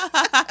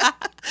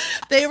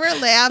 They were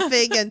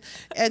laughing,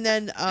 and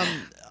then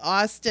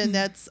Austin,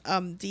 that's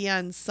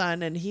Dion's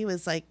son, and he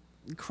was like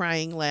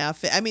crying,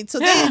 laughing. So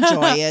they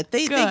enjoy it.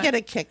 They Good. get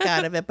a kick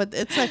out of it. But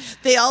it's like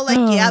they all like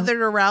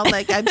gathered around,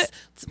 like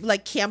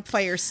like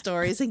campfire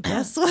stories. And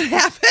guess what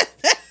happened?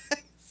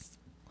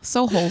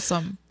 So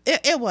wholesome.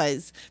 It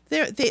was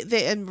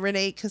they and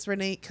Renee, because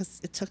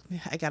it took me,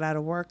 I got out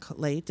of work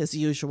late as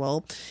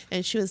usual,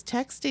 and she was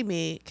texting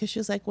me because she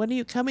was like, when are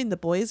you coming? The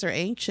boys are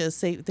anxious.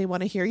 They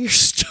want to hear your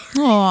story.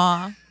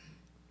 Aw.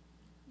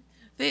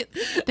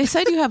 They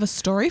said you have a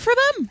story for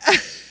them?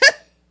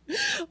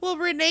 Well,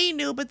 Renee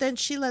knew, but then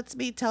she lets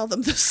me tell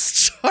them the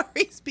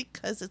stories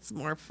because it's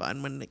more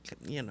fun when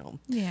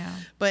Yeah.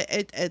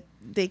 But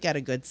they got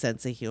a good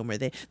sense of humor.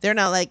 They're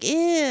not like,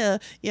 ew,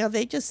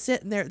 they just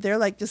sit and they're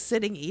like just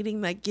sitting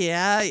eating like,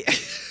 yeah.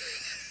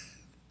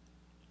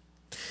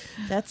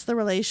 That's the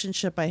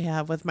relationship I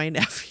have with my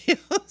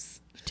nephews.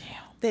 Damn.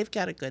 They've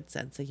got a good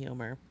sense of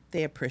humor.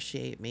 They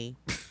appreciate me.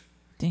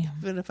 Damn.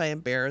 Even if I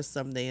embarrass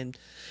them,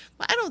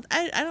 I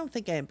don't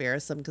think I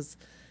embarrass them because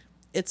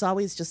it's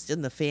always just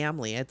in the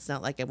family. It's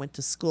not like I went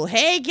to school.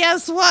 Hey,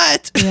 guess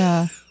what?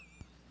 Yeah.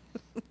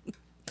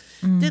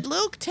 Did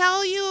Luke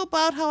tell you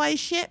about how I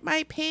shit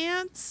my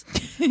pants?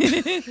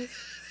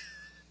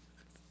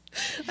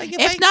 Like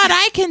If not,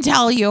 I can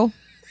tell you.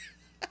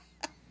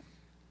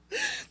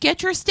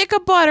 Get your stick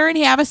of butter and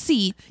have a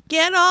seat.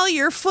 get all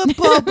your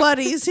football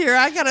buddies here.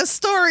 I got a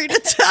story to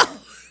tell.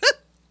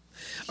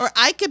 Or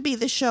I could be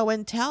the show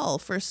and tell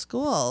for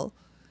school.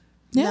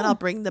 And then Yeah. I'll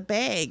bring the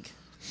bag.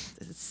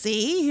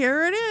 See,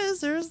 here it is.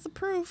 There's the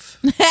proof.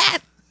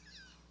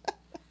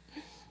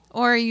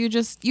 Or you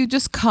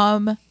just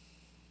come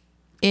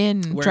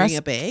in Wearing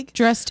a bag.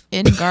 dressed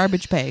in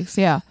garbage bags.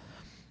 Yeah.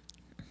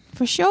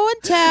 For show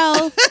and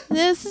tell,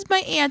 this is my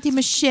Auntie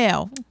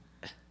Michelle.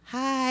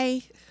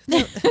 Hi.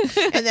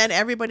 And then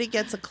everybody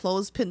gets a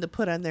clothespin to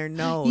put on their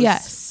nose.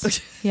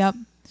 Yes. Yep.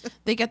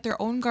 They get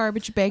their own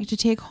garbage bag to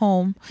take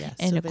home Yeah,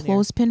 and a souvenir.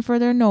 clothespin for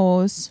their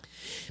nose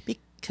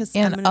Because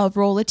and a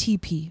roll of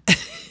TP.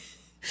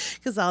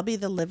 I'll be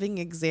the living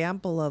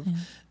example of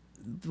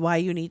why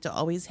you need to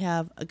always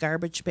have a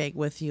garbage bag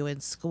with you in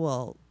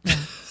school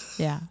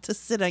Yeah. to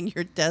sit on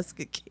your desk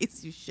in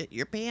case you shit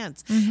your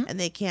pants Mm-hmm. and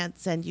they can't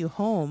send you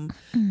home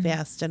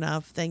fast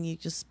enough.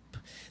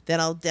 Then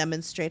I'll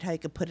demonstrate how you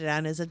could put it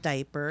on as a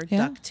diaper,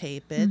 Yeah. duct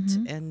tape it,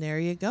 and there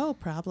you go.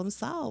 Problem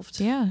solved.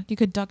 Yeah. You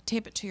could duct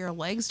tape it to your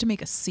legs to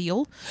make a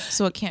seal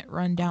so it can't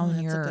run down that's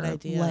a your good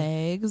idea.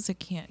 legs. It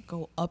can't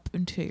go up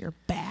into your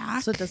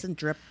back. So it doesn't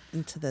drip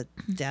into the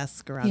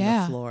desk or on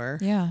yeah. the floor.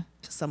 Yeah.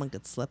 'Cause someone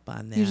could slip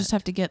on that. You just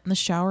have to get in the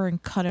shower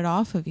and cut it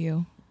off of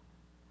you.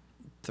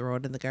 throw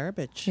it in the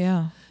garbage.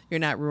 Yeah. You're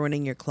not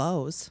ruining your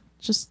clothes.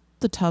 Just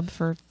the tub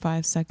for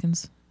 5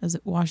 seconds as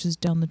it washes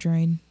down the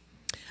drain.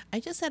 I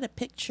just had a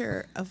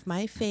picture of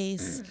my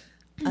face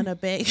on a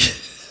bag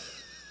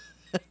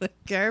of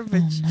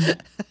garbage.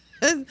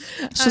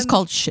 It's just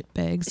called shit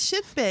bags.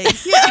 Shit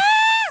bags, yeah.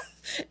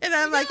 And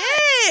I'm like,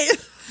 hey.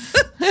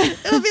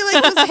 It'll be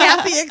like this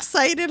happy,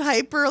 excited,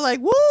 hyper, like,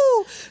 woo.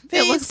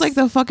 It looks like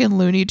the fucking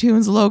Looney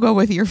Tunes logo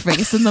with your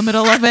face in the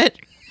middle of it.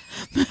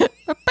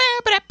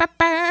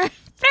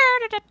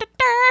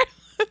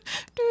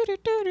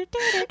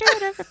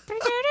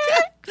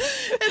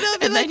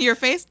 And then your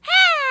face.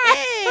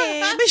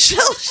 hey,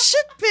 Michelle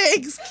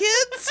Shitbags,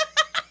 kids.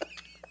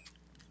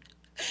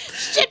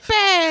 Shit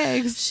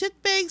bags.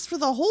 Shitbags for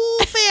the whole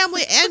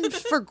family and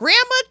for grandma,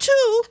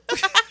 too.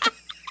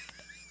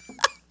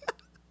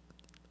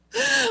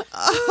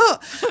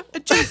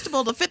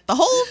 Adjustable to fit the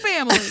whole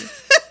family.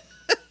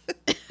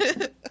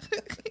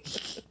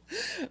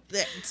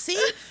 See,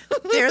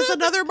 there's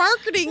another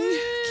marketing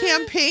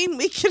campaign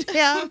we could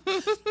have.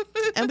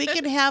 And we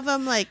could have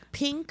them like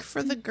pink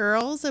for the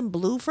girls and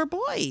blue for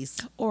boys.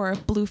 Or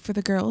blue for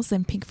the girls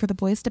and pink for the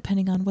boys,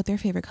 depending on what their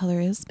favorite color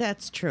is.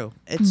 That's true.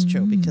 It's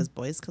true because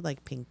boys could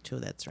like pink too.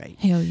 That's right.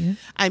 Hell yeah.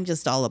 I'm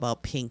just all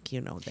about pink. You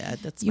know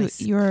that. That's my.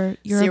 You're a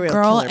serial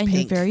girl killer and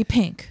pink. you're very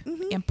pink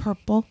and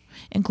purple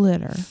and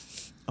glitter.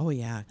 Oh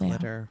yeah, Yeah,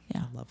 glitter.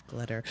 yeah. I love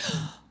glitter.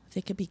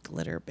 They could be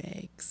glitter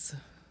bags,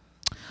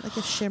 like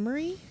a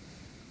shimmery.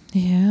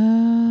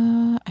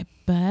 Yeah, I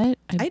bet.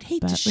 I'd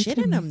hate to bet we shit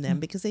could in them make then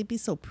because they'd be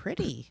so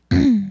pretty.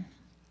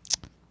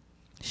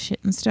 Shit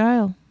in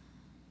style.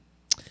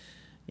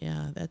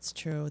 Yeah, that's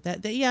true.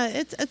 Yeah,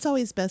 it's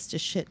always best to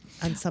shit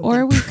on something.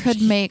 Or we pretty.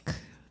 could make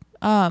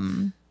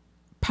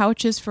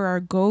pouches for our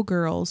Go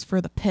Girls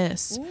for the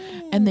piss,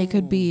 and they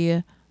could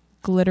be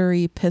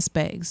glittery piss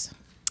bags.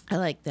 I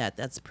like that.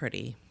 That's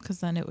pretty. Because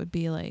then it would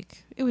be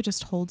like, it would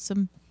just hold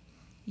some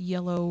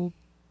yellow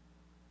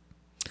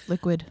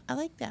liquid. I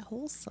like that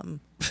wholesome.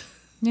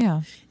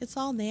 Yeah. It's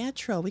all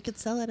natural. We could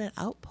sell it at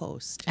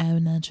Outpost. Au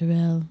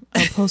naturel.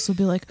 Outpost would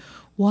be like,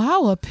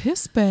 wow, a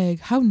piss bag.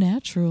 How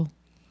natural.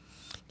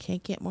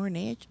 Can't get more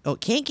natural. Oh,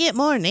 can't get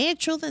more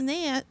natural than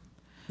that.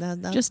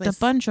 That Just was a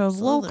bunch of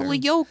slogan. local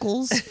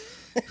yokels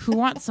who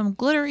want some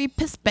glittery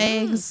piss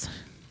bags.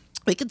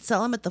 We could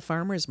sell them at the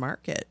farmer's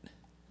market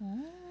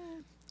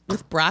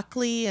with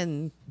broccoli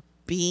and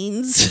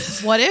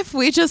beans. What if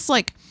we just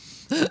like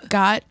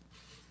got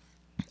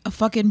a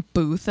fucking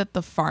booth at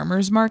the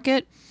farmer's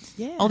market?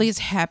 Yeah. All these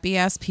happy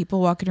ass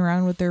people walking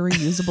around with their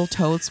reusable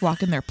totes,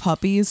 walking their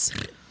puppies,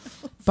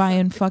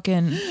 buying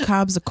fucking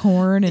cobs of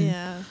corn and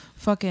Yeah.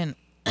 fucking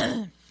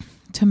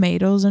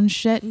tomatoes and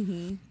shit.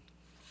 Mm-hmm.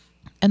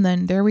 And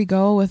then there we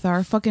go with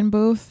our fucking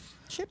booth.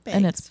 Shit bags.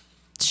 And it's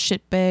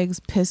shit bags,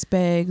 piss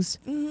bags,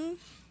 Mm-hmm.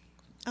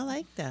 I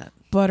like that.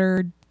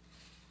 buttered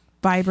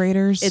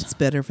vibrators. It's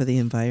better for the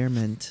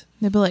environment.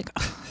 They'd be like,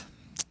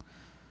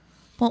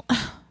 well,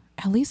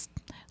 at least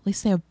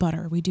they have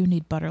butter. We do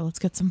need butter. Let's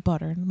get some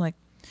butter. And I'm like,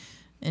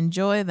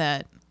 enjoy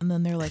that. And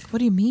then they're like, what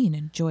do you mean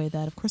enjoy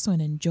that? Of course I'm going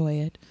to enjoy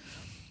it.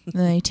 And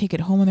then they take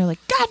it home and they're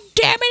like, God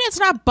damn it, it's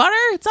not butter,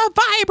 it's a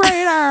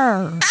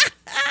vibrator.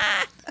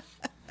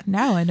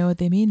 Now I know what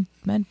they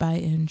meant by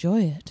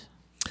enjoy it.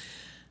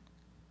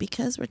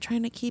 Because we're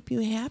trying to keep you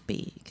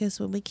happy. Because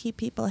when we keep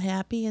people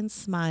happy and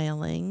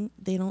smiling,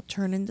 they don't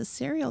turn into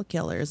serial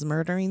killers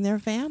murdering their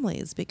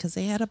families because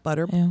they had a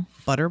butter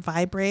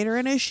vibrator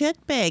and a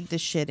shit bag to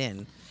shit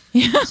in.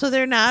 Yeah. So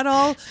they're not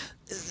all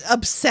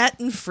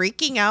upset and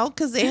freaking out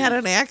because they had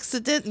an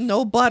accident and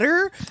no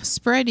butter.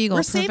 Spread eagle,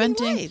 We're saving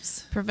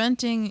lives.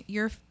 preventing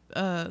your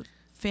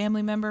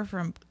family member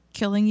from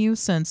killing you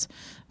since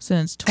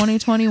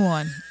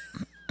 2021.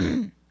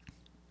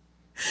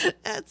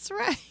 That's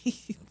right.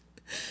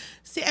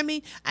 See, I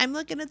mean, I'm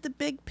looking at the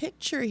big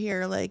picture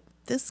here. Like,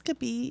 this could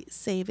be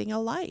saving a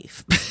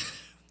life.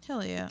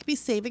 Hell yeah. It could be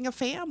saving a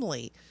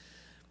family.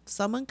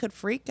 Someone could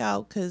freak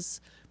out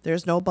because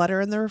there's no butter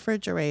in the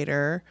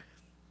refrigerator.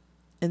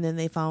 And then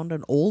they found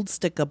an old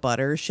stick of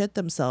butter, shit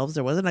themselves.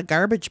 There wasn't a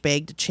garbage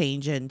bag to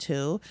change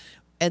into.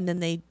 And then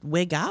they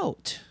wig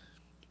out.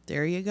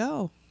 There you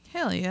go.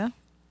 Hell yeah.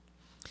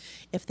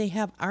 If they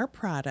have our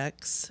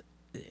products,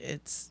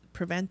 it's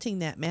preventing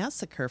that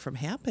massacre from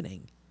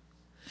happening.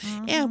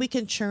 And we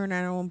can churn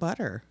our own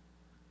butter.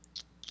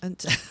 On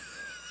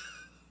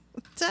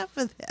top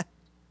of that.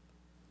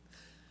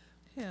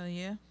 Hell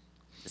yeah.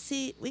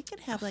 See, we could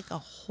have like a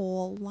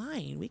whole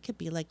line. We could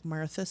be like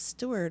Martha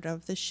Stewart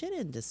of the shit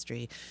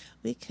industry.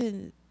 We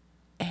could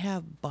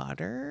have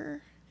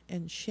butter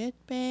and shit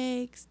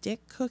bags,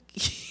 dick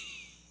cookies.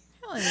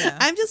 Hell yeah.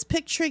 I'm just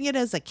picturing it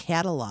as a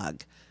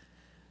catalog.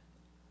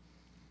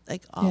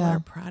 Like all Yeah. our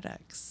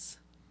products.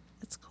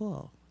 It's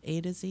cool. A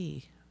to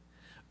Z.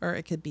 Or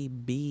it could be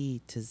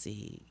B to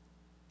Z.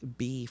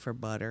 B for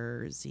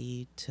butter,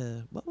 Z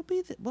to what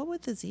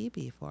would the Z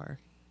be for?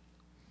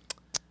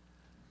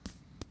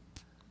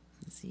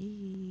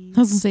 Z. I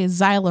was gonna say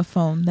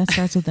xylophone. That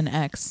starts with an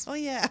X. Oh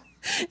yeah.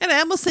 And I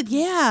almost said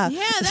yeah.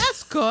 Yeah,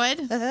 that's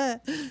good.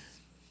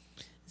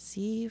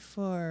 Z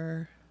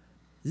for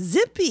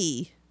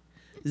zippy.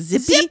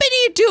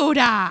 Zippity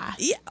doodah.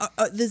 Yeah,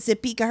 the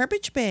zippy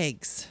garbage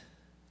bags.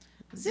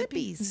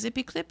 Zippies.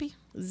 Zippy clippy.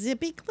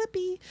 Zippy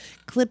clippy.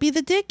 Clippy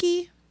the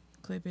dicky.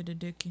 Clippy the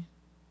dicky.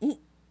 Mm.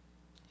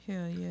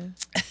 Hell yeah.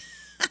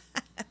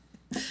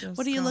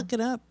 What are you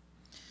looking up?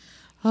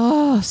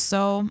 Oh,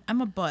 so I'm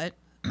a butt.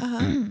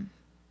 Uh-huh.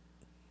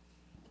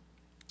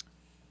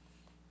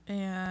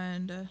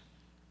 And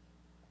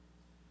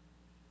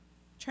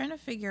trying to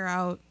figure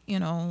out,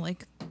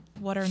 like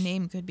what our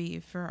name could be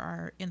for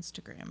our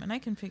Instagram. And I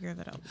can figure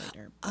that out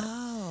later. But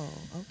Oh,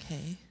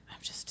 okay.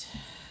 I'm just...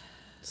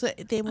 So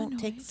they won't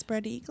take Annoyed.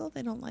 Spread Eagle?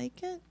 They don't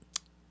like it?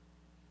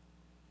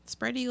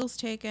 Spread Eagle's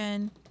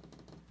taken.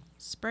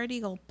 Spread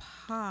Eagle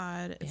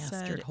Pod Bastard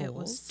said it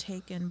was holes.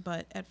 taken,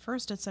 but at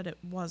first it said it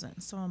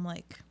wasn't. So I'm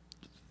like,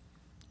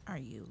 are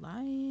you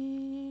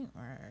lying?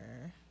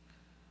 Or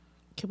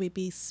Can we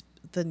be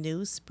the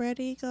new Spread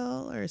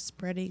Eagle or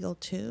Spread Eagle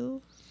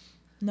 2?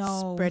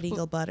 no. Spread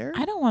Eagle Butter?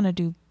 I don't want to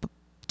do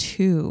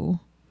two.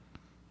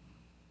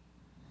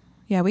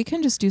 Yeah, we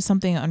can just do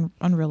something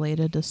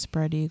unrelated to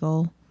Spread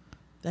Eagle.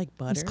 Like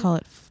butter? Just call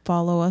it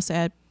follow us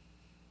at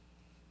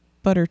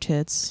Butter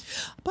Tits.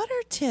 Butter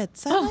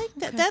Tits. I Oh, like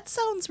that. okay. That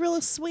sounds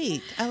real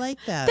sweet. I like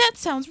that. That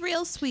sounds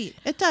real sweet.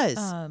 It does.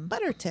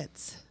 Butter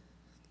Tits.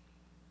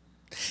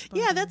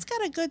 Yeah, that's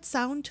got a good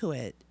sound to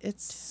it.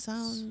 It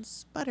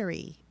sounds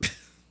buttery.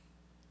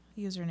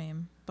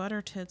 Username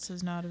Butter Tits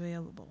is not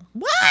available.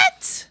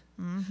 What?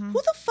 Mm-hmm. Who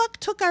the fuck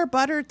took our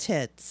Butter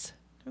Tits?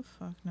 Who the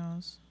fuck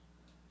knows?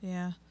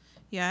 Yeah.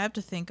 Yeah, I have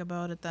to think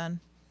about it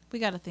then. We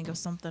got to think of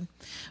something.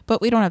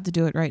 But we don't have to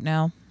do it right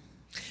now.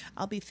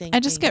 I'll be thinking. I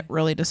just get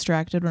really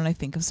distracted when I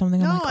think of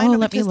something. I'm No, like, I know,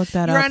 let me because look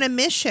that you're up. on a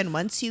mission.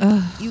 Once you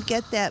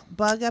get that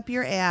bug up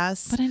your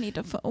ass. But I need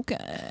to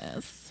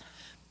focus.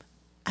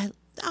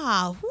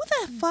 Who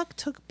the fuck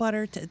took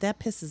butter? That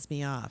pisses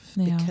me off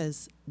Yeah.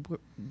 because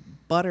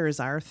butter is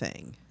our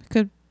thing,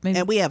 Could maybe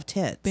and we have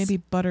tits. maybe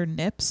butter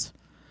nips.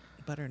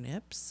 butter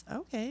nips.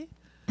 Okay,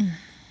 I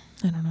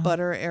don't know.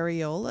 butter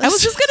areolas. I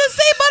was just gonna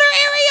say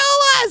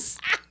butter areolas.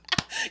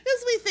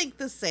 because we think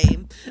the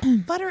same.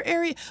 Butter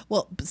area.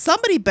 Well,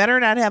 somebody better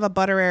not have a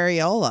butter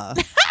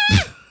areola.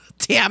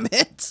 Damn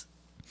it.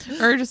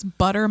 Or just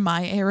butter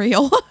my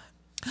areola.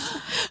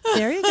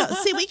 There you go.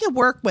 See, we can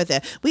work with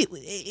it.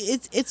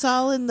 It's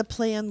all in the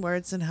play on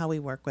words and how we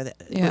work with it.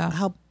 Yeah.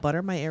 How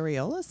butter my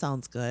areola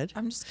sounds good.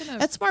 I'm just gonna.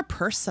 That's more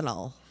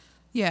personal.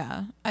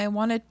 Yeah, I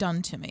want it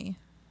done to me.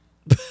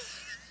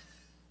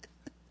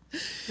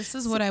 This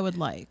is what I would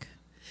like.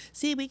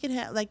 See, we could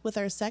have, like with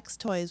our sex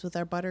toys, with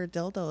our butter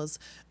dildos,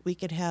 we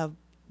could have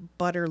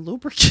butter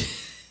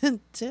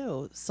lubricant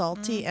too,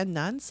 salty and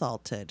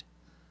non-salted.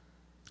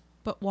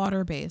 But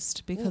water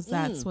based because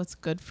that's what's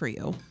good for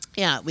you.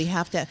 Yeah, we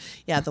have to.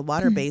 Yeah, the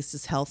water-based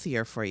is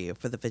healthier for you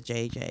for the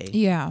vajayjay.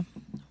 Yeah.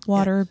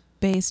 Water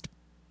based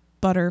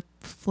butter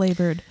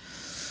flavored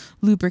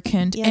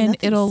lubricant. Yeah, and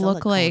nothing it'll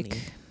look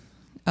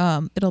silicone-y.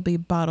 like it'll be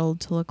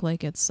bottled to look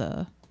like it's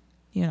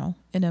in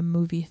a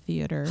movie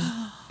theater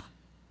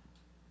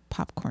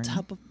popcorn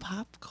Tub of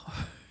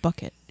popcorn.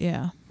 bucket.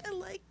 Yeah. I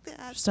like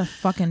that. Just a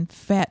fucking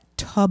fat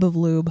tub of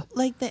lube.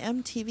 Like the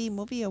MTV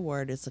Movie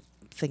Award is a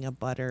thing of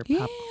butter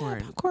Yeah,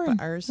 popcorn. popcorn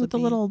But ours with would the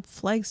be, little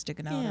flag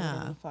sticking out. Or Yeah.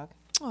 whatever the fuck.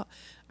 oh,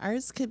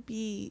 ours could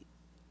be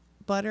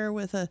butter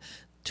with a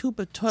tube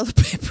of toilet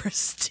paper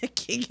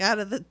sticking out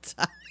of the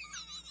top.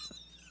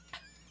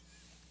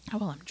 Oh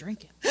well, I'm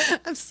drinking.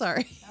 I'm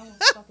sorry. I was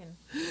fucking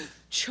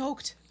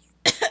choked.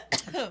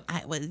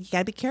 Well, you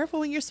gotta be careful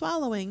when you're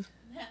swallowing.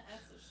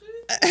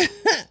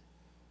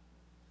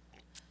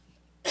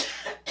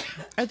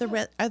 Are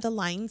the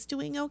lines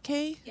doing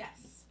okay?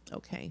 Yes.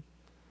 Okay.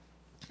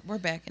 We're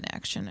back in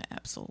action.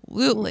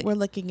 Absolutely. We're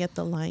looking at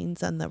the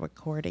lines on the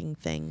recording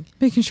thing.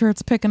 Making sure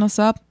it's picking us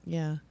up.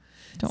 Yeah.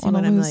 Don't See want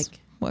to when I'm lose like,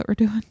 what we're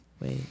doing.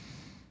 wait.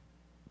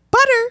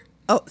 Butter.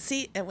 Oh,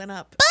 see, it went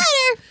up.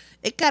 Butter.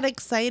 It got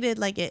excited,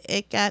 like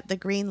it got the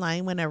green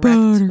line when it wrecked.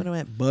 Butter. When it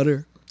went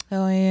butter.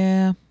 Oh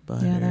yeah.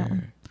 Yeah, that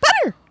one.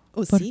 Butter.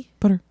 Oh, Butter, see?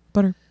 butter,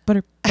 butter,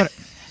 butter, butter.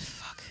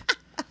 Fuck.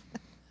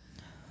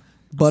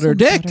 Butter Some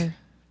dick. butter.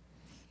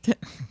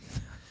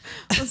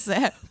 What's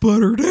that?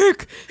 Butter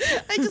dick.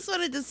 I just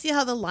wanted to see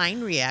how the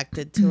line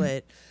reacted to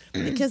it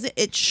because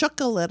it shook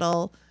a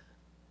little,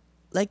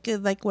 like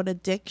when a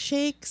dick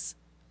shakes,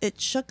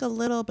 it shook a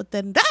little, but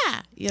then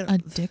A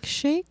dick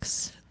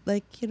shakes?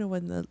 like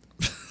when the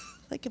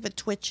like if it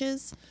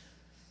twitches,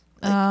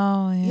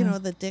 Oh yeah.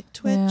 the dick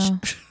twitch. Yeah.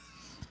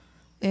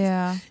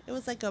 Yeah. It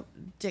was like a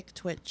dick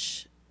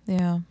twitch.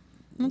 Yeah.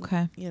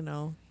 Okay.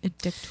 It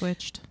dick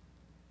twitched.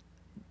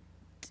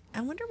 I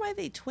wonder why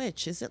they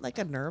twitch. Is it like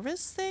a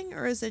nervous thing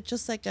or is it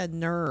just like a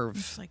nerve?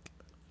 It's like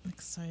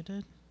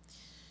excited.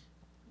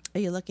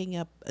 Are you looking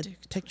up a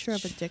Dick picture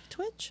of a twitch. dick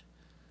twitch?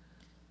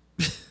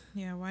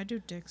 Yeah, why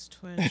do dicks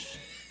twitch?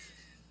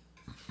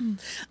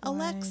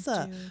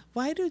 Alexa,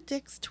 why do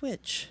dicks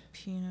twitch?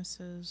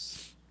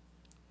 Penises.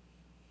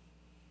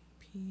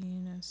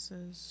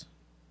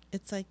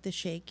 It's like the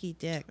shaky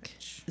dick.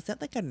 Twitch. Is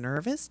that like a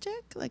nervous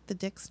dick? Like the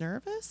dick's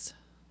nervous?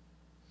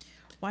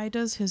 Why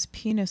does his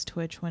penis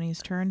twitch when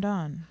he's turned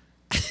on?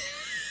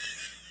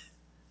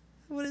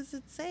 What does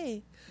it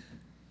say?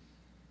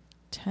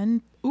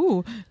 10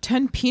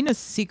 penis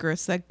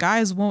secrets that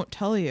guys won't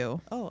tell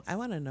you. Oh, I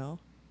want to know.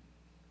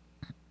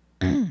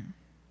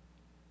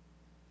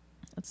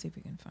 Let's see if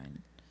we can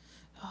find.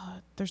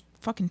 There's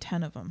fucking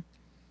 10 of them.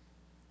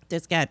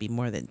 There's got to be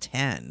more than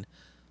 10.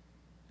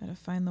 Gotta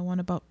find the one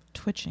about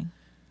twitching,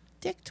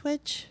 Dick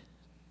twitch.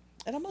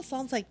 It almost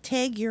sounds like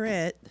tag you're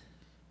it.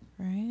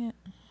 right?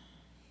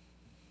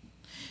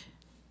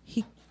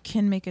 He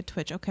can make it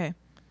twitch. Okay.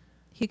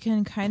 He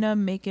can kind of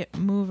make it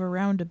move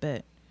around a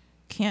bit.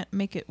 Can't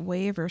make it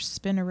wave or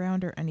spin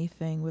around or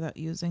anything without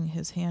using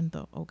his hand,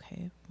 though.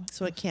 Okay. What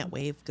So the it can't fuck?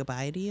 wave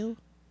goodbye to you?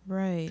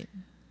 Right.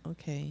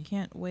 Okay.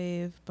 Can't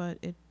wave, but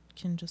it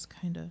can just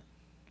kind of.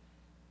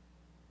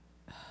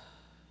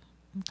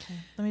 Okay.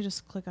 Let me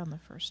just click on the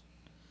first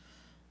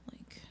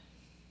link.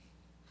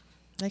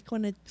 Like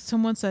when it.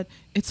 Someone said,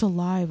 it's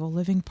alive, a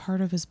living part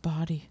of his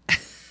body.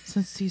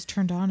 Since he's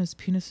turned on, his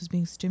penis is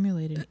being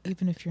stimulated,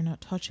 even if you're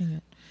not touching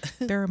it.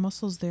 There are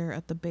muscles there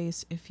at the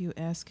base. If you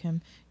ask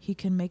him, he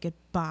can make it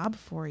bob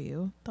for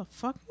you. The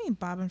fuck mean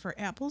bobbing for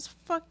apples?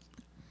 Fuck.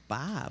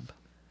 Bob.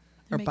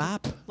 Or Make it,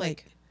 bop.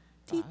 like,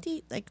 Teet, bob.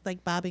 teet,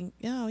 like bobbing.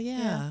 Oh,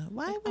 yeah.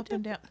 Why like would up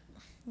and it?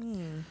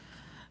 down.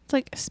 It's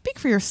like, speak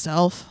for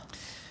yourself.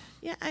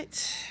 Yeah,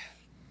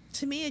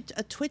 to me,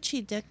 a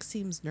twitchy dick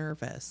seems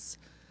nervous.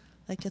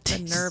 Like it's a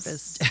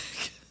nervous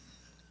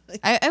dick.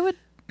 I would,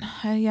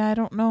 yeah, I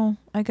don't know.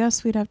 I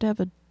guess we'd have to have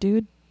a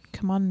dude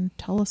come on and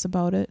tell us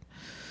about it.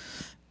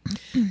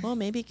 Well,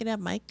 maybe you can have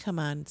Mike come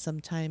on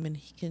sometime and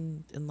he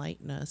can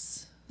enlighten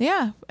us.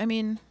 Yeah, I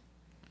mean,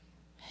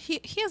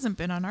 he hasn't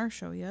been on our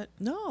show yet.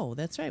 No,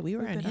 that's right. We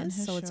were We've on been on his,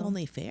 his so it's show.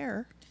 only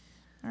fair.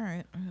 All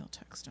right, I'll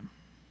text him.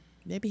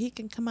 Maybe he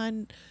can come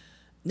on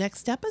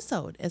next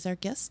episode as our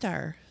guest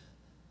star.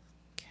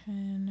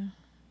 Can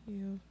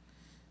you?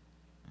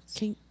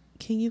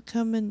 Can you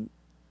come in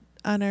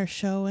on our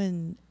show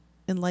and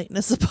enlighten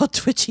us about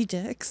twitchy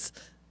dicks?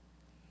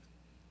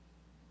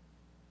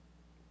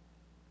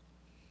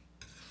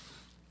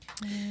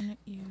 Can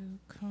you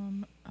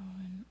come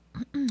on?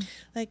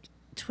 Like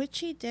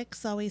twitchy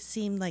dicks always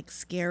seem like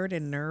scared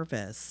and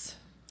nervous.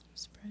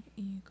 Spread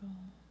Eagle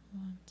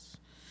wants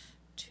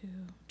to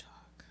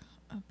talk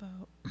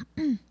about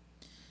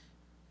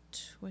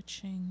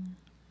twitching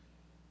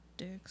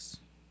dicks.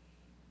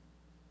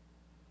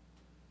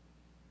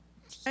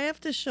 I have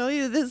to show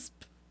you this.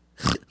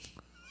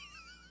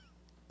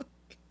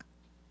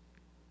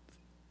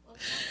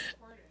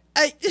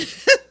 I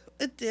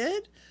it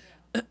did.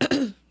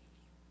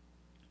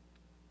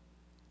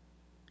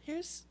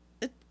 Here's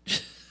it.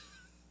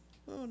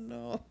 Oh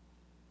no.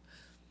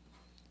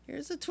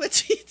 Here's a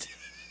twitchy.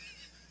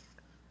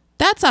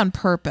 That's on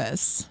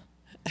purpose.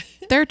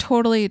 They're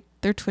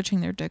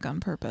twitching their dick on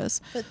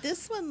purpose. But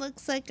this one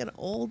looks like an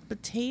old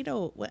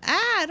potato.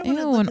 I don't want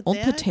to Ew, look an at old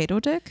that. potato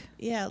dick?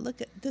 Yeah,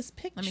 look at this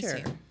picture. me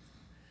see.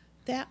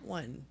 That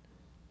one.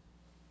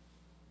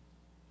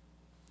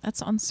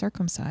 That's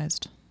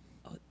uncircumcised.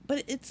 Oh,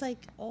 but it's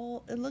like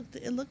all it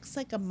looks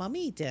like a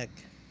mummy dick.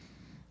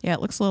 Yeah,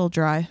 it looks a little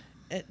dry.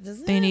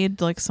 Doesn't They it?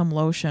 need like some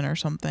lotion or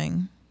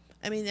something.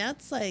 I mean,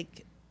 that's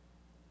like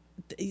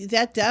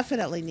that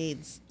definitely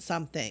needs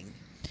something.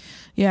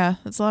 Yeah,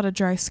 it's a lot of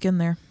dry skin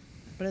there.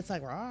 But it's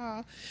like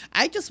raw.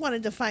 I just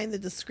wanted to find the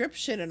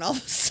description, and all of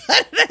a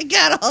sudden I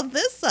got all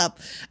this up.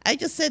 I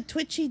just said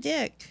twitchy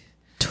dick.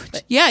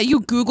 Yeah,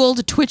 you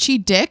Googled twitchy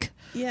dick.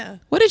 Yeah.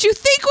 What did you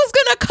think was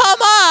gonna come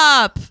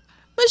up,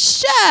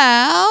 Michelle?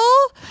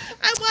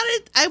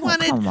 I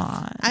wanted Come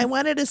on. I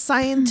wanted a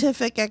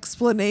scientific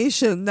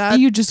explanation. Not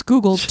You just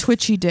Googled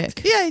twitchy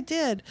dick. Yeah, I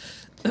did.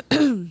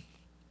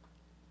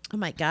 Oh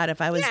my God!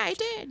 If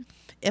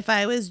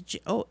I was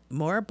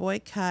more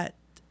boycott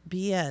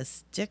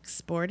BS. Dick's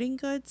Sporting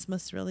Goods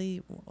must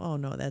really. Oh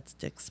no, that's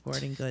Dick's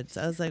Sporting Goods.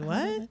 I was like,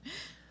 what?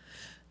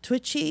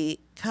 Twitchy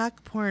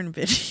cock porn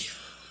video.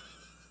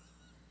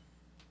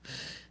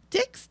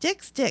 Dicks.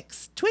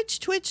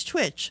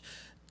 Twitch.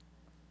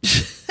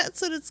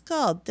 That's what it's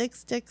called.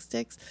 Dicks.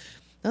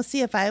 Now,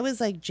 see, if I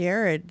was like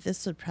Jared,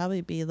 this would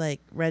probably be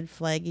like red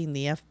flagging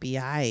the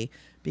FBI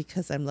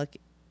because I'm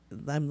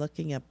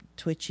looking up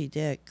twitchy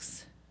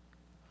dicks.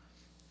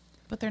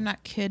 But they're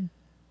not kids.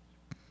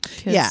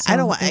 Yeah, so I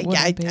don't want. they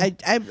wouldn't be.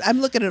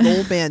 I'm looking at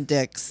old man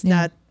dicks.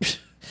 Yeah. Not.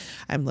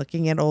 I'm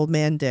looking at old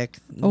man dick.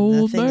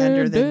 Old Nothing man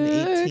under than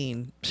dick.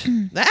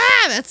 18.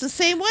 That's the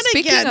same one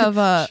Speaking again.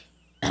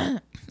 of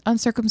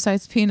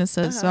uncircumcised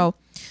penises, so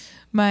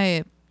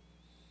one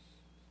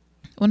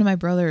of my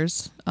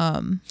brothers,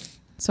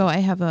 so I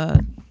have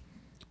a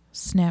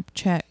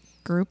Snapchat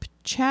group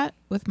chat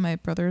with my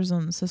brothers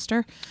and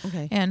sister,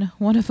 Okay. and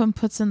one of them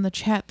puts in the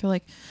chat, they're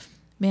like,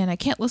 "Man, I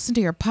can't listen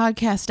to your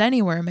podcast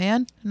anywhere,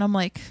 man." And I'm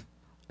like,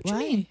 "What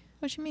Why? you mean?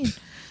 What you mean?"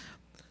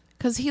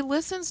 Because he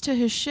listens to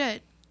his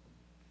shit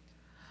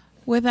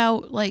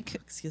without like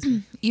Excuse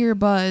me.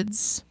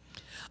 earbuds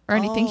or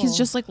anything. He's Oh.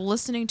 just like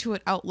listening to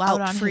it out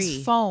loud Out on free.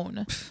 his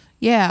phone.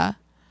 Yeah.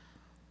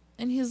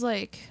 And he's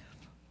like,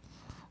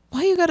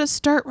 "Why you gotta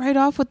start right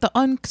off with the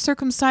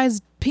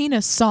uncircumcised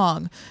penis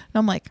song?" And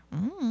I'm like,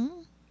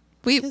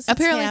 We 'Cause it's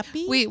apparently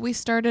happy? we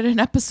started an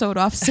episode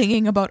off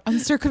singing about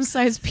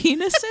uncircumcised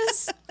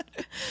penises.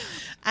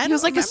 I He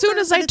was don't like, as soon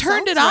remember, as I but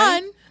turned it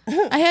sounds right.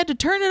 on, I had to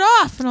turn it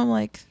off. And I'm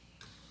like,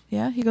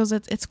 yeah. He goes,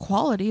 it's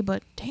quality,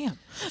 but damn.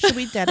 Should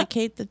we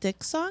dedicate the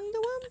dick song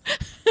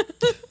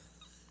to him?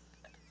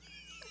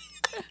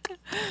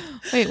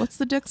 Wait, what's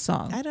the dick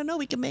song? I don't know.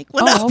 We can make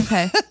one Oh, up.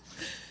 okay.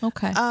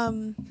 Okay.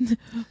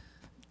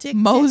 Dick,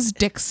 Mo's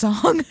dick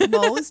song.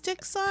 Mo's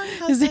dick song.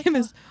 How's His that name go?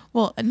 is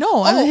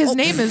his oh.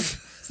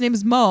 name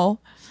is Mo.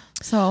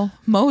 So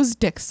Mo's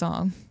dick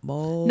song.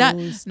 Mo's Not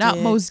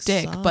dick Mo's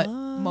dick, but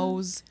song.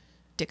 Mo's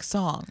dick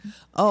song.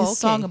 Oh, His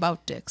song okay.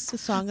 about dicks. The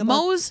song about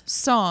Mo's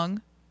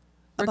song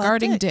about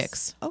regarding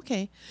dicks.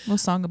 Okay.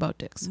 Mo's song about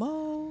dicks.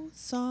 Mo's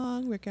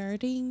song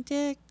regarding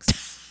dicks.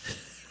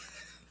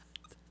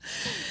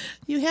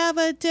 You have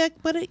a dick,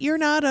 but you're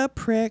not a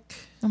prick.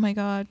 Oh my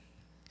god.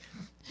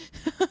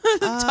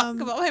 Talk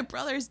about my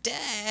brother's dick.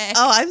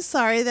 Oh, I'm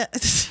sorry that.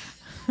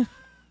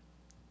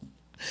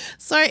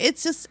 Sorry,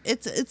 it's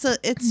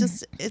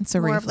It's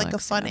a more of like a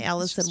reflex, fun yeah.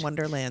 Alice It's just- in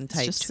Wonderland it's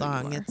type just who you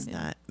song. are, It's yeah.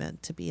 not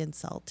meant to be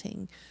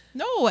insulting.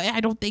 No,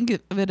 I don't think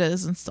of it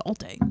as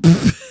insulting.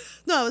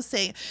 No,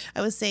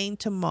 I was saying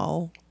to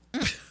Mo.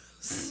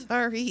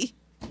 Sorry.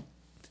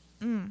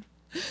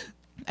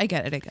 I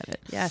get it.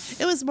 Yeah,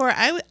 it was more.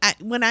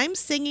 When I'm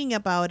singing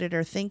about it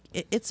or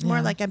it's more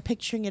Yeah. like I'm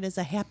picturing it as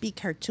a happy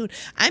cartoon.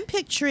 I'm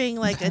picturing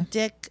like a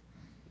dick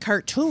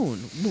cartoon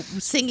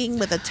singing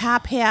with a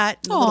top hat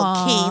and a little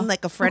Aw, cane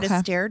like a Fred okay.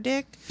 Astaire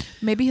dick.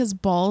 Maybe his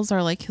balls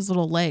are like his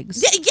little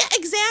legs. Yeah,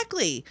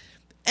 exactly.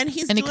 And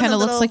he And he kind of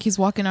looks like he's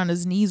walking on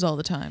his knees all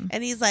the time.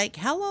 and he's like,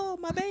 "Hello,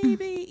 my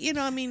baby." You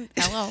know, I mean,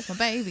 Hello, my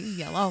baby.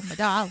 Hello, my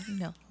darling.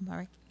 No, I'm all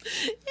right.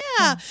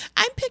 yeah.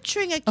 I'm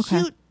picturing a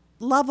Okay. cute,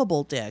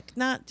 lovable dick,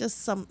 not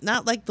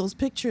like those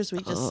pictures we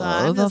just saw.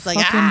 Oh, I'm the just like,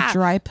 fucking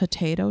dry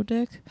potato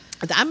dick.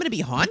 I'm gonna be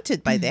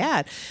haunted by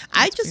that.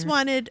 I just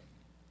weird.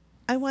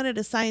 I wanted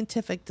a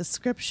scientific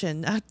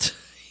description, not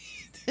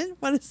didn't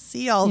want to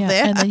see all Yeah,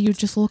 that. and then you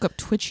just look up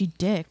twitchy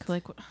dick.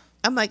 Like,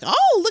 I'm like,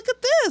 oh, look at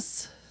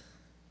this.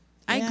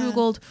 I Yeah.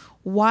 googled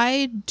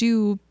why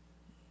do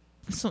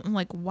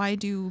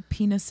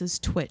penises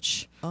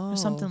twitch or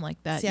something Oh.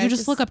 like that. See, You I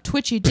just look up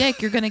twitchy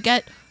dick, you're gonna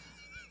get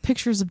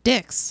pictures of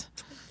dicks.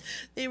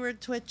 They were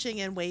twitching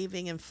and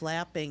waving and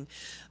flapping,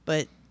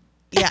 but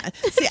yeah.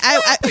 See,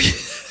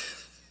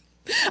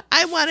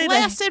 I wanted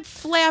Flaccid,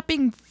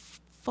 flapping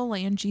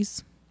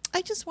phalanges.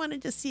 I just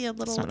wanted to see a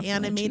little not a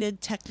animated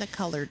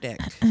Technicolor dick.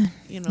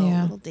 You know,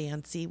 Yeah. a little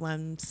dancy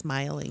one,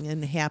 smiling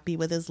and happy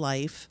with his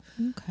life.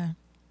 Okay.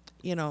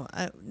 You know,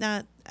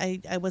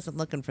 I wasn't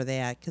looking for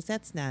that because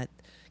that's not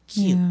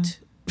cute.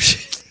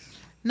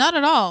 Not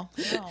at all.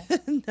 No.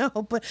 No,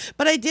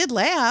 but I did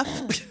laugh.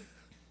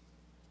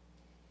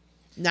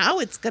 Now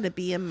it's gonna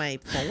be in my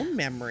phone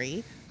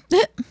memory.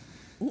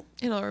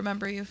 It'll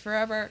remember you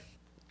forever.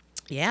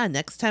 Yeah,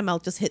 next time I'll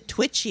just hit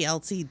Twitchy.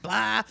 I'll see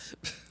blah.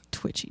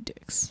 Twitchy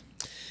dicks.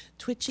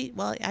 Twitchy.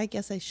 Well, I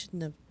guess I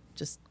shouldn't have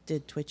just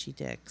did Twitchy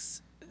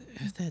dicks.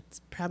 That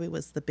probably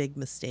was the big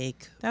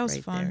mistake. That was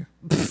fun.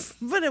 there.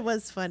 But it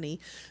was funny.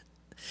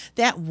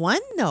 That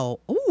one though,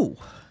 ooh,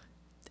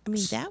 I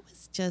mean that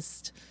was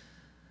just.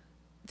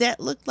 That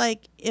looked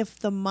like if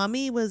the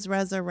mummy was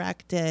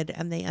resurrected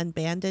and they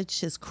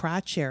unbandaged his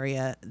crotch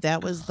area,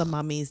 that was the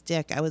mummy's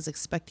dick. I was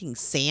expecting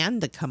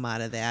sand to come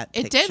out of that.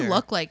 It picture. did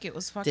look like it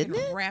was fucking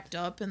Didn't it? wrapped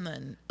up, and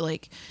then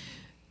like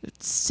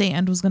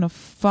sand was gonna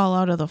fall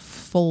out of the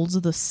folds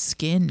of the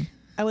skin.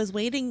 I was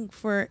waiting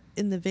for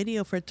in the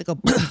video for it to go,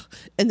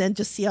 and then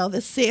just see all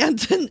the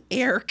sand and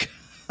air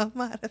come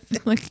out of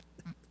it. Like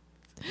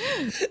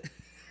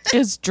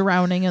it's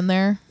drowning in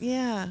there.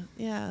 Yeah,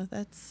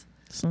 that's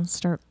So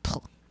start.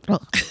 that's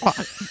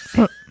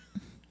what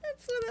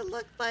it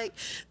looked like.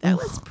 That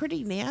was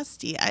pretty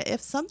nasty.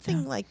 If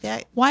something like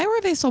that, Why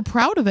were they so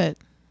proud of it?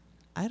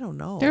 I don't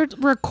know. They're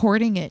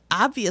recording it.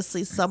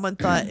 Obviously someone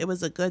thought it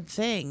was a good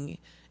thing,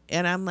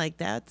 and I'm like,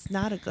 that's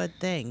not a good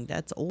thing.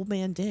 That's old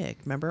man dick.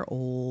 Remember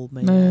old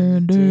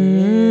man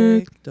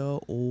dick? The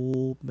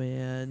old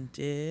man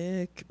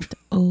dick.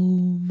 Oh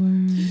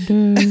my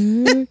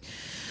dick.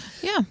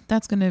 Yeah,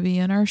 that's gonna be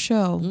in our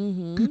show.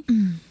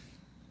 Mm-hmm.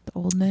 The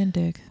old man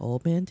dick,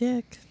 Old man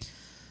dick.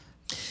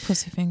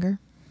 pussy finger.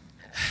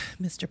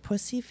 Mr.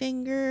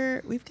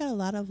 Pussyfinger. We've got a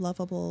lot of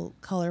lovable,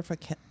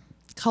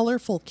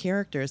 colorful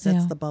characters.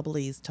 That's Yeah. the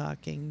bubblies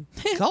talking.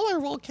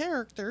 Colorful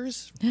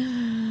characters.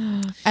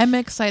 I'm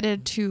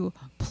excited to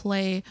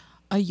play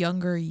a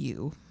younger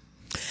you.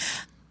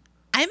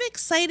 I'm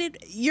excited.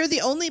 You're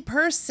the only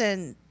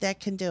person that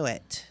can do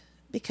it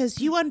because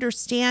you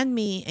understand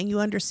me and you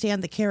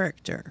understand the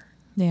character,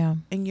 Yeah.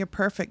 and you're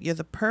perfect. You're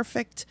the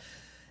perfect.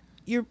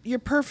 You're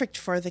perfect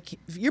for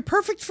you're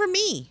perfect for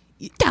me.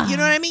 You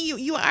know what I mean?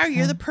 You are.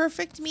 You're the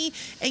perfect me,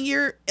 and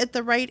you're at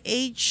the right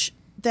age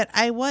that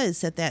I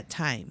was at that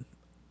time.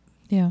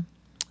 Yeah.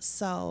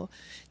 So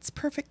it's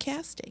perfect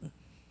casting.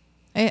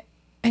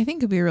 I think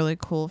it'd be really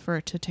cool for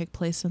it to take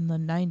place in the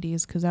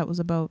 90s because that was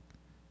about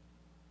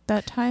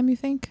that time, you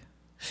think?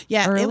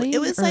 Yeah, Early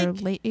it was or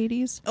like late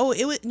 80s? oh,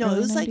 it was no, it early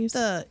was 90s?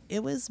 like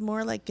it was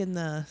more like in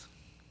the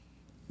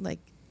like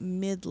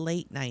mid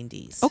late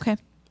 90s. Okay.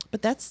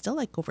 But that's still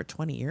like over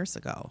 20 years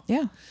ago.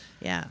 Yeah.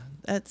 Yeah,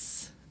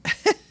 that's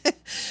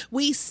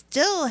we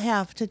still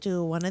have to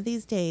do one of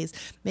these days,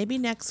 maybe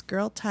next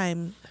girl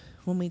time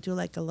when we do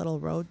like a little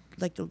road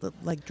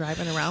like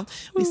driving around.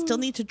 We still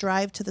need to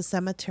drive to the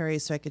cemetery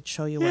so I could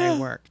show you where I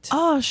worked.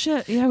 Oh,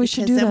 shit. Yeah, we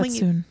should Because do then that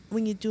soon.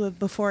 when you do it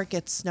before it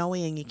gets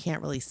snowy and you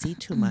can't really see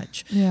too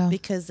much. Yeah.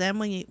 Because then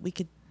we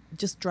could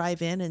just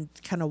drive in and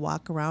kind of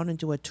walk around and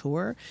do a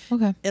tour.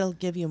 Okay. It'll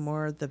give you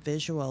more of the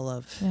visual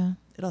of. Yeah.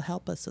 It'll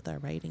help us with our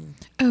writing.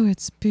 Oh,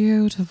 it's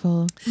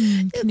beautiful.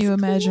 Can It's you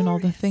imagine all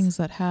the glorious. things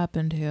that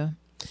happened here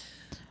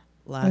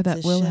Lots or that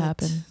of will shit.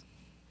 happen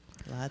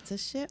Lots of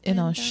shit in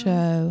our went down.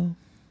 show?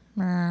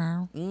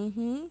 Meow.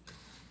 Mm-hmm.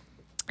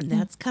 And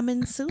that's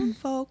coming soon,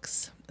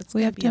 folks. It's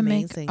We gonna have be to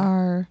amazing. make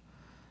our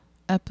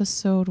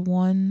episode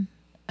 1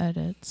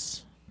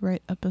 edits.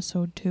 Right,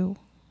 episode 2.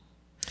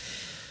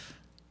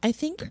 I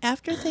think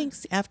after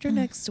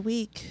next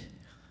week,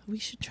 we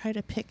should try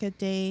to pick a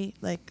day,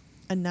 like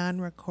a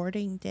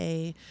non-recording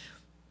day,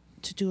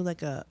 to do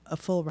like a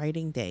full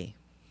writing day.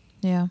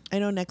 Yeah. I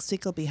know next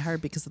week will be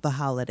hard because of the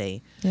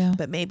holiday, Yeah.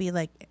 but maybe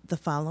like the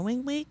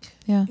following week.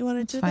 Yeah. You want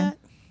that's to do fine. that?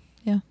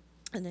 Yeah.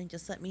 And then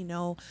just let me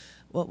know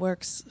what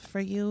works for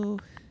you,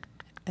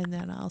 and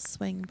then I'll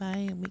swing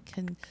by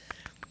and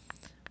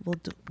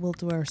we'll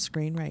do our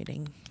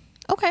screenwriting,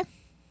 Okay.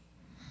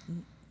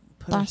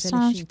 put our That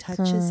sounds finishing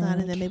touches on,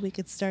 and good. then maybe we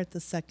could start the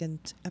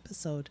second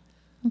episode.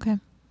 Okay.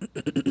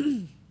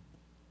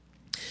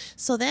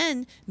 So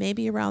then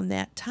maybe around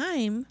that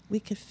time we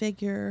could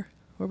figure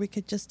where we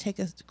could just take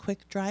a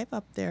quick drive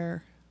up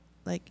there,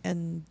 like,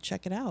 and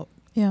check it out.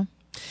 Yeah.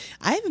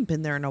 I haven't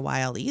been there in a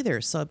while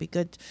either, so it'd be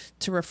good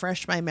to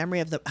refresh my memory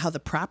of how the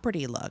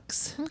property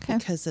looks. Okay.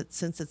 Because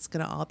since it's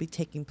going to all be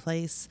taking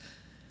place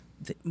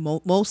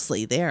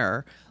mostly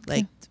there,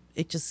 like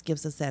it just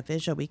gives us that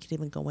visual. We could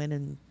even go in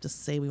and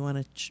just say we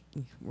want to.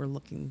 We're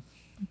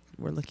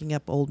looking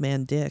up Old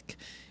Man Dick.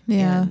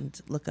 Yeah. And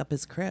look up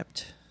his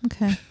crypt.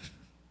 Okay.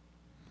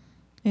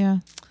 Yeah.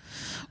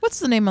 What's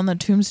the name on the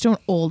tombstone?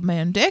 Old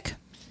Man Dick.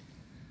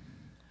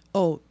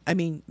 Oh, I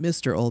mean,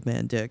 Mr. Old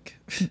Man Dick.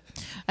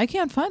 I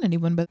can't find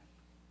anyone, but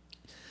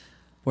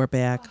We're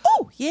back.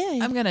 Oh, yeah.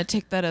 I'm going to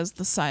take that as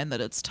the sign that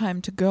it's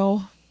time to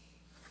go.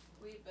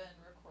 We've been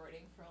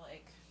recording for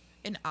like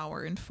an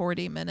hour and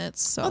 40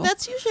 minutes, so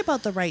that's usually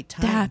about the right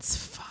time. that's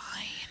fine.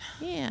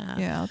 Yeah.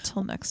 Yeah,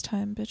 till next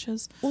time,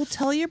 bitches. Well,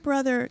 tell your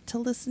brother to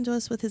listen to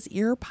us with his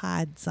ear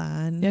pods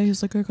on. Yeah,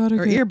 he's like, I gotta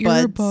Or get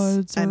earbuds,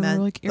 earbuds I or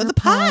meant. like Or the earpods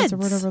pods. or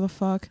whatever the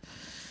fuck.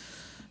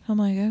 I'm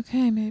like,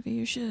 okay, maybe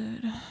you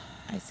should.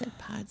 I said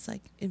pods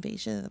like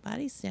Invasion of the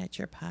Body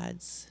Snatcher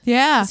pods.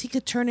 Yeah, 'Cause he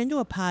could turn into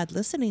a pod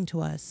listening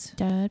to us.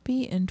 that'd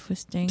be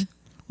interesting.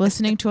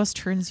 Listening to us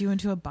turns you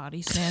into a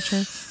body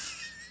snatcher.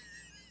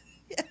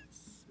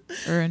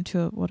 Yes. Or into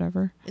a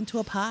whatever. Into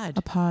a pod.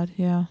 A pod,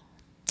 yeah.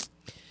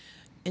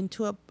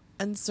 Into a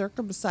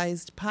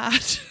uncircumcised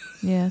pod.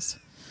 Yes.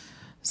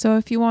 So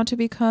if you want to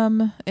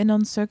become an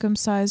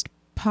uncircumcised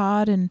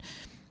pod and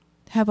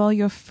have all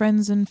your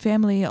friends and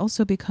family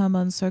also become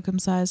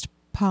uncircumcised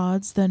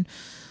pods, then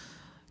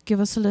give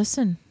us a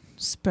listen.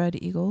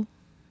 Spread Eagle.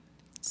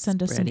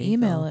 Send us Spread an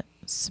email Eagle. at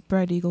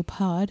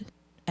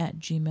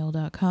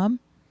spreadeaglepod@gmail.com.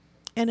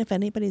 And if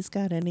anybody's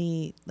got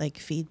any like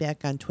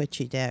feedback on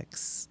Twitchy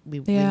Dicks, we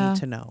Yeah. need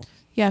to know.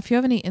 Yeah, if you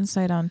have any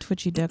insight on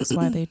Twitchy Dicks,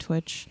 why they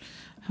twitch,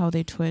 how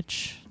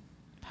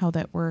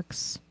that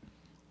works,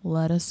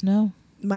 let us know.